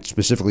that went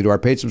specifically to our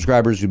paid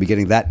subscribers. You'll be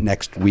getting that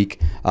next week.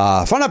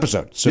 Fun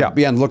episode. So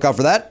be on the lookout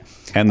for that.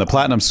 And the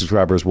platinum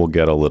subscribers will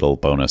get a little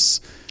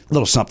bonus.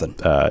 Little something.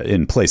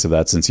 In place of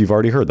that, since you've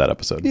already heard that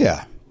episode.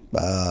 Yeah.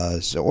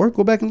 Or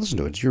go back and listen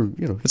to it.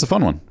 It's a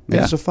fun one.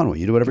 Yeah. It's a fun one.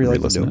 You do whatever you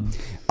like to do.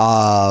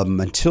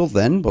 Until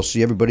then, we'll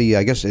see everybody,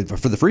 I guess,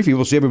 for the free feed,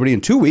 we'll see everybody in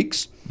 2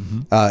 weeks.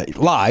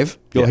 Live.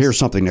 You'll hear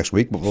something next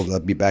week, but we'll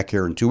be back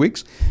here in 2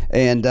 weeks.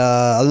 And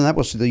other than that,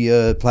 we'll see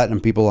the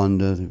platinum people on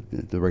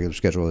the regular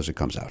schedule as it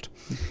comes out.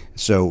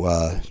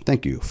 So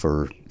thank you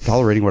for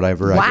tolerating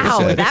whatever I just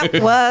said.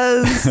 That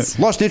was...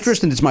 Lost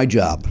interest, and it's my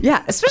job.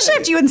 Yeah, especially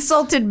after you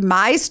insulted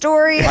my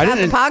story on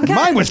the podcast.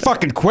 Mine was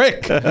fucking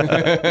quick. I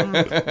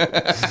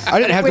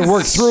didn't have to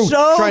work through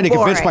trying to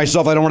convince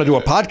myself I don't want to do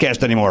a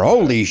podcast anymore.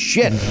 Holy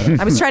shit.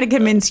 I was trying to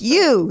convince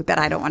you that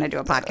I don't want to do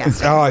a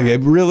podcast. Oh,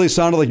 it really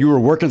sounded like you were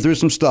working through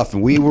some stuff,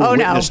 and we were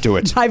witness to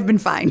it. I've been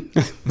fine.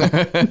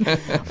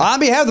 On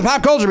behalf of the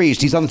Pop Culture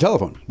Beast, he's on the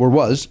telephone.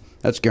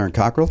 That's Garen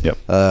Cockrell. Yep.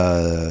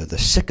 The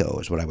sicko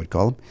is what I would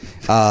call him.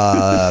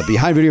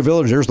 Behind Video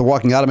Village, there's the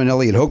Walking Ottoman,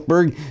 Elliot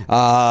Hochberg.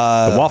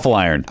 The Waffle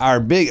Iron. Our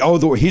big,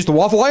 he's the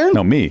Waffle Iron?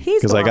 No, me.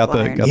 He's the I got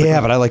Waffle the. Iron.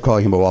 Yeah, but I like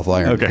calling him a Waffle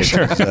Iron. Okay,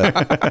 sure.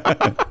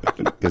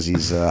 Because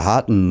he's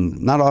hot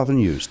and not often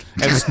used.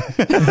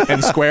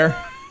 And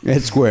square.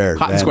 It's square.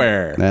 Hot and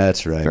square.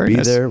 That's right. Very be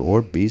nice. there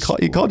or be He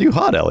square. called you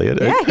hot, Elliot.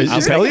 Yeah,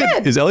 he's really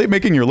good. Is Elliot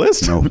making your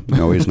list? No,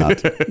 he's not.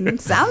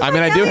 Sounds I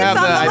mean, like I do Elliot's have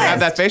on the I have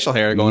list. that facial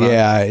hair going on.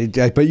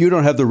 Yeah, but you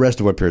don't have the rest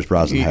of what Pierce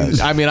Brosnan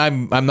has. I mean,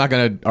 I'm not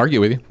going to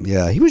argue with you.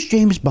 Yeah, he was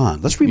James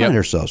Bond. Let's remind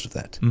ourselves of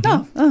that.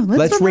 No,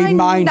 Let's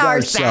remind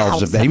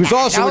ourselves of that. He was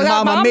also in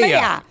Mamma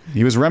Mia.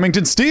 He was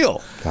Remington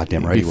Steele.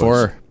 Goddamn right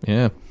Before, he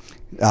was.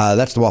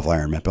 That's the Waffle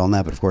Iron, Matt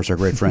Belknap, but of course our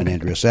great friend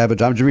Andrea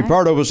Savage. I'm Jimmy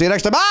Pardo. We'll see you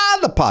next time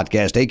on the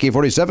podcast.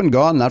 AK-47,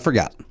 gone, not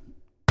forgotten.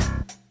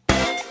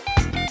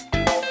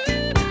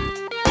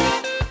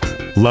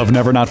 Love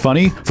Never Not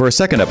Funny? For a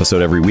second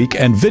episode every week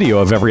and video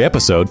of every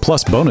episode,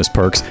 plus bonus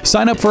perks,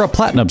 sign up for a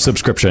platinum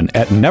subscription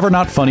at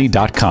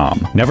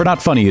nevernotfunny.com. Never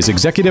Not Funny is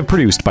executive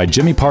produced by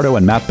Jimmy Pardo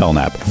and Matt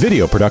Belknap.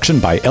 Video production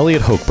by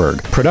Elliot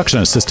Hochberg. Production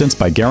assistance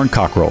by Garen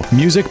Cockrell.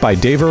 Music by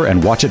Daver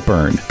and Watch It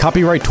Burn.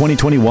 Copyright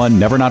 2021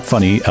 Never Not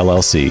Funny,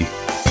 LLC.